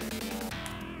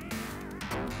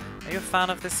 Are you a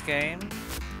fan of this game?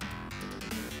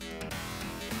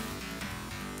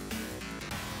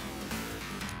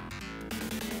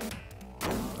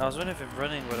 I was wondering if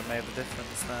running would have made the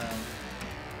difference there.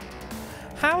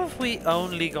 How have we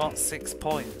only got 6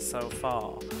 points so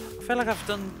far? I feel like I've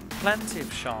done plenty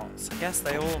of shots. I guess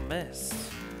they all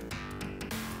missed.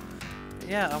 But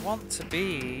yeah, I want to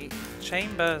be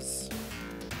Chambers.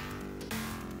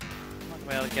 I'm not going to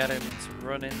be able to get him to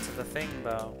run into the thing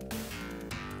though.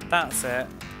 That's it.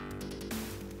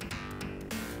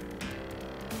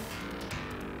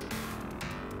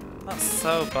 That's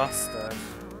so busted.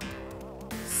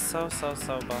 So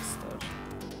busted.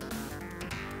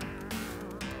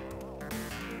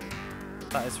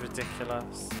 That is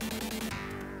ridiculous.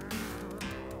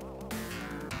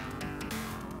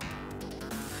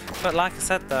 But like I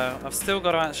said though, I've still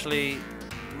got to actually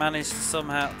manage to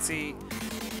somehow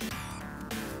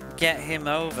get him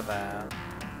over there.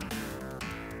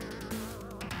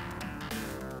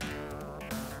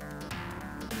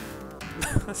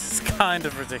 This is kind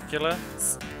of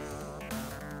ridiculous.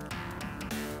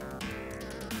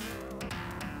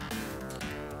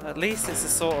 At least it's a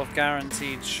sort of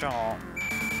guaranteed shot.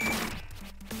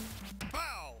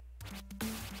 Foul.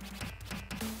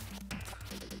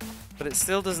 But it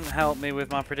still doesn't help me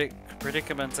with my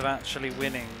predicament of actually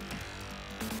winning.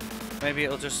 Maybe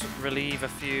it'll just relieve a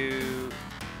few...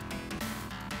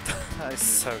 That is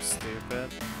so stupid.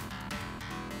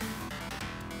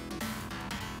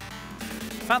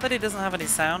 The fact that it doesn't have any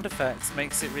sound effects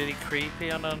makes it really creepy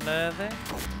and unnerving.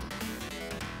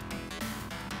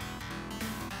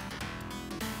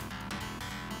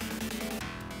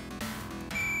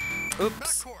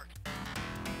 Oops.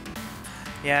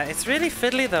 Yeah, it's really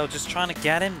fiddly though, just trying to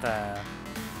get him there.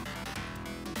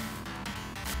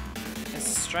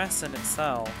 It's stress in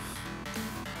itself.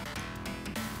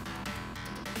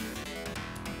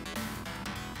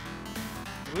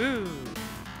 Woo!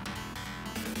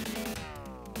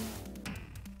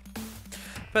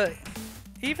 But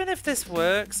even if this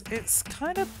works, it's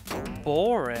kind of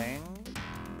boring.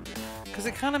 Because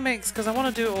it kind of because I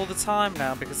want to do it all the time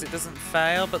now because it doesn't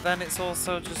fail, but then it's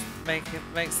also just makes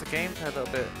the gameplay a little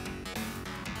bit,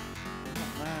 I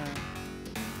don't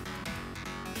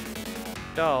know,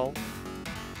 dull.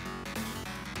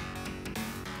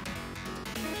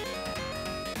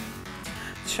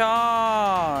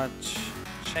 Charge!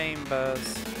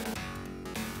 Chambers.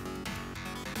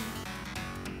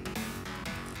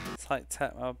 It's like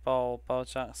Tecmo Bowl. Bo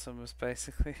Jackson was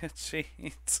basically a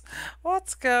cheat.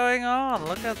 What's going on?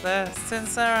 Look at this. Tin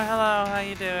Sarah, hello, how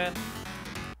you doing?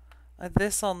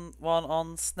 This one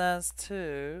on SNES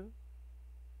too.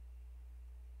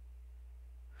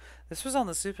 This was on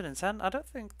the Super Nintendo. I don't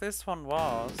think this one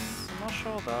was. I'm not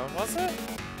sure though. Was it? I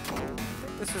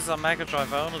think this was a Mega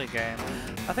Drive only game.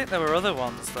 I think there were other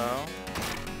ones though.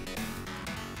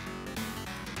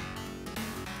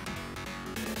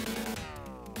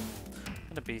 I'm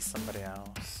gonna be somebody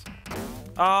else.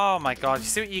 Oh my god, you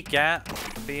see what you get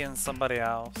for being somebody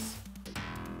else?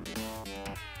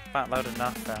 Fat load of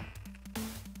nothing.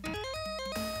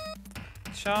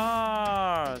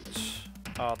 Charge!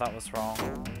 Oh, that was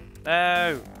wrong.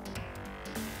 No!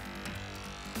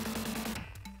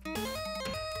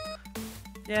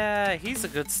 Yeah, he's a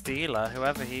good stealer,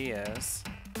 whoever he is.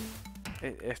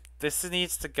 If this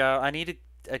needs to go, I need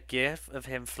a gif of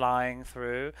him flying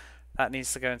through. That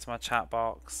needs to go into my chat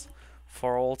box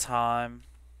for all time.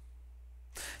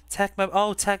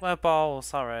 Tecmo Bowl,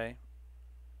 sorry.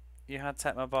 You had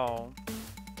Tecmo Bowl.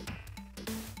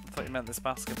 I thought you meant this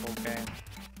basketball game.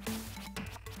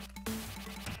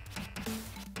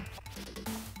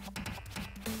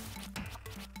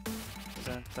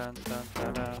 Dun, dun, dun,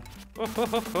 dun, dun.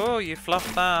 Oh, you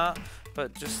fluffed that.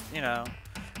 But just, you know,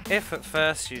 if at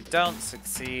first you don't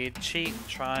succeed, cheat and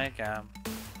try again.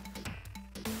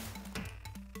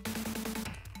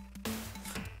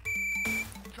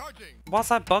 Charging. Was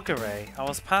that buggery? I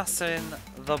was passing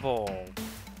the ball.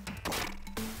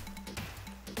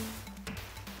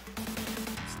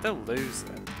 Still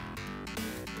losing.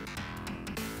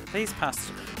 Please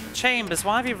pass. Chambers,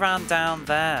 why have you ran down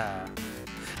there?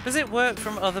 Does it work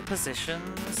from other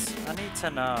positions? I need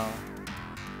to know.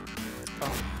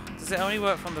 Oh, does it only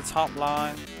work from the top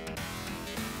line?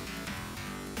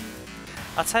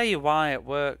 I'll tell you why it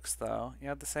works though. You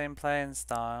had the same playing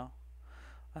style.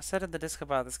 I said in the disc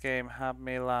about this game had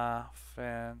me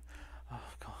laughing. Oh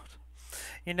god.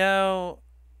 You know,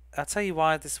 I'll tell you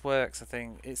why this works, I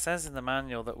think. It says in the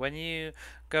manual that when you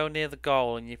go near the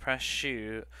goal and you press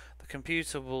shoot, the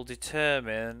computer will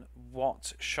determine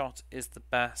what shot is the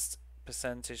best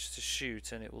percentage to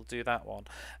shoot, and it will do that one.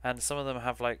 And some of them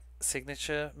have like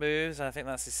signature moves, and I think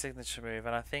that's his signature move.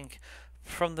 And I think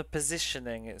from the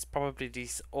positioning, it's probably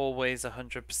always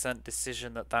 100%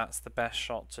 decision that that's the best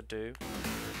shot to do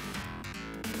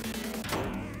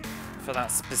for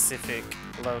that specific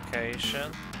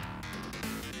location.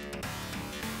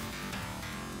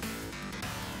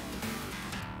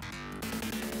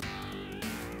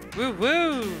 Woo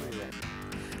woo!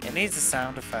 It needs a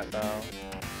sound effect though.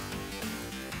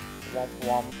 Womp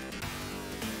womp.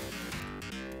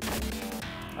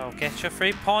 Oh, get your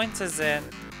 3 pointers in.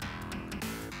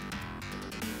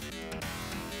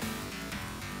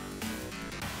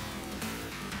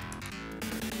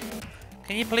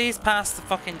 Can you please pass the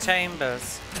fucking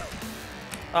Chambers?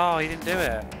 Oh, he didn't do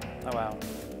it. Oh well.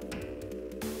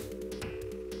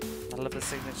 I love the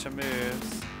signature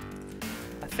moves.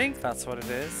 I think that's what it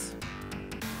is.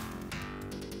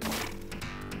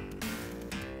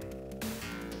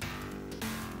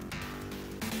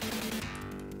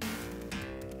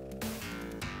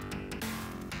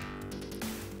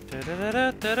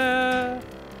 Da-da-da-da-da-da.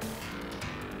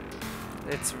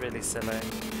 It's really silly.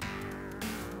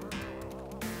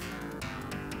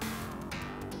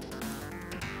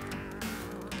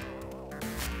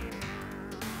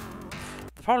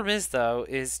 The problem is though,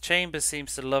 is Chambers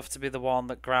seems to love to be the one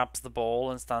that grabs the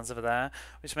ball and stands over there,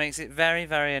 which makes it very,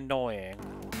 very annoying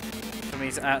for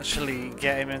me to actually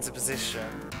get him into position.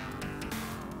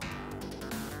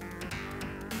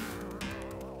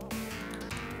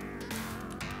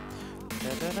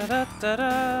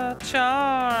 Da-da-da-da-da-da,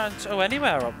 charge! Oh,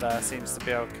 anywhere up there seems to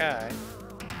be okay.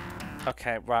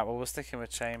 Okay, right, well we're sticking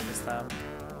with Chambers then.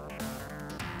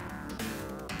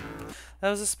 There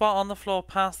was a spot on the floor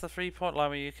past the 3-point line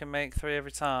where you can make 3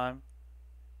 every time.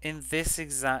 In this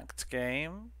exact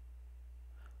game,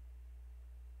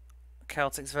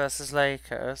 Celtics versus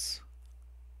Lakers,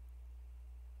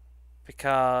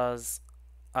 because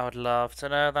I would love to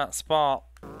know that spot.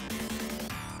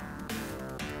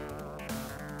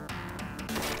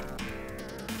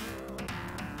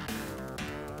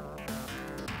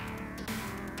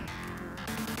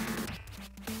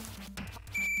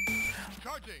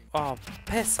 Oh,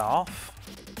 piss off.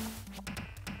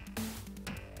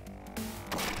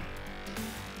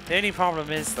 The only problem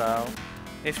is though,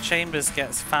 if Chambers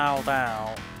gets fouled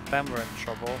out, then we're in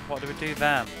trouble. What do we do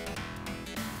then?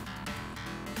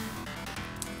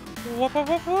 Whoop, whoop,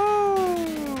 whoop,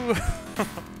 whoop.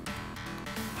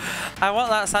 I want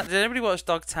that sound. Did anybody watch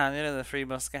D'Artagnan and the Three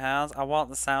Musketeers? I want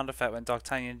the sound effect when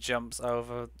D'Artagnan jumps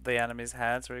over the enemy's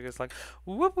heads, where he goes like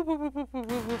whoop, whoop, whoop, whoop, whoop,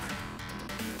 whoop, whoop.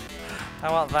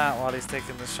 I want that while he's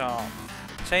taking the shot.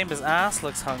 Chambers' ass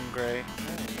looks hungry.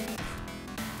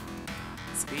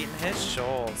 It's eating his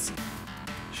shorts.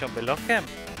 Shouldn't be looking.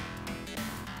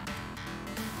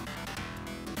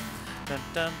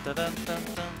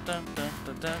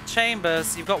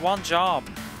 Chambers, you've got one job.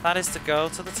 That is to go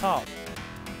to the top.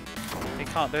 He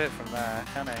can't do it from there,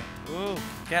 can he? Ooh,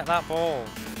 get that ball.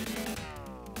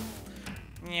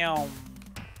 Meow.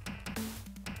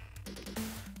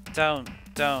 Don't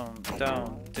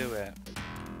do it.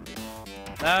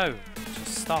 No,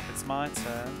 just stop, it's my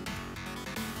turn.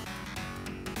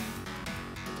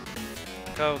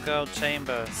 Go,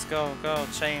 Chambers. Go,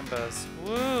 Chambers.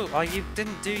 Woo! Oh, you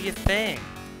didn't do your thing.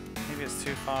 Maybe it's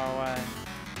too far away.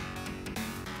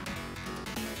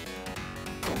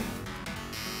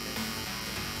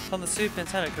 On the Super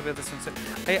Nintendo, it could be this one too.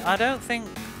 Hey, I don't think...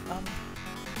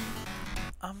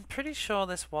 I'm pretty sure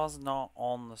this was not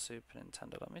on the Super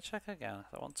Nintendo. Let me check again.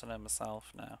 I want to know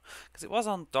myself now. Because it was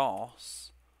on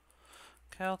DOS.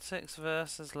 Celtics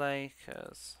versus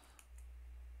Lakers.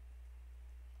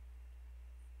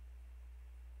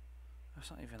 It's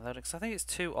not even loading, because I think it's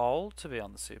too old to be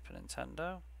on the Super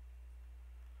Nintendo.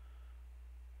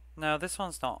 No, this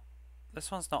one's not.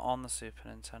 This one's not on the Super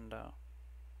Nintendo.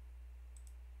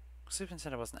 Super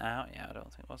Nintendo wasn't out yet, I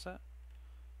don't think, was it?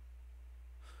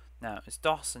 No, it's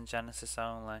DOS and Genesis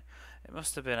only. It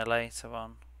must have been a later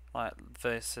one, like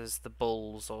versus the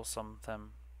Bulls or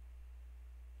something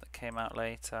that came out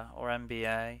later, or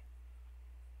NBA.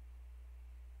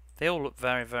 They all look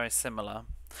very, very similar.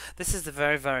 This is the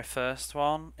very, very first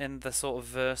one in the sort of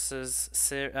versus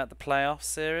at the playoff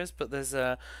series, but there's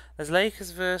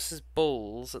Lakers versus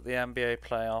Bulls at the NBA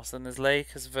playoffs, and there's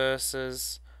Lakers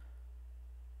versus,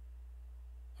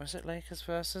 or is it Lakers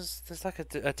versus? There's like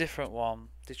a different one,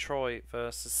 Detroit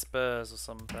versus Spurs or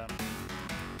something.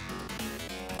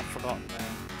 I've forgotten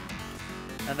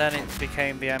now. And then it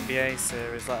became the NBA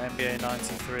series, like NBA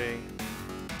 '93.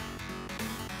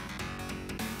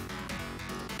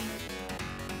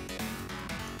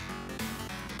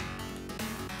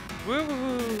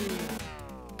 Woo!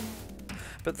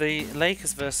 But the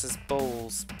Lakers versus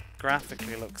Bulls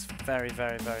graphically looks very,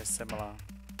 very, very similar,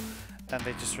 and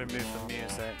they just removed the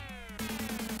music.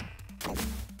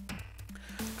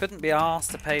 Couldn't be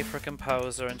asked to pay for a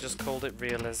composer and just called it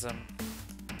realism.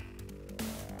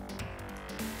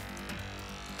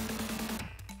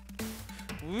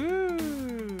 Woo!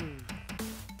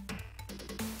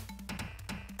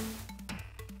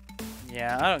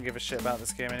 Yeah, I don't give a shit about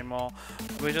this game anymore.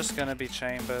 We're just gonna be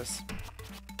Chambers.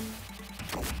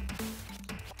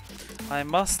 I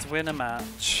must win a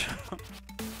match.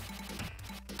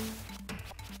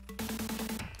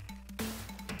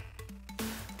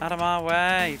 Out of my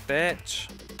way, bitch.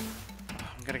 Oh,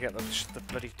 I'm gonna get the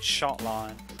bloody shot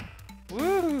line.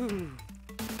 Woo!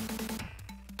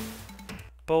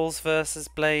 Bulls versus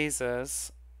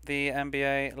Blazers. The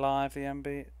NBA Live, the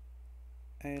NBA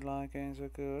Live games were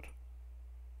good.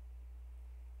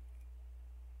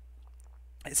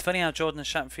 It's funny how Jordan and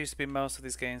Shaq refused to be in most of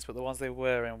these games, but the ones they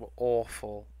were in were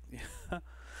awful.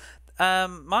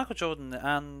 Michael Jordan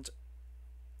and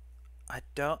I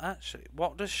don't actually.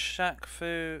 What does Shaq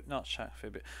Fu? Not Shaq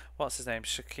Fu, but what's his name?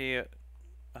 Shaquille.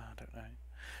 I don't know.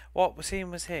 What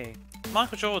team was he?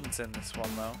 Michael Jordan's in this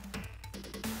one though.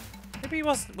 Maybe he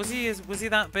was. Was he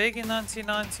that big in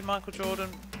 1990? Michael Jordan.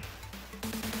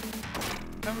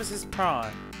 When was his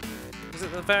prime? Was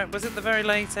it the very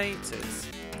late 80s?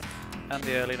 And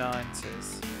the early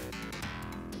 90s.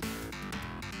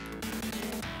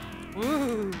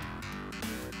 Woo!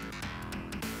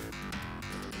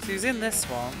 So he's in this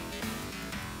one.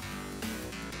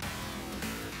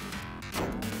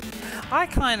 I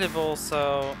kind of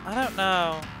also, I don't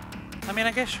know. I mean,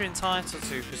 I guess you're entitled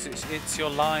to because it's your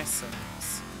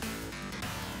license,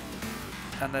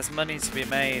 and there's money to be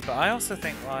made. But I also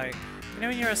think, like, you know,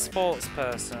 when you're a sports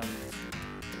person,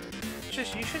 you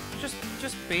should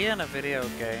just be in a video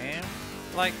game.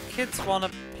 Like, kids want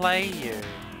to play you.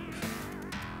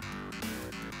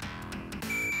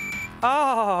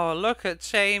 Oh, look at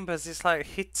Chambers. It's like,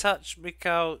 he touched me,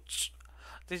 coach.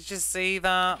 Did you see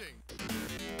that?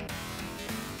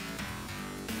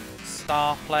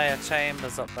 Star player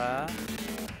Chambers up there.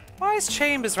 Why is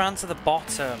Chambers ran to the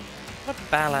bottom? What a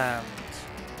bellend.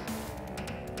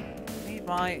 I need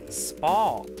my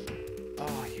spot.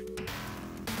 Oh, you...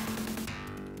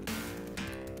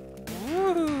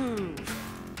 Woo!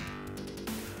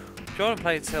 Jordan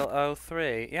played till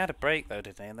 03. He had a break though,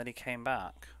 didn't he? And then he came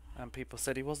back. And people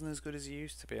said he wasn't as good as he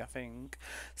used to be, I think.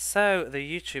 So, the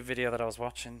YouTube video that I was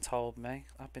watching told me.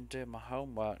 I've been doing my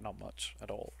homework. Not much at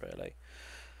all, really.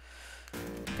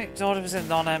 I think Jordan was in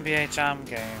non-NBA Jam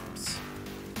games.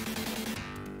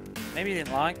 Maybe he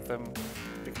didn't like them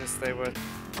because they were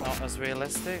not as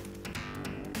realistic.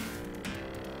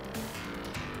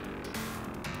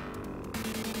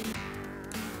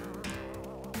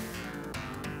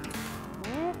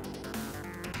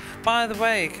 By the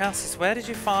way, Cassis, where did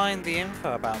you find the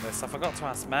info about this? I forgot to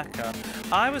ask Mecca.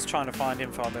 I was trying to find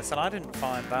info on this and I didn't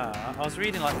find that. I was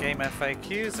reading like game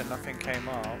FAQs and nothing came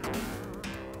up.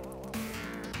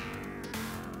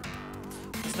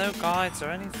 There's no guides or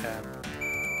anything.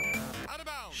 Out of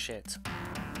bounds. Shit.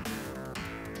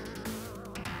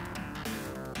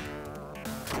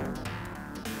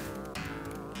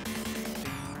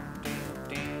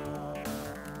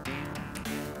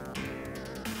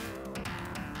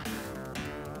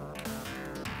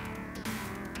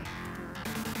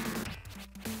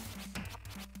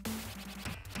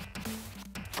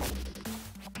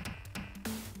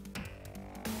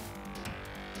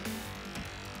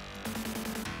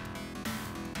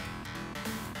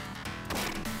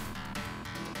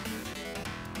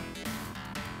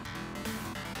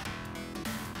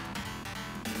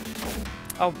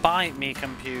 Oh, bite me,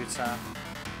 computer.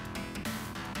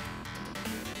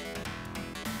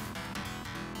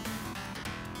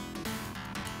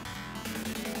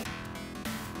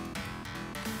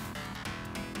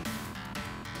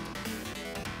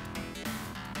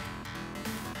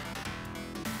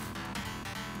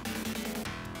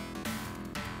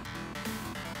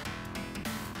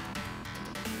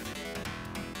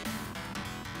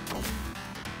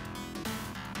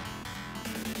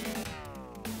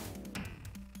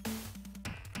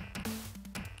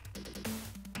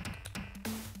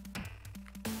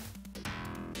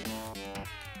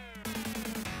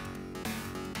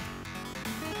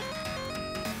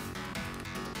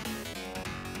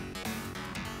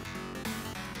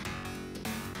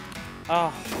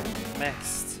 Oh,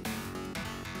 missed.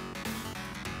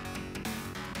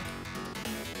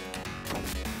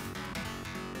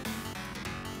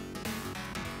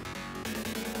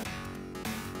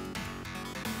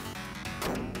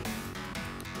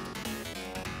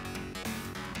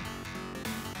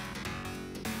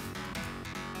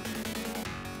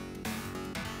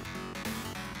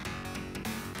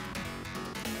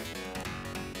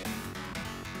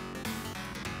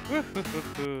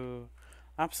 Woohoo!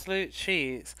 Absolute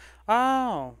cheats.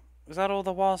 Oh, is that all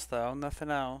there was though?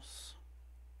 Nothing else?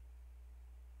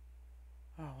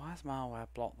 Oh, why has malware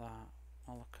blocked that?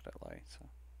 I'll look at it later.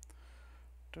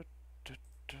 Du, du,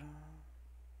 du.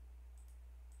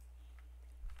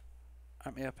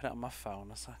 Let me open it on my phone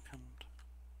a second.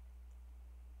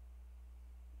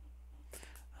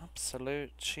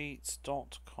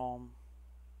 AbsoluteCheats.com.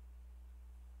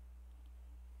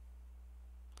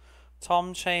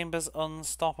 Tom Chambers'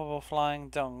 unstoppable flying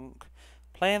dunk.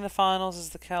 Playing the finals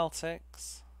as the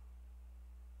Celtics.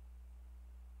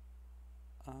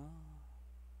 Ah.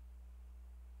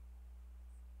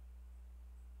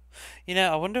 You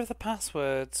know, I wonder if the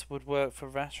passwords would work for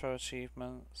retro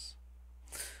achievements.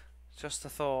 Just a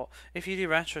thought. If you do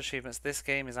retro achievements, this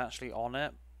game is actually on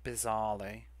it,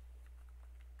 bizarrely.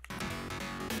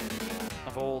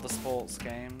 Of all the sports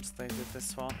games, they did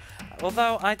this one.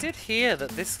 Although I did hear that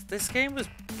this game was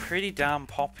pretty damn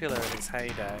popular in its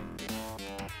heyday.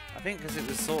 I think because it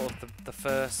was sort of the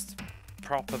first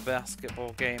proper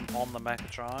basketball game on the Mega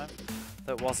Drive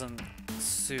that wasn't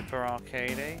super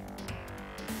arcadey.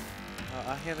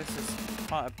 I hear this is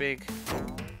quite a big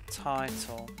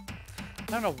title. I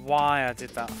don't know why I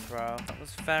did that throw. That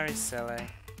was very silly.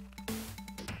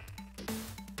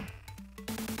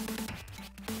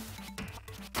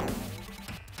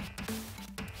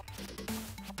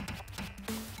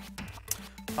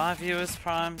 Five viewers,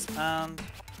 primes, and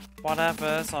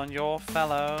whatever's on your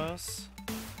fellows.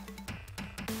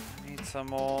 I need some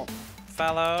more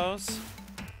fellows.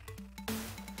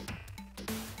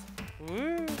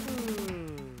 Woo!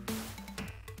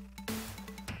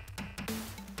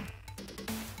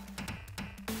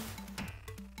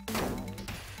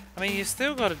 I mean, you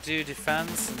still got to do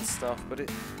defense and stuff,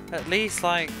 but at least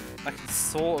like I can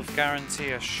sort of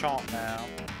guarantee a shot now.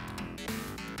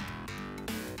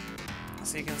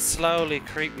 So you can slowly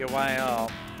creep your way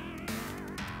up.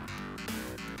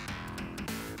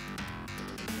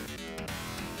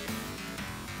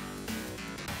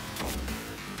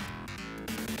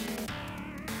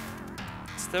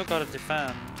 Still got to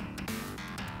defend.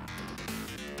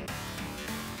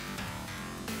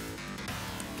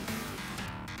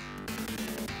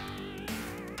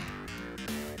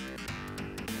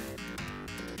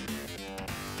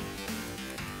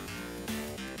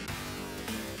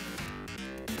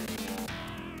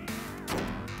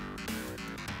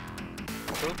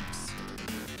 Oops.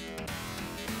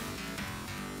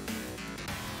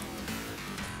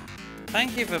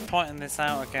 Thank you for pointing this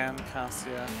out again,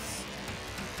 Cassius.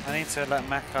 I need to let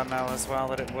Mecca know as well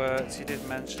that it works. He did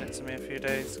mention it to me a few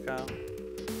days ago.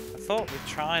 I thought we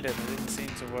tried it and it didn't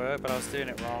seem to work, but I was doing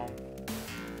it wrong.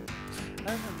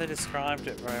 I don't think they described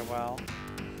it very well.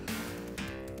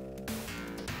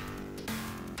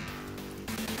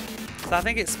 So I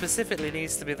think it specifically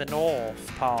needs to be the north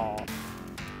part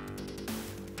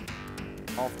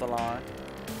of the line.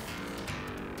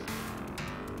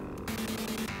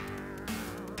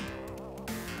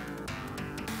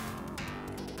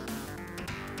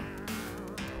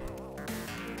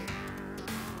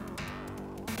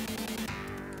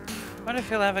 I wonder if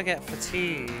he'll ever get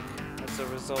fatigue as a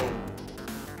result.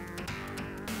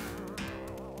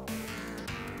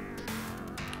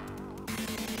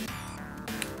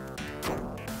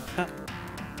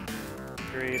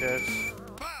 Greeted.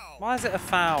 Why is it a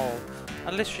foul?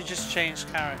 I literally just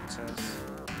changed characters.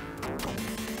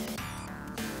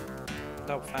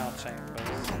 Dog foul chambers.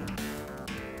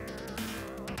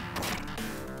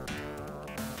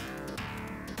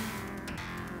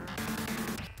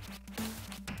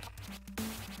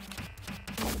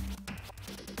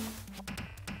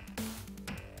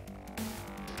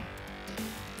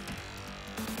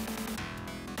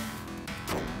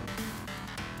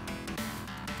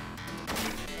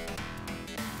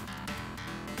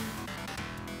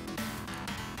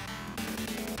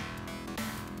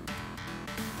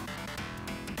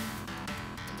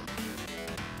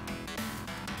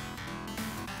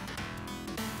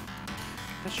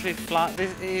 Literally fly.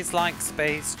 This is like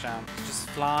Space Jam, just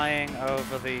flying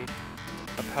over the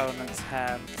opponent's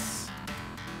heads.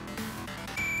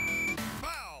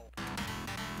 Foul.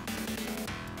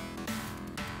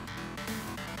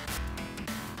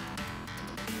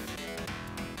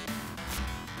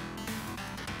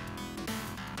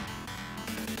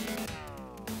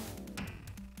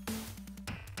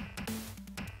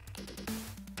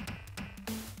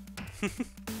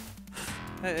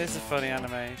 It is a funny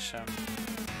animation.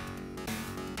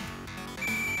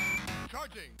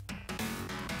 Charging.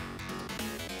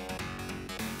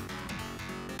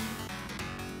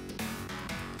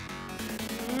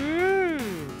 Woo!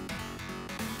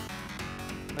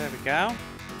 There we go.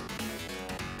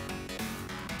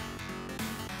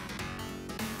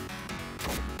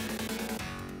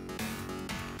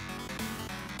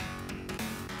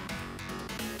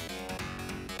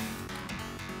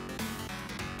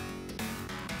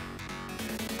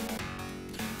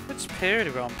 Which period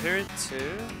are we on? Period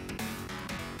 2?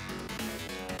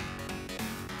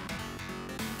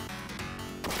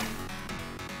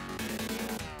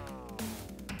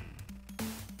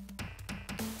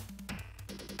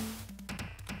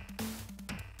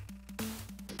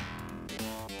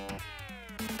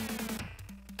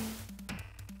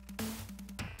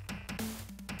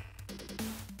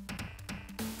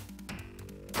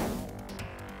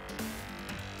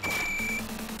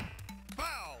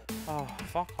 Oh,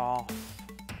 fuck off.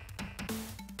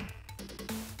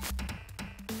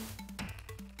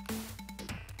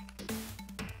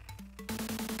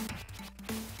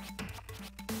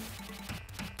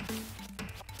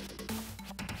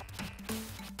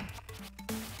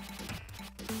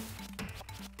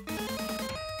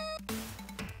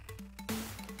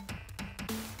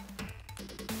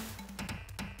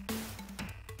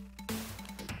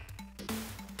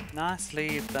 Nice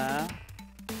lead there.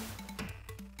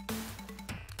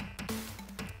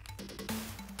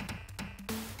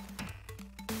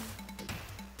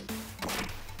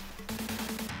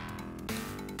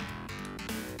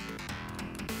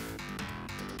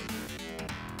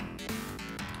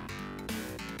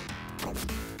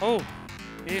 Oh,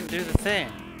 he didn't do the thing.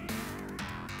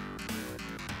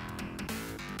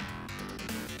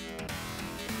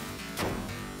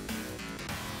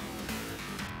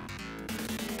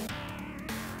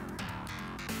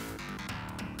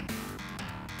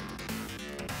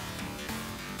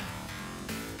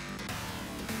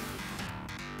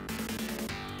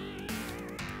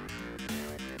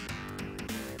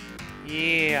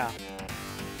 Yeah.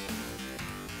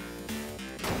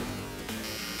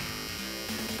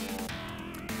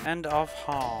 End of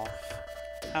half.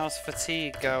 How's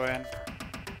fatigue going?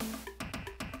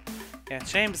 Yeah,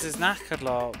 Chambers is knackered,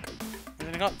 look. We've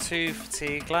only got 2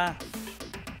 fatigue left.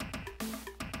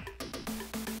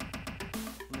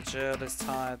 Majel is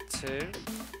tired too.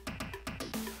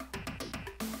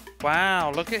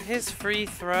 Wow, look at his free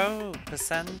throw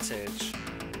percentage.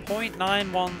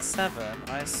 0.917,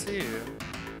 I assume.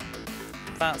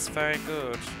 That's very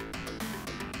good.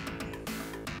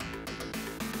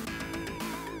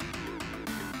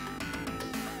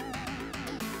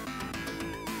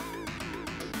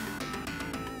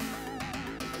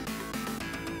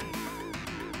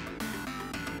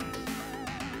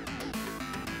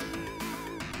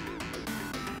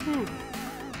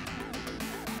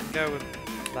 Go with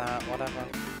that, whatever.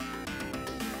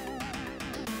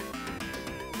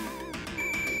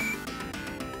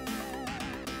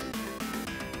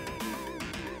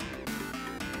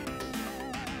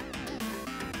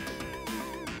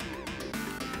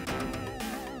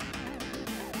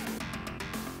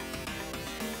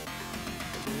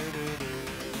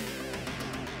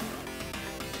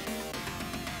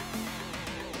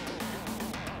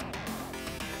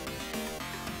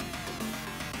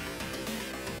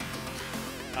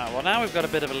 Alright, well now we've got a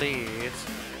bit of a lead.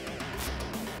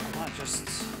 I might just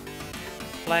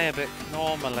play a bit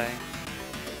normally.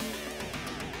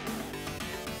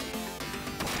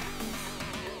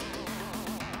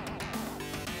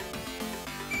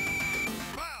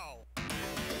 Foul.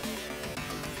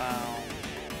 Foul.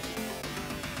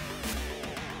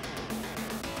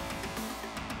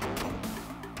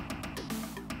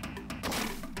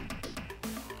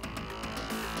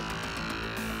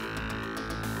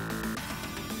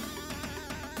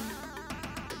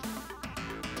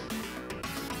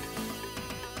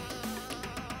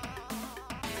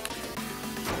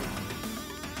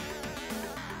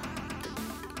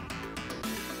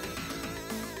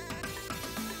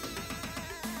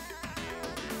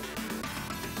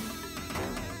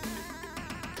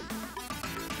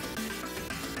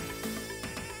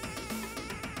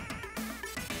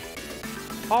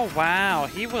 Oh wow,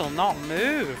 he will not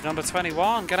move. Number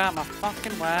 21, get out my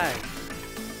fucking way.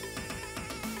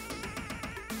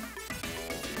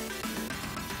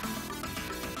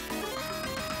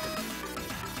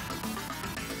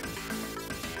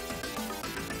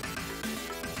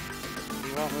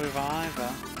 He won't move either.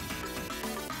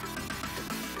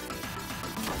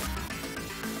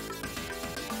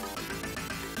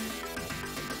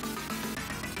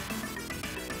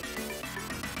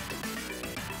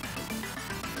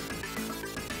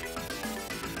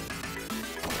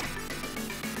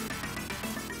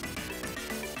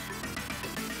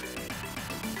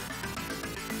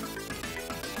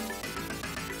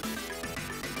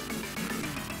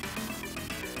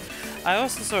 I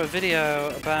also saw a video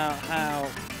about how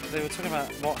they were talking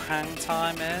about what hang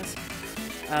time is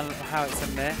and how it's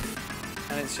a myth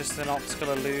and it's just an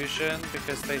optical illusion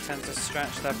because they tend to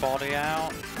stretch their body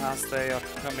out as they are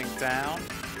coming down,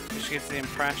 which gives the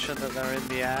impression that they're in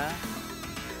the air,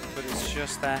 but it's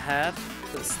just their head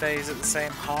that stays at the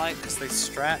same height because they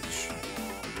stretch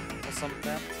or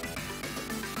something.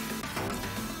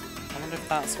 I wonder if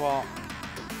that's what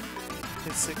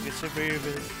his signature move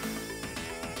is.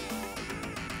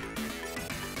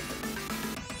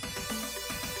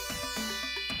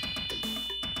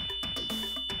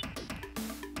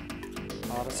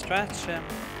 Gotta stretch him.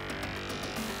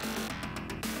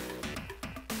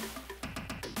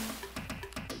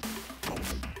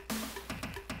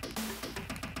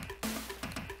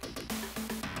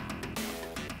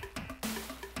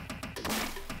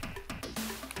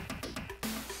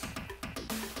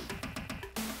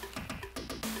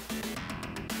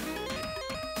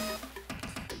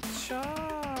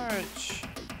 Charge.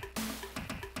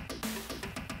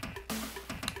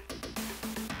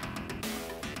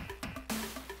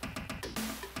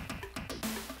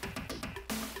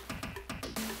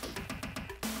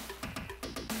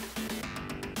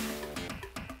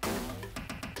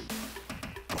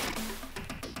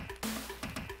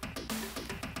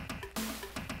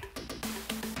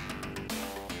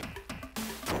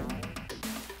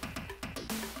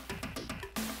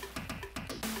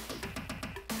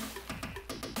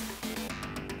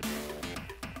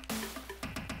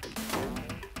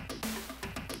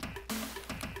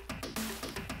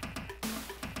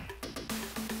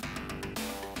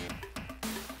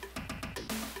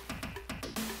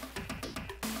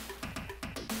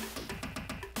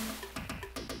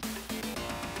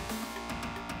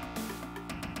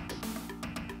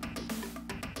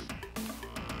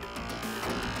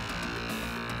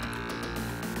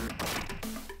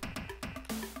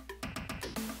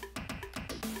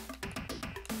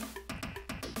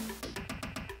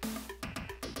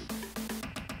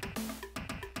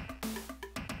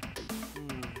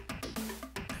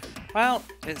 Well,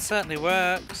 it certainly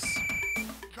works.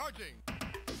 Charging.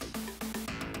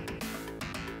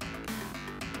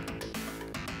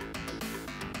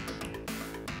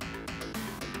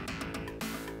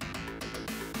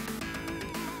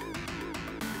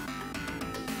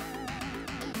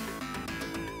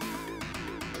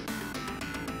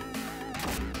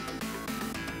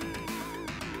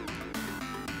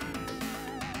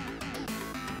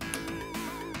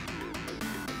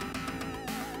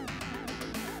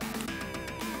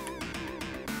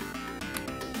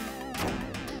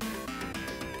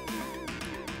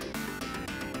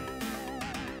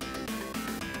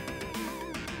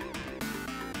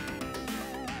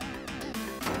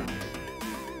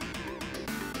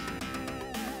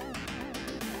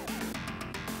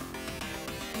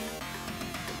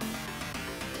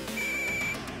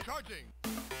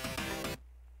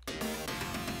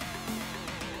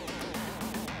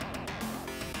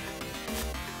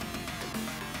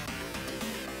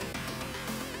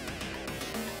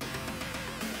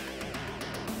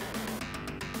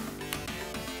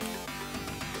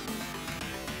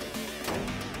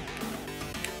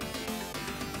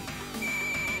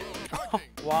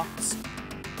 What?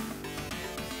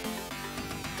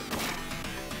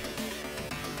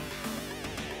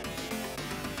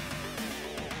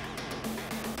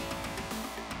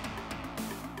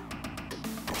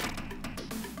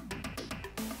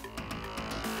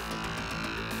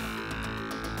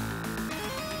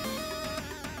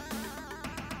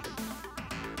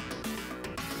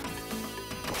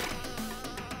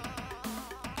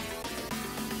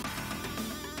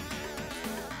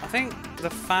 I think the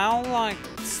foul, like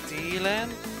stealing,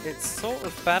 it's sort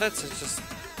of better to just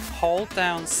hold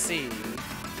down C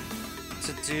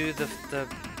to do the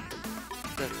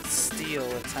steal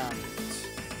attempt,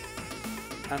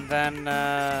 and then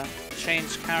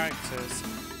change characters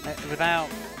without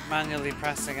manually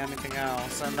pressing anything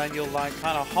else, and then you'll like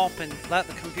kind of hop and let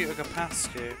the computer go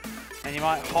past you, and you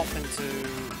might hop into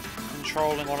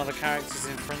controlling one of the characters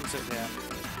in front of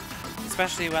you,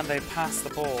 especially when they pass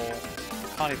the ball.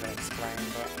 Can't even explain,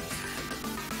 but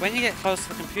when you get close to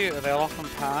the computer, they'll often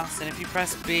pass, and if you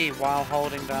press B while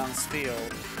holding down steal,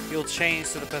 you'll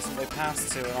change to the person they pass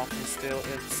to and often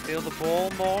steal the ball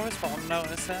more, is what I'm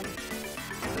noticing.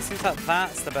 It seems like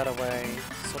that's the better way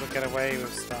to sort of get away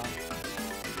with stuff.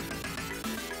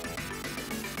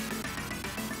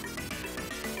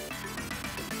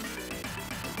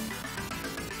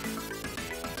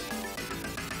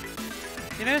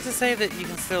 You know, to say that you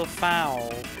can still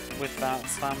foul with that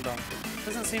slam dunk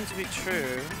doesn't seem to be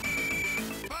true.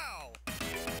 Foul.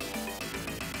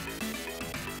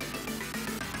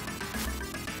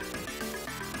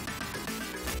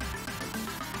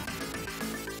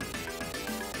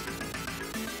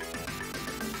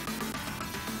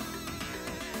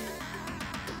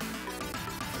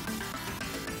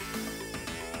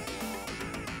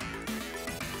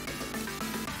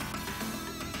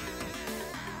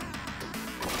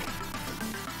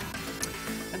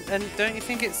 And don't you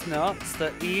think it's nuts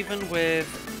that even with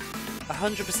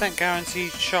 100%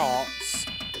 guaranteed shots,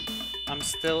 I'm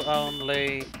still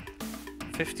only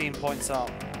 15 points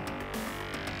up?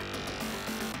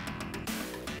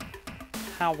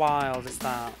 How wild is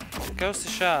that? It goes to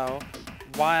show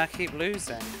why I keep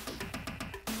losing.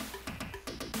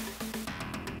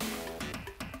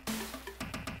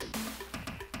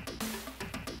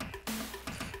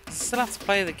 I still have to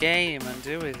play the game and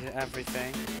do with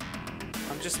everything.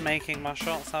 I'm just making my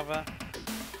shots have a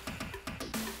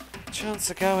chance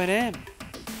of going in.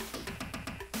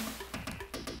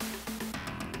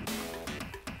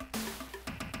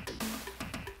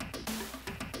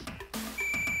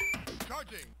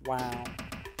 Charging. Wow.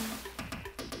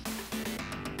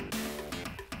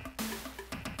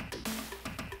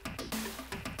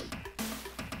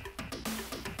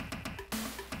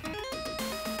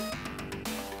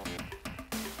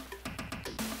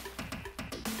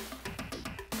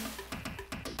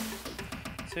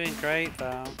 Doing great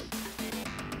though.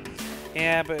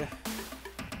 Yeah, but it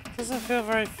doesn't feel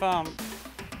very fun.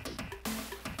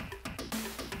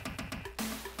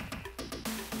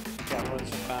 Get what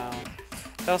it's about.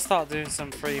 They'll start doing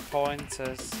some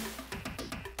 3-pointers.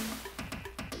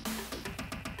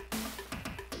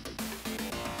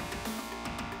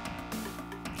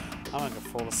 I'm going to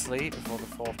fall asleep before the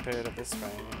 4th period of this game.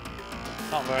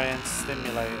 It's not very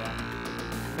stimulating.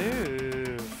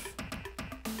 Move.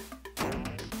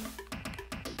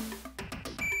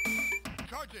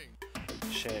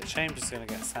 Shit, Chambers is gonna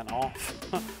get sent off.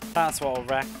 That's what'll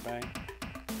wreck me.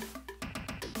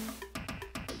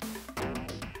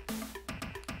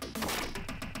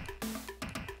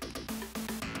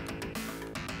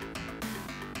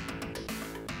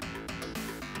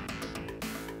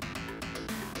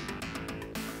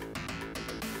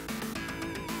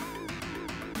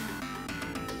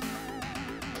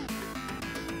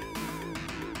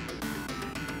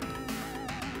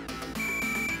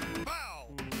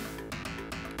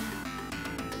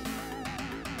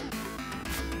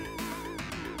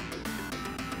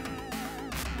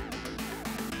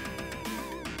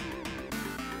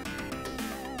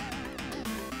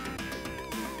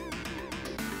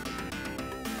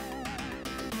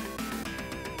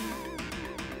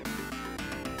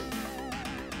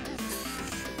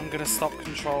 I'm gonna stop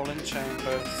controlling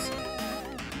Chambers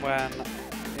when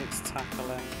it's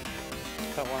tackling.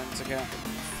 Don't want him to get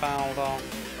fouled off.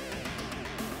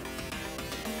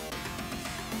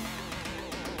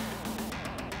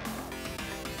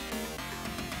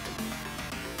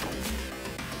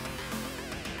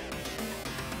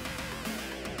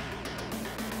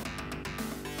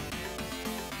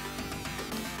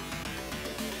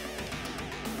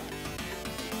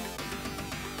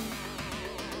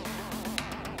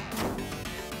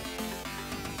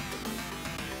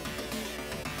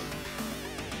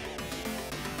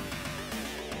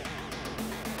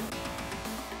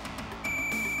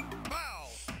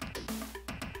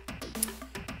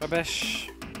 Rubbish.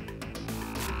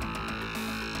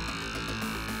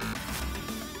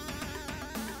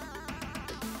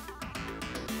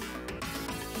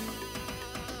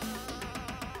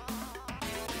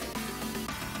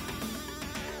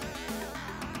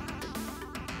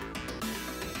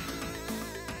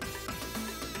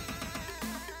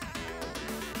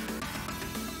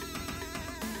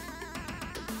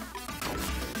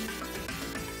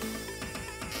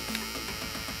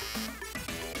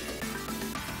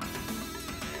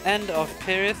 End of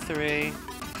period 3.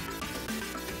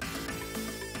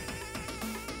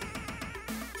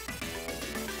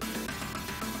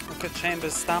 Look at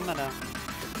Chambers' stamina.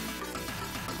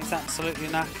 He's absolutely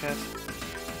knackered.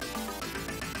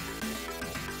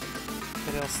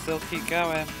 But he'll still keep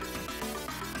going.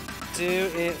 Do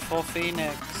it for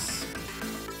Phoenix.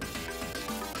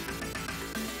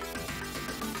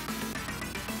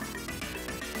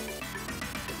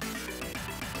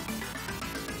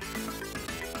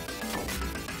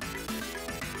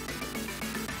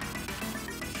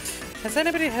 Has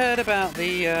anybody heard about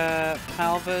the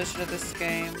PAL version of this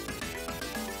game?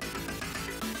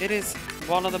 It is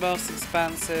one of the most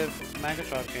expensive Mega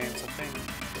Drive games, I think.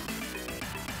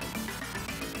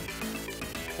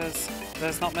 Because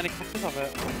there's not many copies of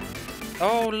it.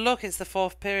 Oh look, it's the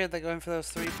 4th period, they're going for those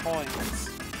 3 points.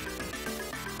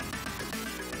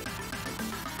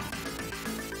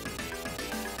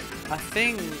 I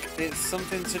think it's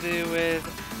something to do with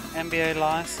NBA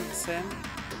licensing.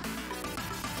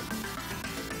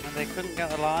 They couldn't get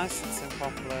the licensing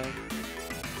properly,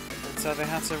 and so they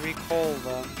had to recall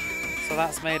them, so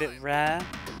that's made it rare.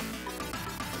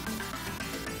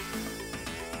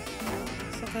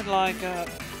 Something like I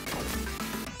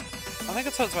think I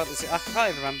talked about this, I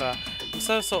can't even remember. I'm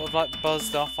so sort of like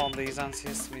buzzed off on these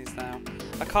antihistamines now.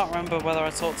 I can't remember whether I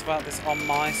talked about this on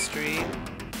my stream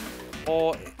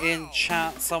or in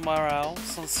chat somewhere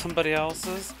else, on somebody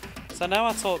else's. So I know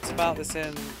I talked about this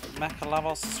in Mecha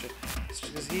Lavos' stream.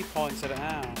 Because he pointed it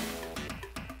out.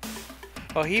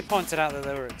 Well, he pointed out that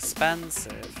they were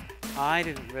expensive. I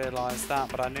didn't realise that,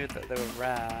 but I knew that they were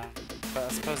rare. But I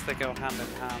suppose they go hand in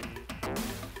hand.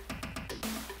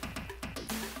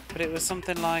 But it was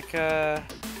something like they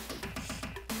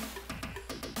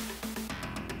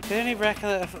only reckon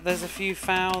that there's a few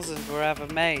thousand were ever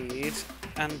made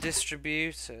and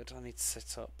distributed. I need to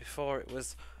sit up before it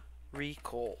was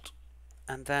recalled,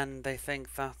 and then they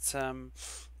think that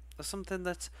something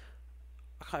that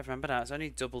I can't remember now, it's only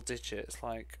double digits,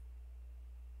 like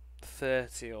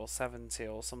 30 or 70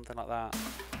 or something like that,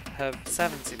 have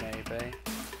 70 maybe,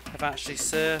 have actually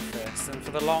surfaced, and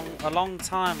for a long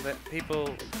time that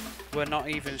people were not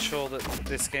even sure that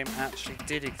this game actually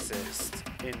did exist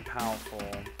in PAL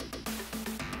form.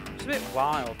 It's a bit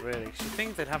wild really, because you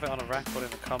think they'd have it on a record in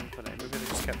the company, maybe they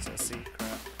just kept it a secret.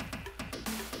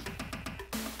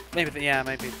 Maybe,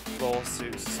 maybe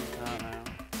lawsuits or something, I don't know.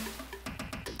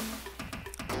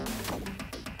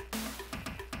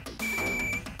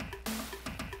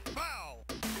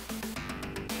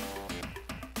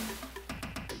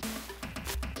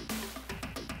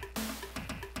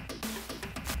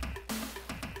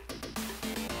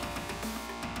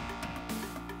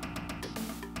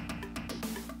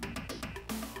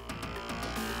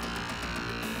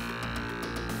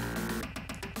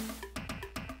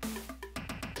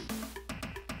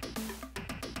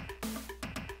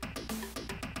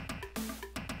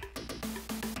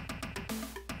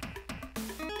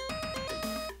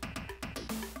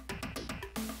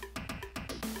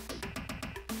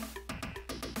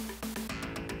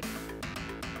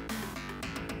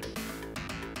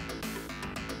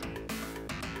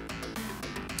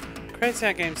 Crazy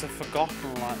how games are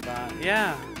forgotten like that.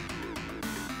 Yeah.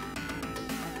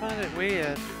 I find it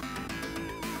weird.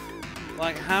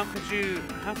 Like, how could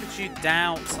you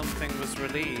doubt something was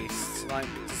released? Like,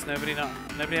 does nobody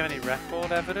have any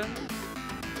record evidence?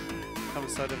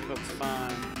 Becomes so difficult to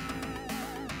find.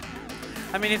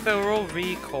 I mean, if they were all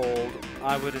recalled,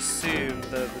 I would assume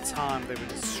that at the time they were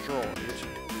destroyed.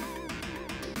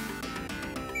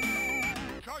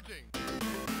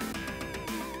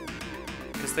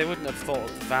 Because they wouldn't have thought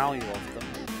of the value of them.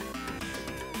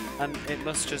 And it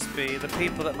must just be the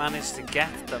people that managed to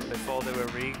get them before they were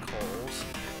recalled.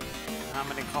 How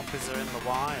many copies are in the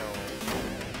wild?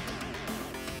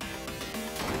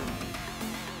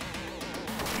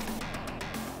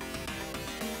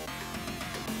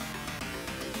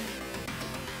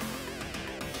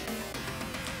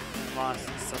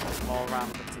 License stuff is more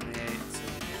rampant in the 80s,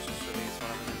 which just released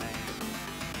whatever they made.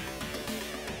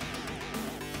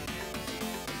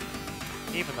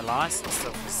 Even the license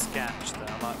stuff was sketch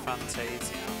though, like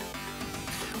Fantasia.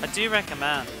 I do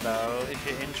recommend, though, if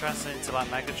you're interested into like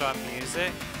Mega Drive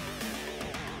music,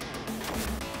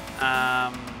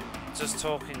 just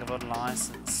talking of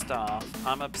unlicensed stuff,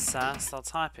 I'm obsessed. I'll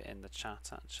type it in the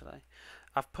chat actually.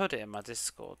 I've put it in my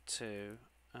Discord too.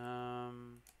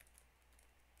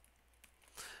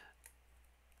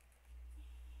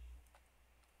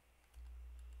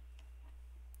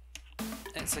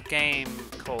 It's a game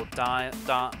called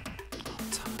Dial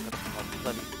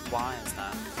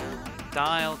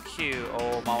Q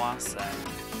or Mawase.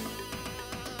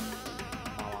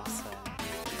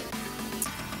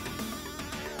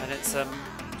 And it's a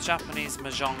Japanese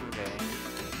mahjong game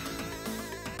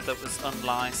that was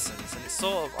unlicensed, and it's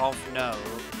sort of note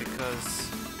because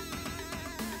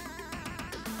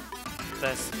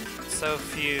there's so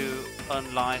few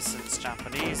unlicensed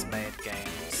Japanese made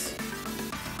games.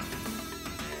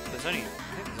 I think there's only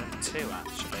two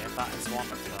actually, and that is one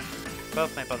of them.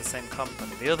 Both made by the same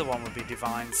company. The other one would be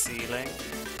Divine Ceiling.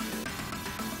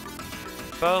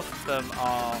 Both of them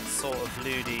are sort of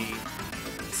lewdy,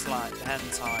 slight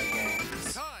hentai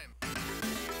games.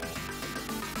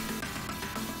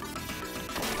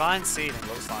 Divine Ceiling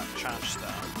looks like trash though.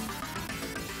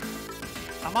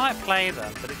 I might play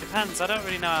them, but it depends. I don't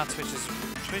really know how Twitch's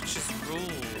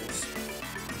rules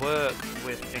work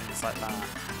with things like that.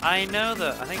 I know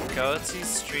that I think Goatee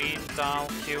streamed Dial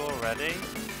Q already,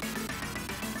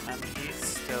 and he's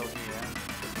still here.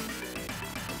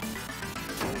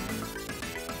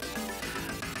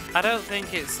 I don't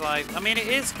think it's like, I mean it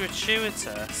is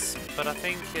gratuitous, but I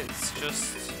think it's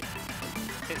just,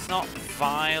 it's not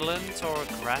violent or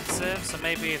aggressive, so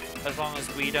maybe if, as long as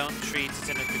we don't treat it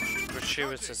in a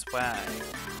gratuitous way,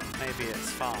 maybe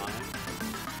it's fine.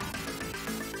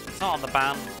 Not on the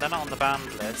ban, they're not on the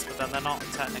banned list, but then they're not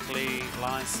technically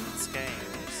licensed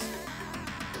games.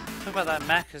 Talk about that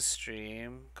Mecha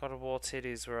stream. God of War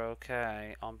titties were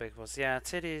okay on Big Boss. Yeah,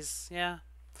 titties, yeah.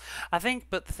 I think,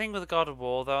 but the thing with the God of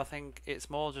War though, I think it's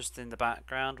more just in the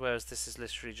background, whereas this is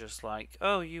literally just like,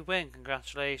 oh, you win,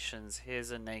 congratulations,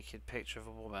 here's a naked picture of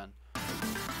a woman.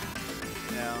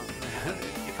 You know,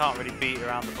 you can't really beat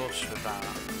around the bush with that,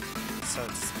 so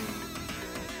to speak.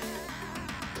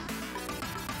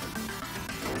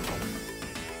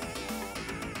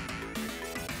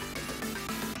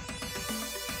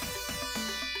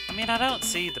 I mean, I don't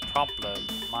see the problem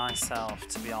myself,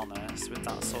 to be honest, with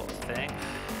that sort of thing.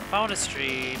 If I want to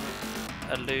stream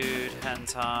a lewd,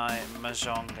 hentai,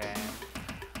 mahjong game,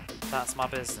 that's my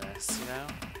business, you know?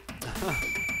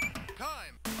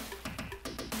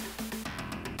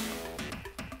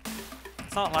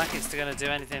 It's not like it's going to do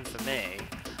anything for me.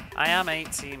 I am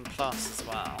 18 plus as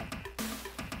well.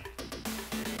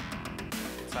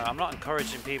 So I'm not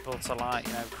encouraging people to, like,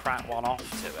 you know, crack one off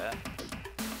to it.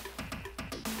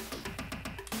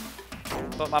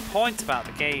 But my point about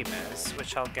the game is,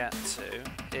 which I'll get to,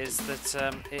 is that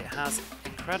it has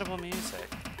incredible music.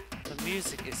 The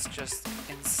music is just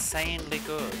insanely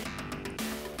good.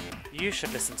 You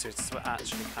should listen to it as well,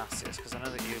 actually, Cassius, because I know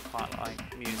that you quite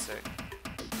like music.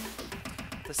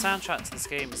 The soundtrack to this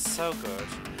game is so good,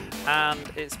 and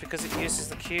it's because it uses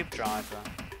the Cube driver.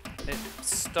 It's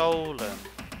stolen,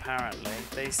 apparently.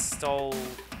 They stole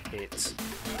it.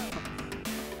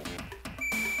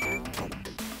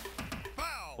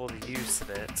 Or the use of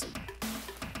it.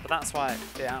 But that's why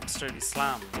it absolutely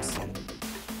slams.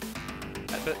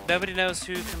 But nobody knows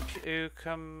who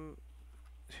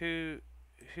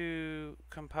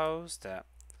composed it.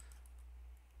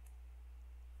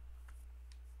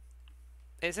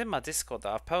 It's in my Discord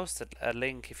though. I've posted a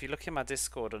link. If you look in my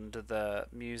Discord under the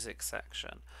music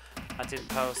section, I did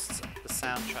post the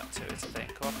soundtrack to it, I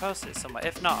think. Or I posted it somewhere.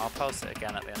 If not, I'll post it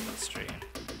again at the end of the stream.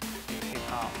 If you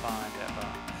can't find it. But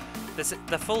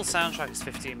the full soundtrack is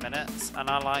 15 minutes, and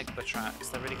I like the tracks.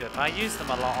 They're really good. I use them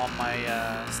a lot on my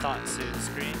Starting Soon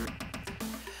screen.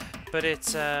 But it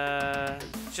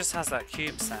just has that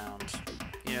cube sound.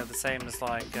 You know, the same as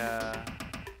like,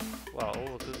 well,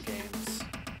 all the good games.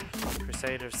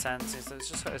 Crusader of Senses,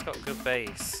 it's got good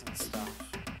bass and stuff.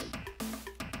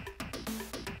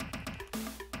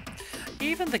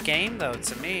 Even the game though,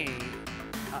 to me,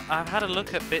 I've had a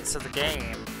look at bits of the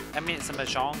game. I mean, it's a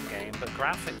mahjong game, but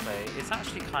graphically, it's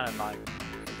actually kind of like,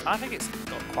 I think it's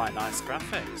got quite nice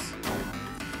graphics.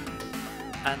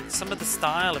 And some of the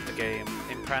style of the game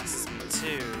impresses me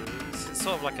too. It's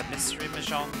sort of like a mystery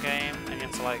mahjong game, and you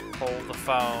have to like call the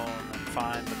phone and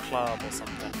find the club or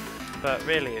something. But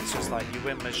really, it's just like you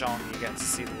win mahjong, you get to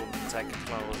see the woman take her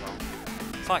clothes on.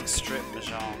 It's like strip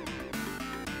mahjong.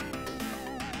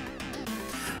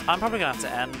 I'm probably going to have to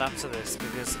end after this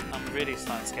because I'm really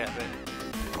starting to get a bit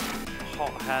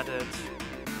hot-headed,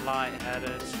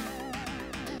 light-headed.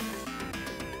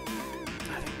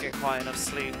 quite enough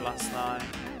sleep last night.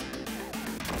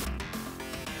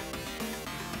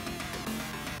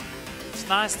 It's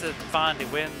nice to finally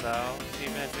win though,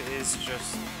 even if it is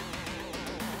just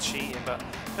cheating, but I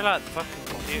feel like the fucking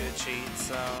computer cheats,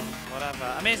 so whatever.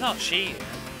 I mean, it's not cheating,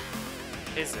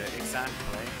 is it,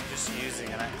 exactly? Just using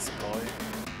an exploit.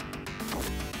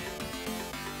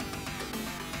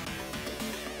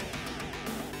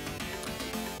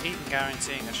 Even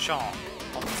guaranteeing a shot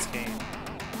on this game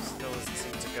still doesn't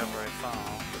seem to go very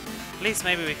far. At least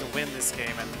maybe we can win this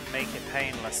game and make it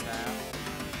painless now.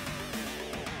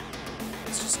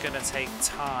 It's just gonna take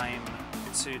time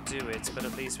to do it, but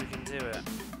at least we can do it.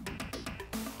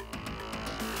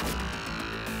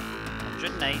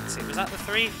 180. Was that the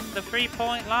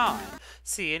 3-point line?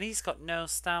 See, and he's got no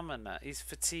stamina. He's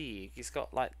fatigued. He's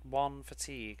got like 1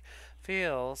 fatigue.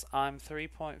 Feels I'm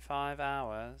 3.5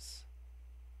 hours.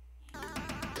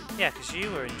 Yeah, because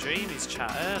you were in Dreamy's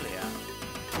chat earlier.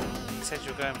 You said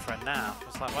you were going for a nap. I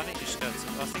was like, why don't you just go to...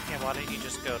 I was thinking, why don't you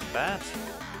just go to bed?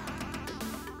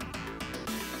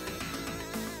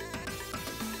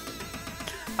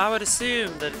 I would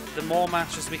assume that the more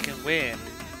matches we can win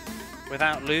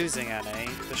without losing any,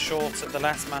 the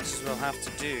less matches we'll have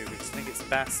to do, because I think it's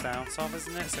best out of,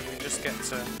 isn't it? So we just get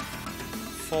to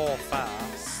 4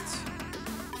 fast.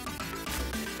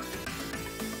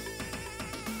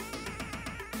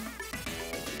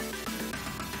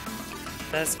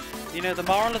 There's, you know, the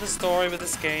moral of the story with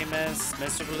this game is,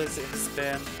 miserable as it has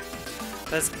been,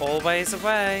 there's always a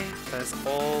way. There's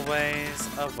always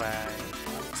a way.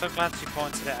 I'm so glad you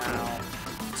pointed it out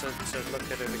to look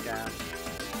at it again.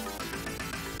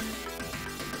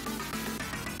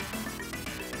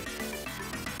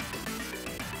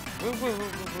 Woo woo woo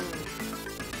woo woo.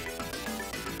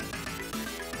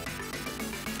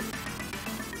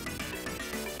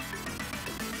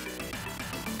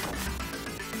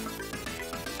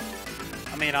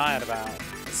 I mean, I had about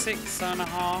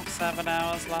 6.5, 7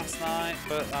 hours last night,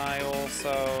 but I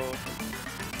also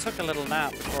took a little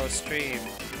nap before a stream.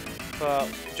 But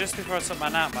just before I took my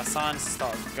nap, my sinuses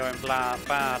started going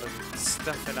bad and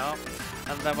stuffing up.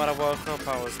 And then when I woke up,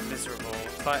 I was miserable.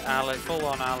 It's like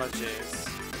full-on allergies.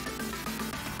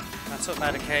 I took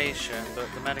medication, but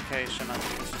the medication I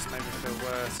think has just made me feel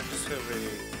worse. I just feel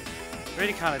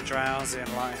really kind of drowsy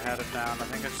and lightheaded now, and I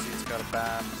think I just need to go to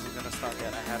bed because I'm going to start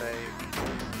getting a headache.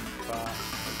 But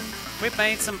we've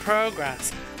made some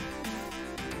progress.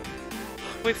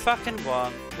 We fucking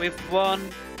won. We've won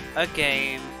a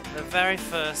game. The very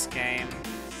first game.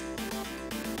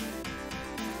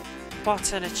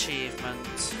 What an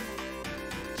achievement.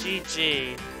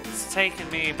 GG. It's taken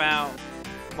me about,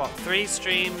 what, 3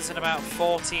 streams and about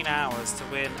 14 hours to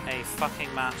win a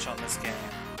fucking match on this game.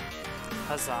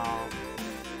 Huzzah.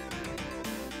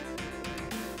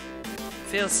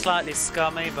 Feels slightly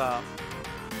scummy, but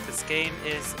this game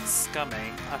is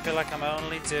scummy. I feel like I'm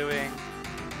only doing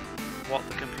what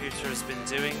the computer has been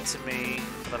doing to me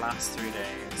for the last 3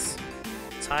 days.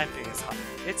 Typing is hard.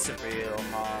 It's a real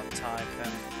hard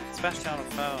typing, especially on a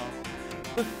phone.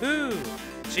 Woohoo!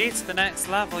 G to the next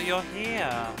level, you're here.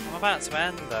 I'm about to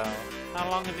end though. How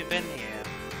long have you been here?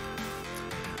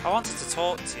 I wanted to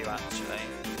talk to you actually.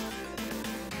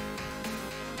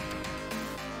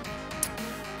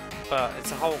 But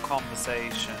it's a whole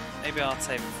conversation. Maybe I'll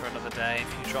save it for another day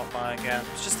if you drop by again.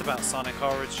 It's just about Sonic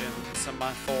Origins and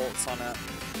my thoughts on it.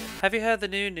 Have you heard the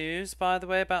new news, by the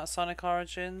way, about Sonic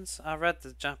Origins? I read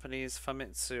the Japanese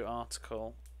Famitsu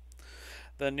article.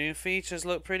 The new features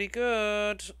look pretty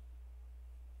good.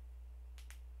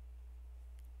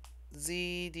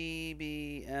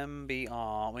 ZDBMBR.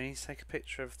 We need to take a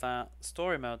picture of that.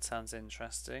 Story mode sounds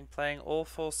interesting. Playing all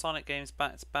 4 Sonic games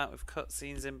back to back with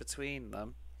cutscenes in between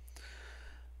them.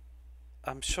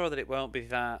 I'm sure that it won't be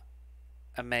that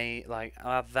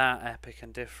that epic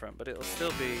and different, but it'll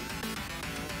still be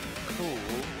cool.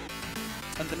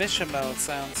 And the mission mode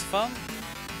sounds fun.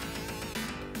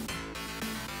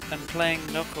 And playing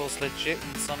Knuckles legit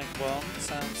in Sonic 1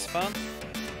 sounds fun.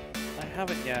 I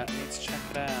haven't yet, I need to check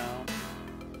it out.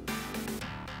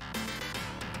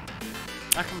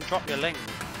 I can drop you a link,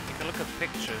 you can look at the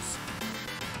pictures.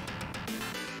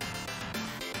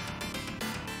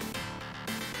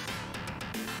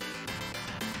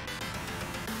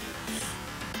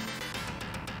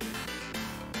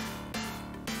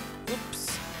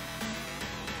 Oops.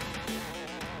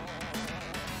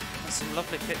 There's some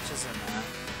lovely pictures in there.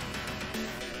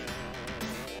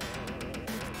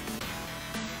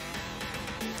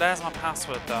 There's my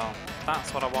password though.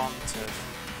 That's what I wanted.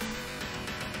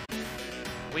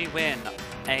 We win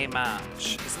a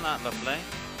match. Isn't that lovely?